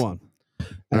Yes. big one,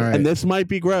 All right. and this might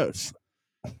be gross.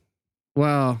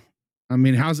 Well, I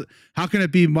mean, how can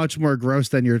it be much more gross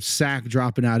than your sack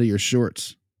dropping out of your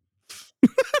shorts?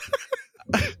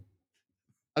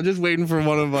 I'm just waiting for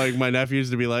one of my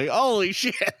nephews to be like, "Holy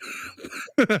shit!"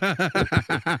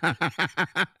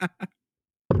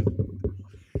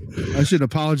 I should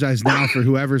apologize now for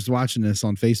whoever's watching this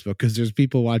on Facebook because there's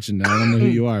people watching now. I don't know who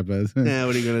you are, but Yeah,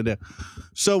 what are you gonna do?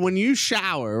 So when you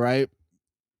shower, right?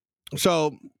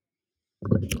 So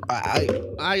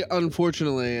I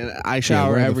unfortunately I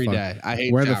shower where the every fuck- day. I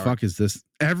hate where the showering. fuck is this?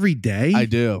 Every day? I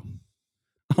do.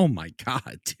 Oh my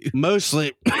god, dude.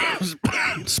 Mostly,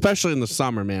 especially in the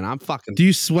summer, man. I'm fucking. Do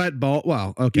you sweat ball?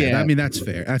 Well, okay. Yeah. I mean, that's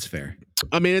fair. That's fair.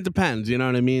 I mean, it depends. You know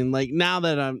what I mean? Like now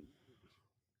that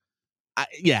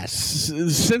yes,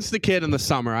 since the kid in the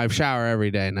summer, I shower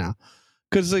every day now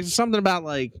because there's something about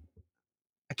I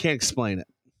can't explain it.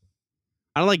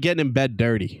 I don't like getting in bed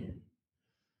dirty.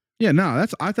 Yeah, no,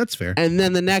 that's fair. And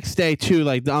then the next day too,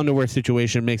 like the underwear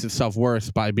situation makes itself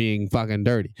worse by being fucking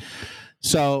dirty.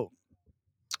 So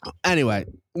anyway,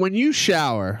 when you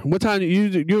shower, what time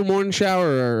you a morning shower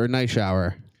or a night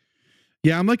shower?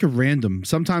 Yeah, I'm like a random.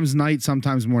 Sometimes night,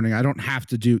 sometimes morning. I don't have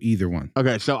to do either one.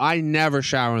 Okay, so I never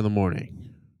shower in the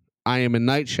morning. I am a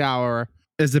night shower.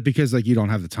 Is it because like you don't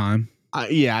have the time?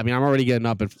 Yeah, I mean I'm already getting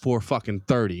up at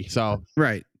 4:30. So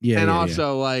Right. Yeah. and yeah,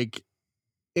 also like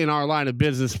in our line of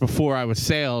business before I was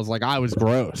sales, like I was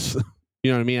gross.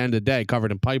 You know what I mean? End of the day,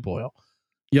 covered in pipe oil.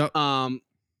 Yep.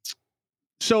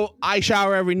 So I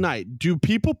shower every night. Do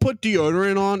people put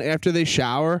deodorant on after they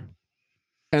shower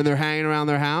and they're hanging around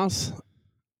their house?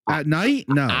 At night?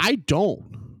 No. I don't.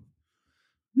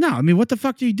 No, I mean, what the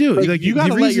fuck do you do? Like, you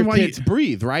gotta the let reason your why kids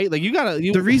breathe, right? Like you gotta.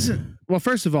 the reason. Well,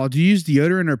 first of all, do you use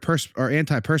deodorant or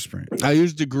antiperspirant? I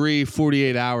use Degree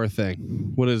 48-hour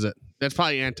thing. What is it? That's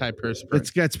probably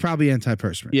antiperspirant. It's probably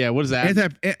antiperspirant. Yeah, what is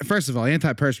that? First of all,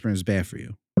 antiperspirant is bad for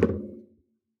you.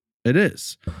 It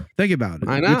is. Think about it.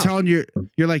 I know.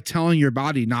 You're like telling your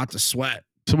body not to sweat.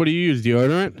 So what do you use?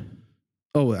 Deodorant?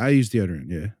 Oh, I use deodorant.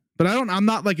 Yeah. But I'm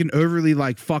not like an overly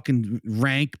like fucking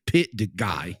rank pit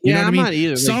guy. You know what I mean? Not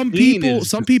either. Some Like, clean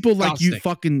people is like you disgusting.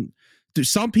 fucking. Dude,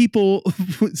 some people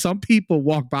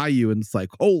walk by you and it's like,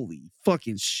 holy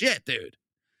fucking shit, dude.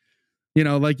 You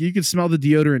know, like you can smell the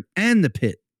deodorant and the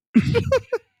pit.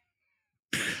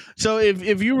 So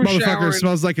if you were Motherfucker showering,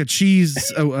 smells like a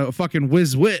cheese, a fucking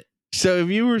whiz wit. so if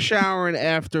you were showering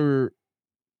after,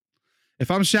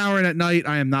 If I'm showering at night,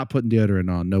 I am not putting deodorant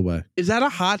on. No way. is that a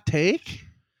hot take?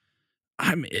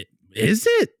 I mean, is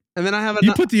it? And then I have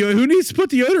You put who needs to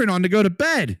put deodorant on to go to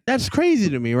bed? that's crazy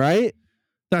to me, right?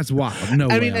 That's wild. No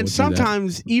way. I mean, and would do that.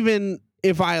 sometimes even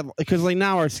if because like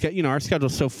now our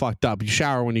schedule's so fucked up. You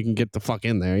shower when you can get the fuck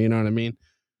in there. You know what I mean?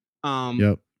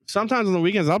 Yep. Sometimes on the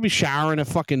weekends I'll be showering at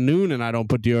fucking noon and I don't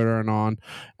put deodorant on,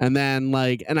 and then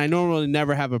and I normally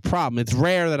never have a problem. It's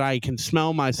rare that I can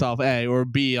smell myself A or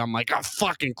B. I'm like, oh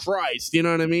fucking Christ, you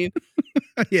know what I mean?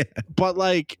 Yeah. But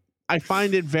I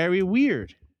find it very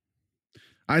weird.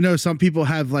 I know some people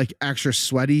have like extra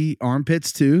sweaty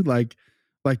armpits too, like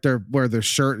where their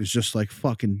shirt is just like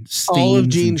fucking stains. All of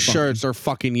and Gene's fucking- shirts are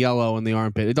fucking yellow in the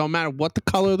armpit. It don't matter what the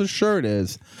color of the shirt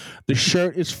is. The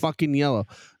shirt is fucking yellow.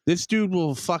 This dude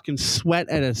will fucking sweat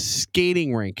at a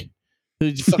skating rink.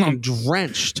 He's fucking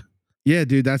drenched. Yeah,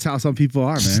 dude, that's how some people are,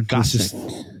 man. Disgusting.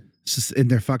 It's just in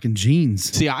their fucking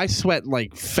jeans. See, I sweat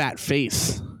like fat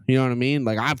face. You know what I mean?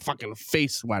 Like I'm fucking a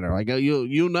face sweater. Like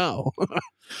you know.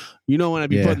 You know when I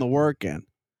be Yeah. putting the work in.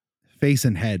 Face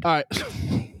and head. All right.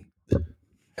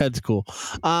 Head's cool.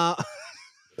 All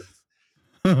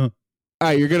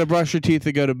right, you're gonna brush your teeth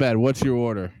and go to bed. What's your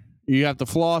order? You have to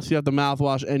floss, you have to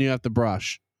mouthwash, and you have to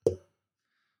brush.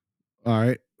 All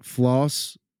right.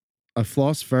 Floss. I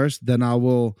floss first, then I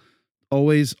will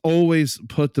always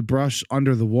put the brush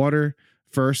under the water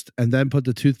first, and then put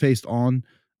the toothpaste on,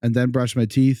 and then brush my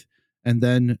teeth, and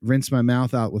then rinse my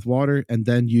mouth out with water, and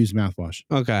then use mouthwash.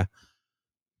 Okay.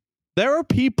 There are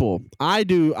people. I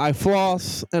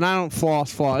floss, and I don't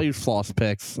floss. I use floss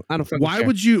picks. I don't. Why care.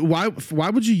 would you? Why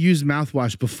would you use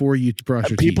mouthwash before you brush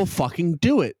your People teeth? fucking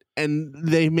do it, and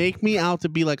they make me out to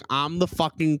be like I'm the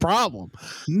fucking problem.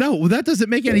 No, that doesn't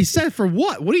make any sense. For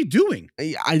what? What are you doing?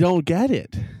 I don't get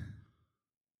it.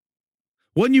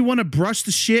 Wouldn't you want to brush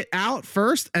the shit out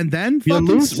first and then You fucking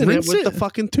loosen it rinse with it? the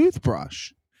fucking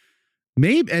toothbrush.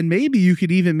 Maybe you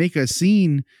could even make a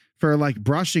scene for like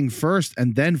brushing first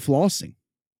and then flossing.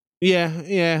 Yeah.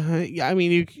 I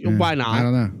mean, why not? I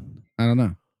don't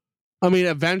know. I mean,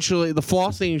 eventually, the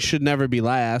flossing should never be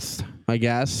last, I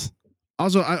guess.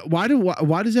 Also, why do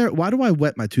I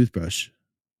wet my toothbrush?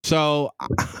 So,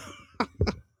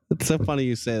 it's so funny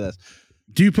you say this.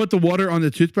 Do you put the water on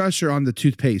the toothbrush or on the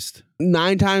toothpaste?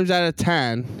 9 times out of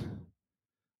 10,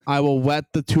 I will wet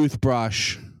the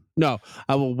toothbrush. No,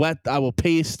 I will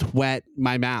paste wet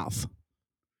my mouth.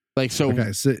 Like, so,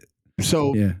 Okay,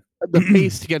 so yeah. the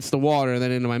paste gets the water and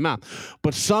then into my mouth.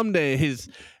 But some days,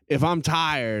 if I'm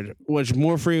tired, which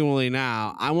more frequently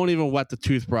now, I won't even wet the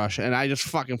toothbrush, and I just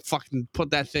fucking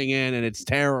put that thing in, and it's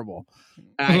terrible.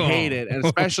 And I hate it, and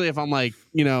especially if I'm like,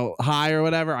 high or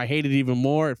whatever, I hate it even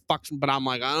more. It fucks, but I'm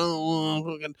like, I don't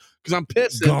want to, because I'm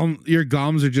pissed. Your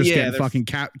gums are just getting fucking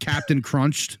Captain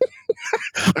Crunched.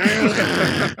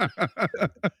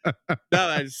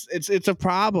 No, it's a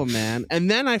problem, man. And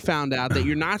then I found out that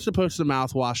you're not supposed to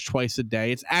mouthwash twice a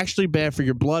day. It's actually bad for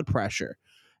your blood pressure.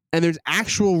 And there's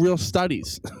actual real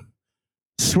studies.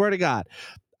 Swear to God.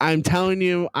 I'm telling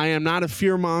you, I am not a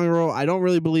fearmonger. I don't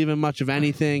really believe in much of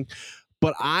anything.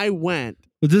 But I went.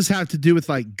 Does this have to do with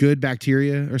like good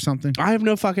bacteria or something? I have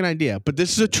no fucking idea. But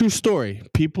this is a true story.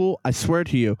 People, I swear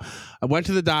to you, I went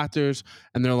to the doctors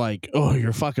and they're like, oh,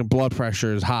 your fucking blood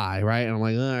pressure is high, right? And I'm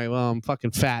like, all right, well, I'm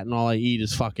fucking fat and all I eat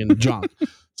is fucking junk.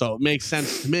 So it makes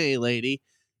sense to me, lady.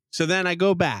 So then I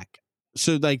go back.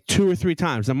 So like 2 or 3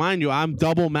 times. Now, mind you, I'm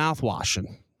double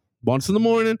mouthwashing. Once in the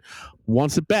morning,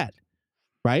 once at bed,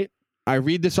 right? I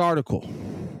read this article.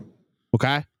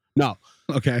 Okay? No.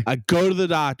 Okay. I go to the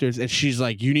doctors and she's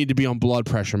like, you need to be on blood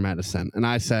pressure medicine. And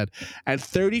I said, at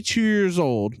 32 years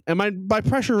old, and my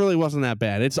pressure really wasn't that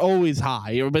bad. It's always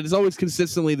high, but it's always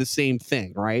consistently the same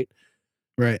thing, right?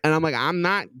 Right. And I'm like,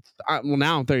 well,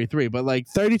 now I'm 33, but like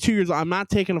 32 years old, I'm not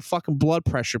taking a fucking blood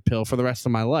pressure pill for the rest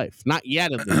of my life. Not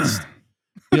yet, at least.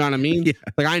 You know what I mean? Yeah.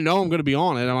 Like, I know I'm going to be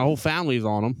on it, and my whole family's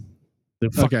on them.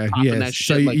 Okay. Yeah.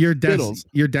 So you're destined.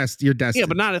 You're destined. Yeah,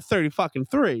 but not at 30 fucking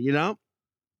 3, you know?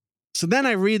 So then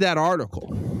I read that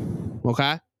article.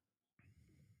 Okay.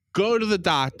 Go to the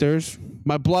doctors.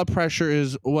 My blood pressure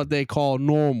is what they call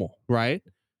normal, right?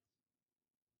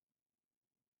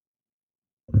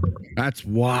 That's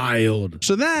wild.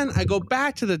 So then I go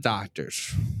back to the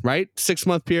doctors, right?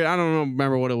 6-month period. I don't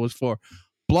remember what it was for.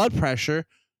 Blood pressure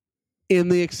in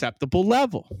the acceptable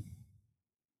level.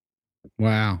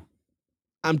 Wow.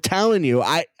 I'm telling you,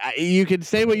 you can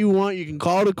say what you want. You can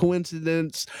call it a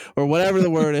coincidence or whatever the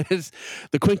word is,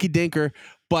 the quinky dinker.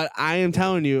 But I am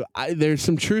telling you, there's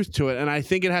some truth to it. And I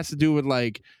think it has to do with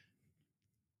like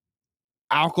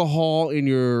alcohol in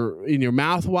your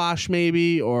mouthwash,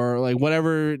 maybe, or like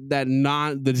whatever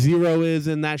the zero is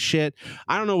in that shit.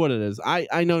 I don't know what it is.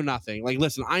 I know nothing. Like,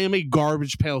 listen, I am a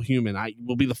garbage pail human. I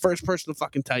will be the first person to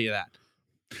fucking tell you that.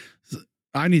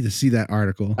 I need to see that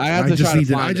article. I just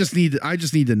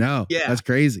need to know. Yeah. That's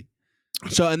crazy.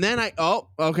 So, and then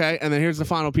okay. And then here's the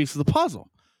final piece of the puzzle.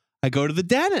 I go to the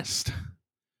dentist.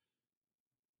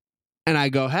 And I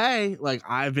go, hey, like,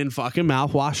 I've been fucking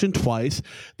mouthwashing twice.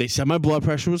 They said my blood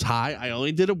pressure was high. I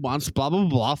only did it once, blah, blah,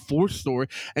 blah, 4th story.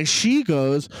 And she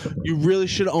goes, you really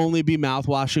should only be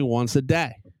mouthwashing once a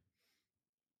day.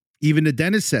 Even the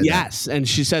dentist said yes. And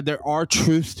she said there are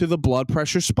truths to the blood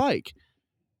pressure spike.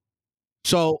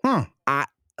 So,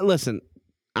 listen,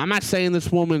 I'm not saying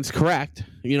this woman's correct.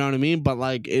 You know what I mean? But,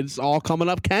 like, it's all coming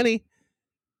up Kenny.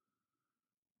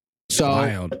 So,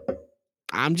 wild.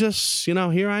 I'm just,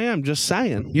 here I am, just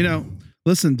saying.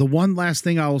 Listen, the one last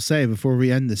thing I will say before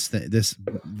we end this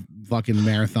fucking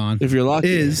marathon, if you're lucky,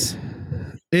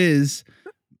 is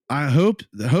I hope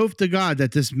to God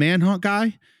that this manhunt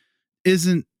guy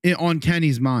isn't on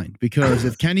Kenny's mind, because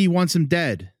if Kenny wants him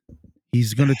dead,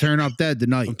 he's going to turn up dead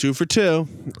tonight. I'm 2 for 2.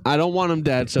 I don't want him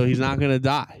dead, so he's not going to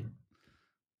die.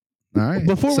 All right.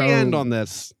 Before we end on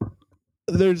this,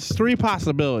 there's 3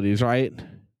 possibilities, right?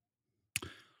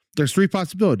 There's 3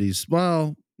 possibilities.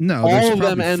 Well, no. All of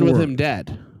them end with him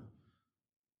dead.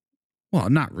 Well,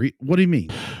 not what do you mean?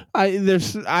 I think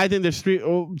there's two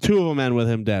of them end with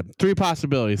him dead. 3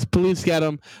 possibilities. Police get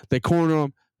him, they corner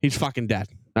him, he's fucking dead.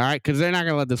 All right, because they're not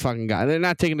gonna let this fucking guy. They're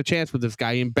not taking a chance with this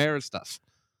guy. He embarrassed us.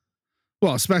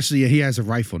 Well, especially he has a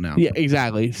rifle now. Yeah,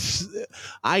 exactly.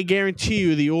 I guarantee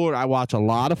you the order. I watch a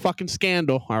lot of fucking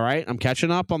Scandal. All right, I'm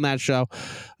catching up on that show.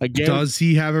 Again, does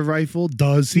he have a rifle?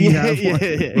 Does he have one?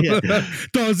 Yeah.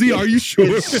 Does he? Are you sure?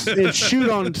 It's shoot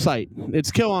on sight.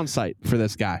 It's kill on sight for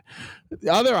this guy.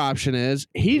 The other option is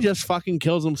he just fucking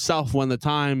kills himself when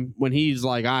he's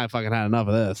like, I fucking had enough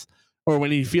of this. Or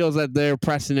when he feels that they're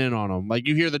pressing in on him. Like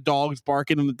you hear the dogs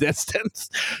barking in the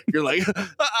distance. You're like,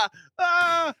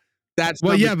 That's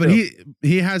well, yeah, 2. but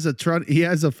he has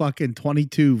a fucking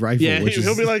 22 rifle. Yeah, which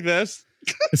he'll be like this.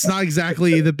 It's not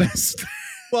exactly the best.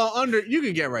 Well, you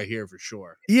can get right here for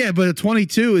sure. Yeah, but a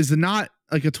 22 is not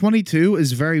like a 22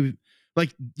 is very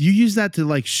like you use that to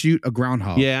like shoot a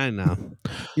groundhog. Yeah, I know.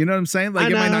 You know what I'm saying? Like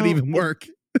it might not even work.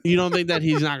 You don't think that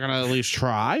he's not gonna at least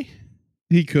try?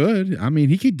 He could. I mean,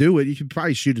 he could do it. He could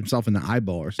probably shoot himself in the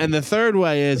eyeball or something. And the third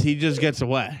way is he just gets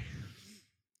away.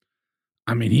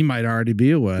 I mean, he might already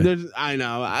be away. I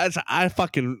know.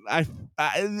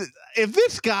 If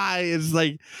this guy is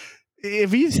like,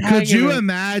 if he's could you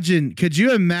imagine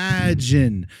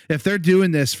if they're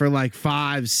doing this for like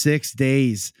 5-6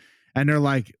 days and they're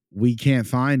like, we can't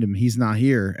find him, he's not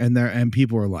here, and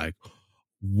people are like,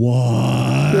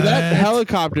 what? So that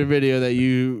helicopter video that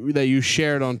you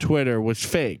shared on Twitter was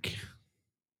fake.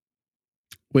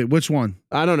 Wait, which one?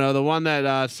 I don't know. The one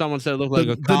that someone said looked like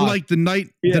a cop. The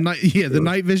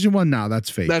night vision one. No, that's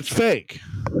fake. That's fake.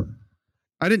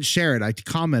 I didn't share it. I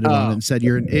commented on it and said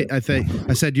you're an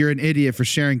I said you're an idiot for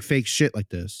sharing fake shit like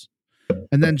this.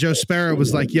 And then Joe Sparrow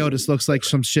was like, "Yo, this looks like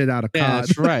some shit out of COD."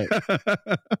 That's right.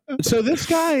 So this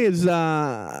guy is.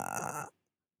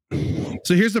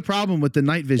 So here's the problem with the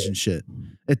night vision shit.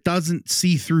 It doesn't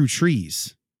see through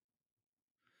trees.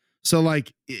 So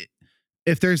like.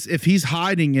 If he's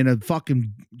hiding in a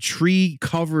fucking tree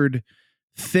covered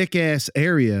thick ass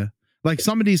area, like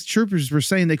some of these troopers were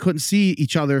saying they couldn't see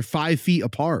each other 5 feet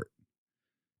apart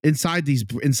inside this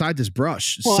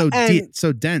brush. Well,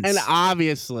 so dense. And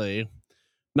obviously,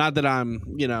 not that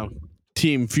I'm,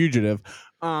 team fugitive.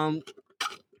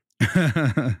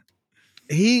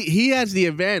 He has the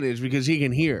advantage because he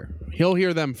can hear. He'll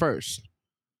hear them first.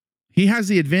 He has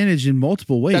the advantage in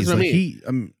multiple ways. That's what I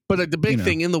mean. But the big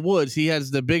thing in the woods, he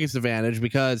has the biggest advantage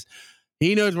because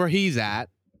he knows where he's at.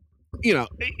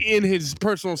 In his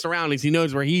personal surroundings, he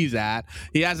knows where he's at.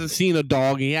 He hasn't seen a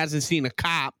dog. He hasn't seen a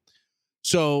cop.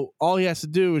 So all he has to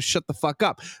do is shut the fuck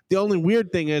up. The only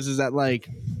weird thing is that like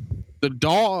the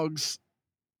dogs,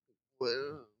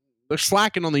 they're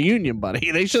slacking on the Union,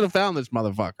 buddy. They should have found this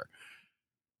motherfucker.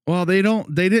 Well, they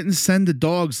didn't send the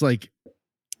dogs like.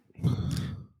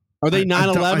 Are they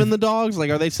 9/11 the dogs?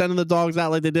 Like, are they sending the dogs out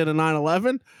like they did a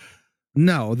 9/11?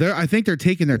 No, I think they're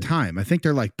taking their time. I think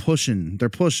they're like pushing. They're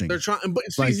pushing. They're trying, but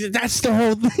that's the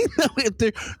whole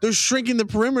thing. They're shrinking the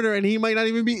perimeter, and he might not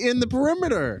even be in the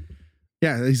perimeter.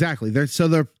 Yeah, exactly. They're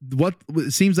what it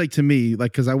seems like to me,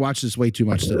 like because I watched this way too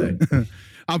much today.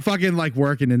 I'm fucking like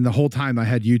working, and the whole time I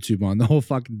had YouTube on the whole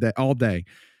fucking day, all day.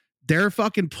 They're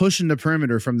fucking pushing the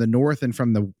perimeter from the north and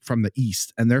from the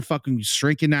east, and they're fucking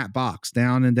shrinking that box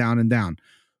down and down and down.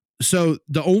 So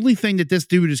the only thing that this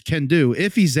dude can do,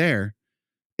 if he's there,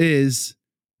 is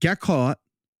get caught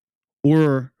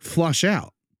or flush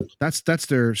out. That's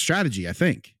their strategy, I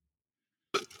think.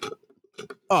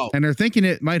 Oh, and they're thinking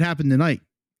it might happen tonight.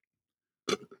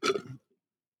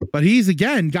 But he's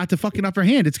again got the fucking upper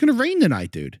hand. It's gonna rain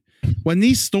tonight, dude. When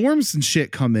these storms and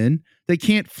shit come in, they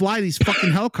can't fly these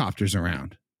fucking helicopters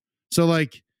around. So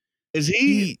like, is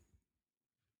he's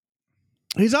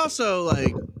also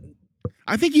like,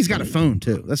 I think he's got a phone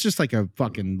too. That's just like a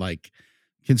fucking like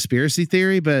conspiracy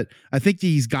theory, but I think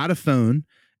he's got a phone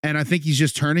and I think he's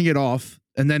just turning it off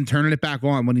and then turning it back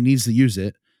on when he needs to use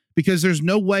it, because there's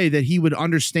no way that he would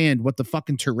understand what the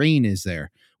fucking terrain is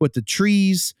there with the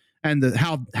trees and the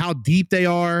how deep they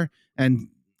are and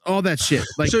all that shit.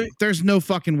 Like, so, there's no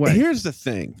fucking way. Here's the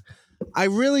thing. I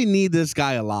really need this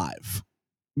guy alive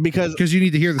because you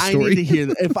need to hear the story. I need to hear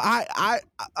if I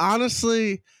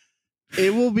honestly,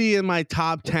 it will be in my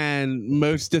top 10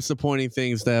 most disappointing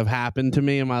things that have happened to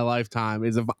me in my lifetime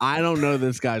is if I don't know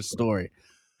this guy's story.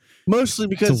 Mostly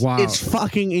because it's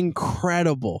fucking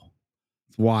incredible.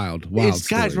 Wild guys,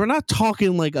 story. We're not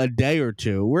talking like a day or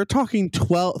two. We're talking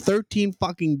 13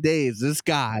 fucking days. This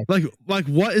guy, like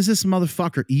what is this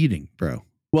motherfucker eating, bro?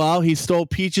 Well, he stole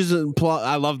peaches and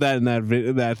I love that in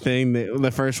that thing.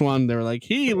 The first one, they were like,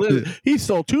 he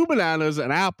stole 2 bananas,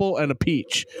 an apple, and a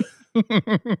peach.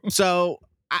 So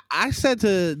I said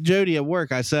to Jody at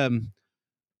work, I said,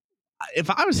 if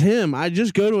I was him, I'd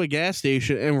just go to a gas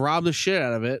station and rob the shit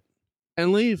out of it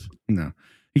and leave. No,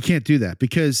 he can't do that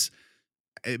because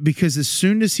as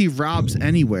soon as he robs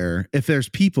anywhere, if there's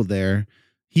people there,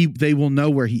 they will know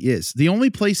where he is. The only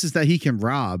places that he can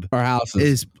rob Our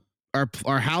houses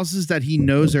are houses that he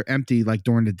knows are empty, like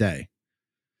during the day.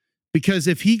 Because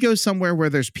if he goes somewhere where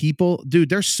there's people, dude,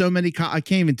 there's so many cops. I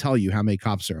can't even tell you how many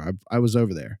cops there are. I was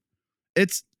over there.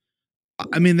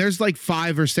 There's like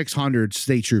 500 or 600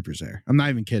 state troopers there. I'm not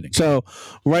even kidding. So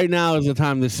right now is the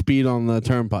time to speed on the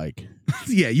turnpike.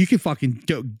 Yeah, you can fucking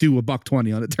go do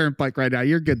 $120 on a turnpike right now.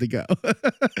 You're good to go.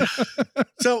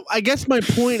 So I guess my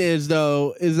point is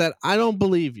that I don't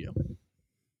believe you.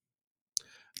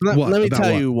 Let me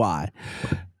tell you why.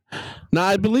 Now,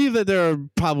 I believe that there are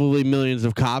probably millions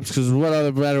of cops, because what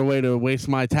other better way to waste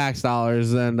my tax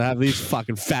dollars than to have these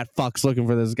fucking fat fucks looking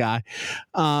for this guy?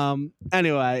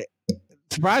 Anyway,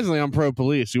 surprisingly, I'm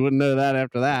pro-police. You wouldn't know that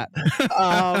after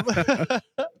that.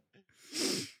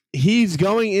 He's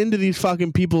going into these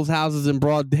fucking people's houses in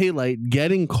broad daylight,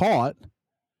 getting caught,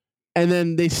 and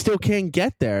then they still can't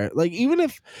get there. Like, even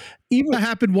that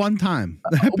happened one time.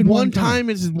 That happened one time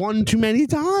is one too many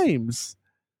times.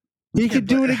 He could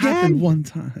do it again.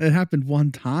 It happened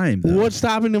one time. Though. What's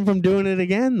stopping him from doing it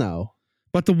again, though?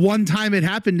 But the one time it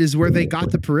happened is where they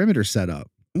got the perimeter set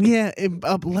up. Yeah,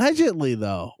 allegedly,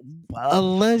 though.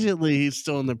 Allegedly, he's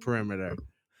still in the perimeter.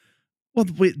 Well,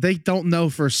 they don't know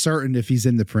for certain if he's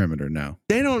in the perimeter now.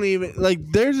 They don't even, like,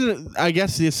 I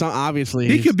guess obviously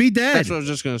he could be dead. That's what I was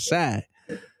just going to say.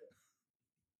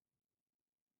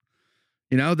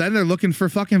 You know, then they're looking for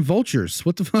fucking vultures.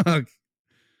 What the fuck?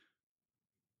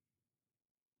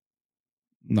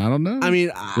 I don't know. I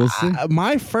mean, we'll see.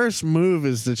 My first move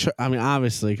is to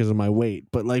obviously because of my weight,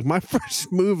 but like my first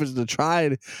move is to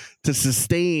try to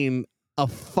sustain a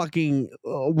fucking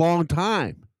long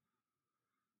time.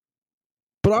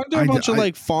 But aren't there a bunch of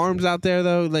like farms out there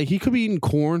though? Like he could be eating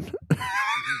corn.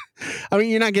 I mean,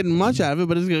 you're not getting much out of it,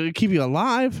 but it's going to keep you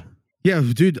alive. Yeah,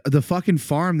 dude, the fucking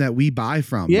farm that we buy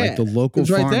from, like the local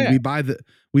farm, right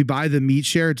we buy the meat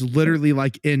share. It's literally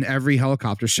like in every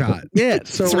helicopter shot. Yeah,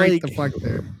 so it's right the fuck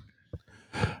there.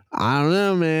 I don't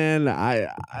know, man.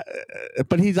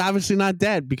 But he's obviously not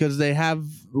dead because they have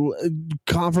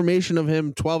confirmation of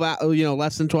him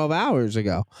less than 12 hours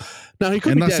ago. Now he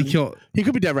could be dead. He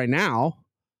could be dead right now.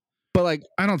 But like,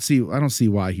 I don't see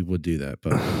why he would do that.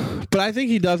 But I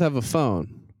think he does have a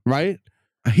phone, right?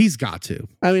 He's got to.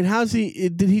 I mean,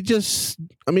 did he just,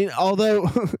 although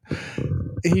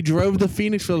he drove to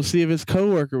Phoenixville to see if his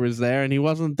coworker was there and he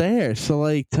wasn't there. So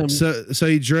like, so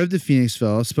he drove to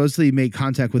Phoenixville, supposedly he made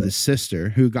contact with his sister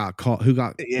who got caught,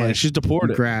 she's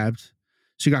deported.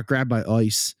 She got grabbed by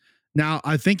ICE. Now,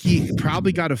 I think he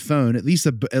probably got a phone, at least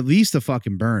a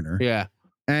fucking burner. Yeah.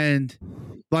 And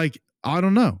like, I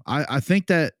don't know. I think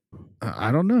that,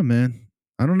 I don't know, man.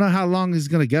 I don't know how long he's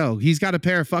going to go. He's got a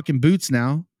pair of fucking boots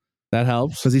now. That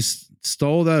helps. Because he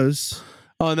stole those.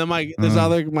 Oh, and then my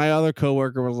other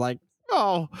coworker was like,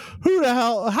 "Oh, who the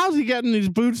hell? How's he getting these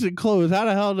boots and clothes? How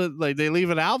the hell did they leave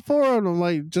it out for him?" I'm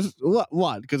like, "Just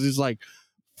what? Because he's like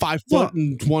 5 foot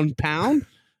and 1 pound."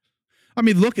 I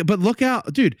mean, look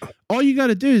out, dude. All you got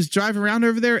to do is drive around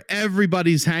over there.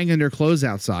 Everybody's hanging their clothes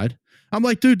outside. I'm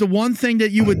like, dude, the one thing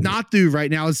that you would not do right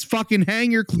now is fucking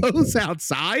hang your clothes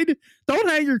outside. Don't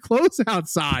hang your clothes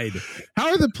outside. How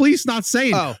are the police not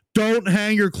saying, don't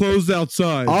hang your clothes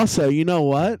outside? Also, you know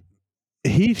what?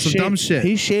 Dumb shit.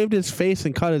 He shaved his face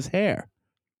and cut his hair.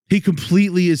 He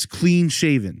completely is clean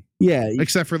shaven. Yeah.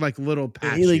 Except for like little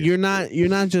patches. Like you're not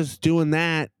just doing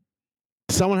that.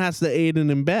 Someone has to aid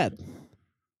and embed.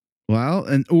 Well,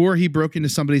 or he broke into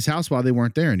somebody's house while they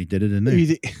weren't there and he did it in there.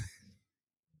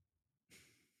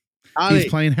 He's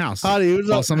playing house.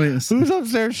 Who's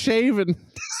upstairs shaving?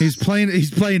 He's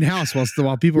playing house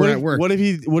while people are at work. What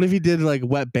if he did like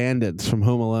Wet Bandits from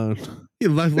Home Alone? He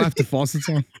left the faucets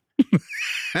on.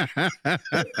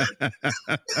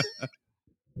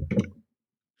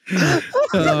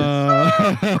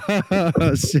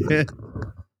 Shit.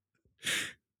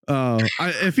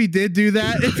 If he did do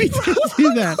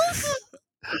that,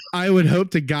 I would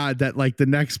hope to God that like the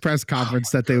next press conference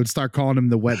that they would start calling him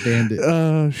the Wet Bandit.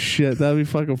 Oh shit, that'd be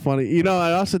fucking funny. You know,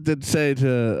 I also did say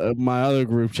to my other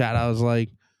group chat, I was like,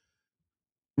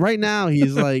 right now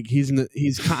he's like he's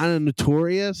kind of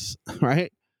notorious,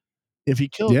 right? If he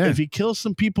kills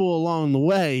some people along the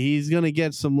way, he's gonna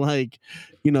get some like,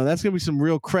 that's gonna be some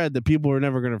real cred that people are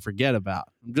never gonna forget about.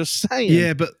 I'm just saying.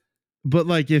 Yeah, but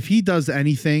like if he does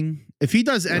anything,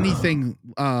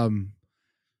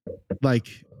 like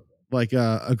like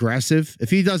aggressive, if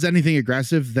he does anything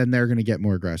aggressive, then they're gonna get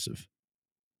more aggressive.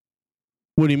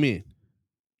 What do you mean?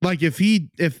 Like if he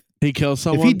kills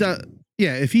someone,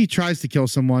 if he tries to kill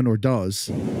someone or does,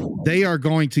 they are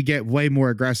going to get way more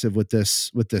aggressive with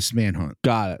this manhunt.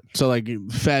 Got it. So like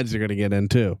feds are gonna get in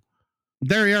too.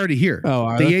 They're already here.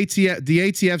 Oh, the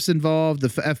ATF's involved. The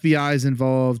FBI is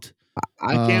involved.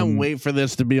 I can't wait for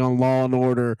this to be on Law and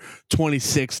Order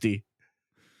 2060.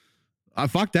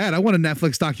 Fuck that. I want a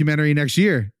Netflix documentary next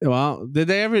year. Well, did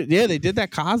they ever? Yeah, they did that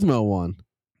Cosmo one.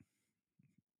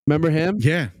 Remember him?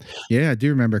 Yeah, I do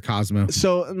remember Cosmo.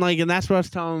 So like, and that's what I was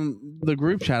telling the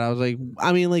group chat. I was like,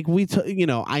 I mean, like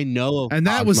I know, and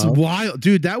that was wild,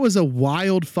 dude. That was a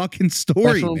wild fucking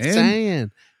story, that's what man. I'm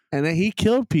saying. And then he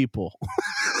killed people.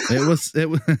 It was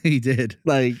he did,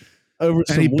 like, over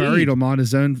and he buried weed. him on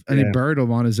his own, and Yeah. he buried him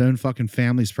on his own fucking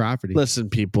family's property. Listen,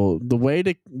 people, the way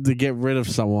to get rid of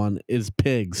someone is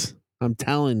pigs. I'm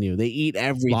telling you, they eat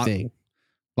everything.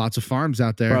 Lots of farms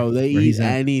out there, Bro, they where eat he's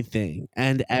at. anything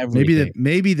and everything.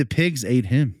 Maybe the pigs ate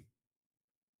him,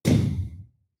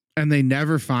 and they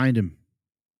never find him.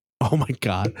 Oh my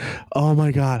god!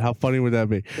 How funny would that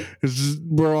be?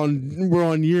 We're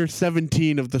on year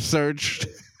 17 of the search.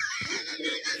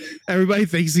 Everybody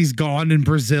thinks he's gone in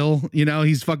Brazil. You know,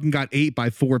 he's fucking got ate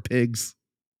by 4 pigs.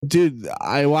 Dude,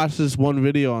 I watched this one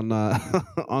video on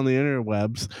on the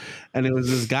interwebs, and it was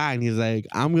this guy, and he's like,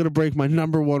 "I'm gonna break my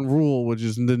number one rule, which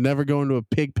is to never go into a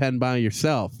pig pen by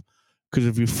yourself, because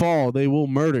if you fall, they will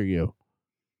murder you."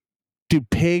 Dude,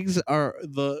 pigs are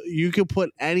you can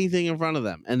put anything in front of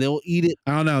them, and they'll eat it.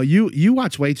 I don't know. You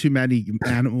watch way too many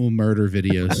animal murder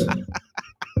videos.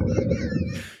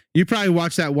 You probably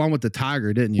watched that one with the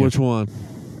tiger, didn't you? Which one?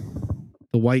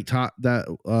 The white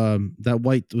that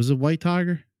white was a white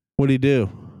tiger. What did he do?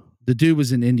 The dude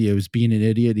was in India. He was being an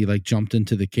idiot. He like jumped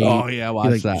into the cave. Oh yeah,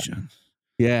 watch that.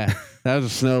 Yeah, that was a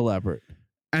snow leopard.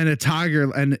 And a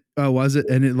tiger, and was it?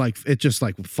 And it just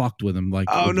like fucked with him. Like,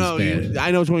 oh no,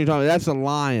 I know which one you're talking about. That's a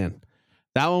lion.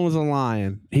 That one was a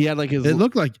lion. He had like his. It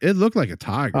looked like a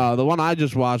tiger. The one I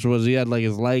just watched was he had like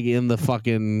his leg in the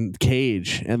fucking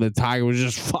cage, and the tiger was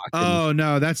just fucking. Oh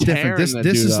no, that's different. This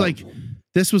is like,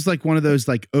 this was like one of those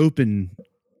like open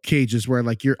cages where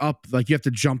like you're up, like you have to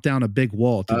jump down a big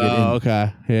wall to get in. Oh,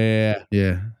 okay.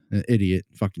 Yeah. An idiot,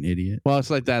 fucking idiot. Well, it's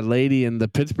like that lady in the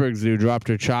Pittsburgh Zoo dropped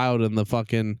her child in the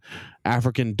fucking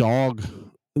African dog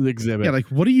exhibit. Yeah, like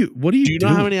what do you do you know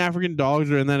how many African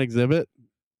dogs are in that exhibit?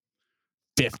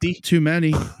 50. Too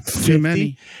many. 50? Too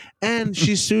many. And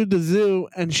she sued the zoo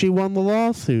and she won the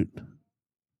lawsuit.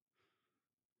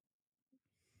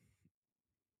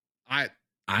 I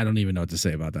don't even know what to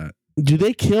say about that. Do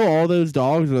they kill all those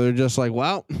dogs, or they're just like,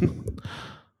 well?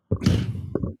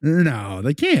 No,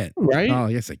 they can't. Right? Oh,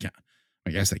 yes, they can.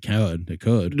 I guess they could. They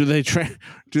could. Do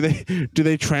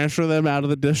they transfer them out of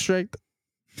the district?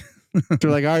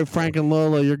 They're like, all right, Frank and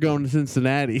Lola, you're going to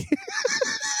Cincinnati.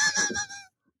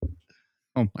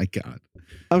 Oh my god!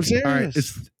 I'm serious. All right,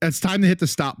 it's time to hit the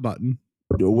stop button.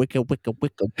 Wicca.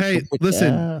 Hey,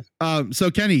 listen.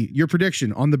 So Kenny, your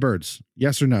prediction on the Birds?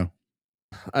 Yes or no?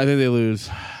 I think they lose.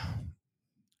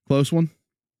 Close one.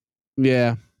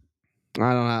 Yeah,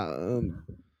 I don't know.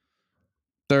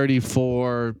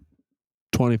 34-24.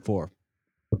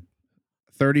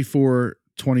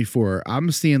 34-24.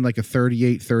 I'm seeing like a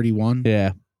 38-31.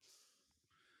 Yeah.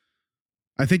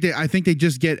 I think they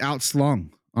just get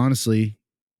outslung, honestly.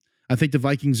 I think the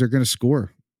Vikings are going to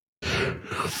score.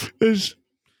 It's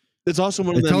also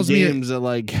one of those games that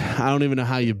like I don't even know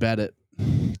how you bet it.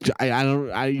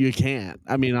 You can't.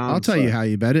 I mean, honestly. I'll tell you how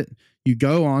you bet it. You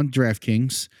go on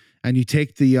DraftKings and you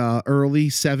take the early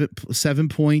 7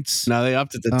 points. No, they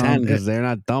upped it to 10 because they're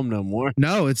not dumb no more.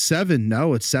 No, it's 7.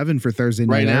 No, it's 7 for Thursday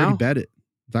night. Right now? I already bet it.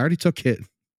 I already took it.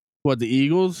 What, the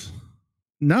Eagles?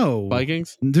 No.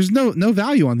 Vikings? There's no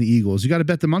value on the Eagles. You got to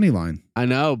bet the money line. I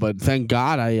know, but thank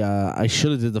God I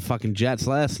should have did the fucking Jets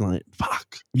last night.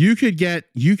 Fuck. You can get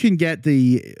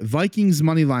the Vikings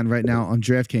money line right now on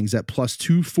DraftKings at plus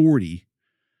 240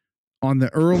 on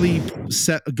the early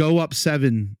go up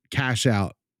 7 cash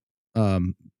out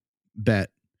bet,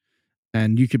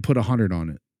 and you could put 100 on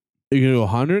it. You can do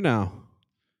 100 now?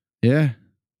 Yeah.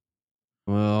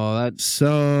 Well, that's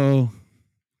so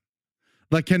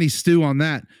let Kenny stew on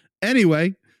that.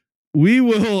 Anyway, we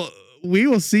will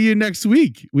see you next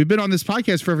week. We've been on this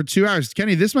podcast for over 2 hours.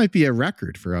 Kenny, this might be a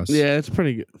record for us. Yeah, it's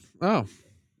pretty good. Oh,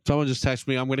 someone just texted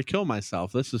me, I'm going to kill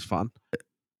myself. This is fun.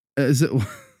 Is it?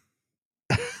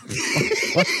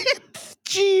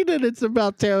 Gene, and it's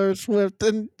about Taylor Swift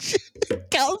and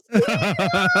Kelsey.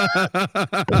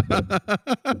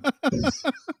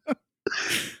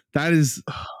 That is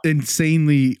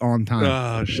insanely on time.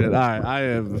 Oh shit! All right, I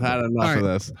have had enough of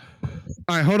this.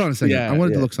 All right, hold on a second. Yeah, I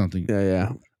wanted yeah. to look something.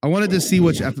 Yeah. I wanted to see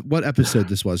what episode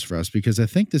this was for us, because I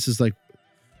think this is like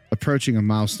approaching a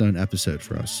milestone episode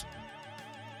for us.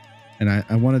 And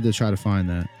I wanted to try to find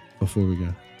that before we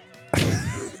go.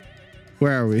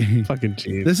 Where are we? Fucking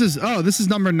cheap. This is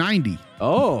number 90.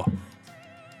 Oh,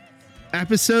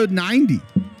 Episode 90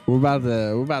 we're about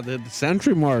to hit the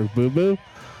century mark, boo boo.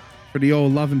 for the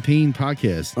old Love and Peen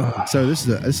podcast. So this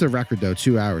is a record though,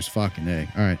 2 hours. Fucking A.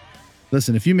 All right.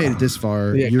 Listen, if you made it this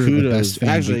far, Yeah, you're the kudos. best fan.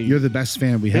 Actually, you're the best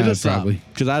fan we have, probably.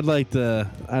 Because I'd like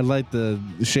to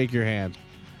shake your hand.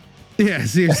 Yeah,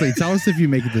 seriously. Tell us if you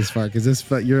make it this far, because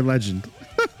you're a legend.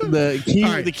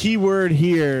 The key word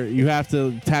here you have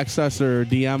to text us or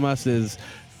DM us is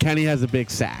Kenny has a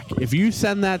big sack. If you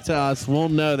send that to us, we'll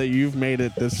know that you've made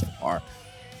it this far.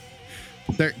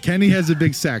 Kenny has a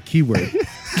big sack. Keyword.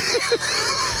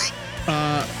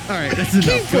 All right, that's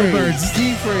enough. Go Birds.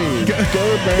 Key phrase.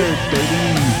 Go Birds,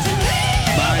 baby.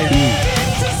 Bye.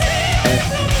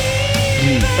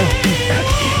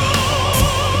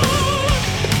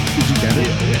 Did you get it?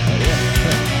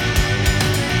 Yeah.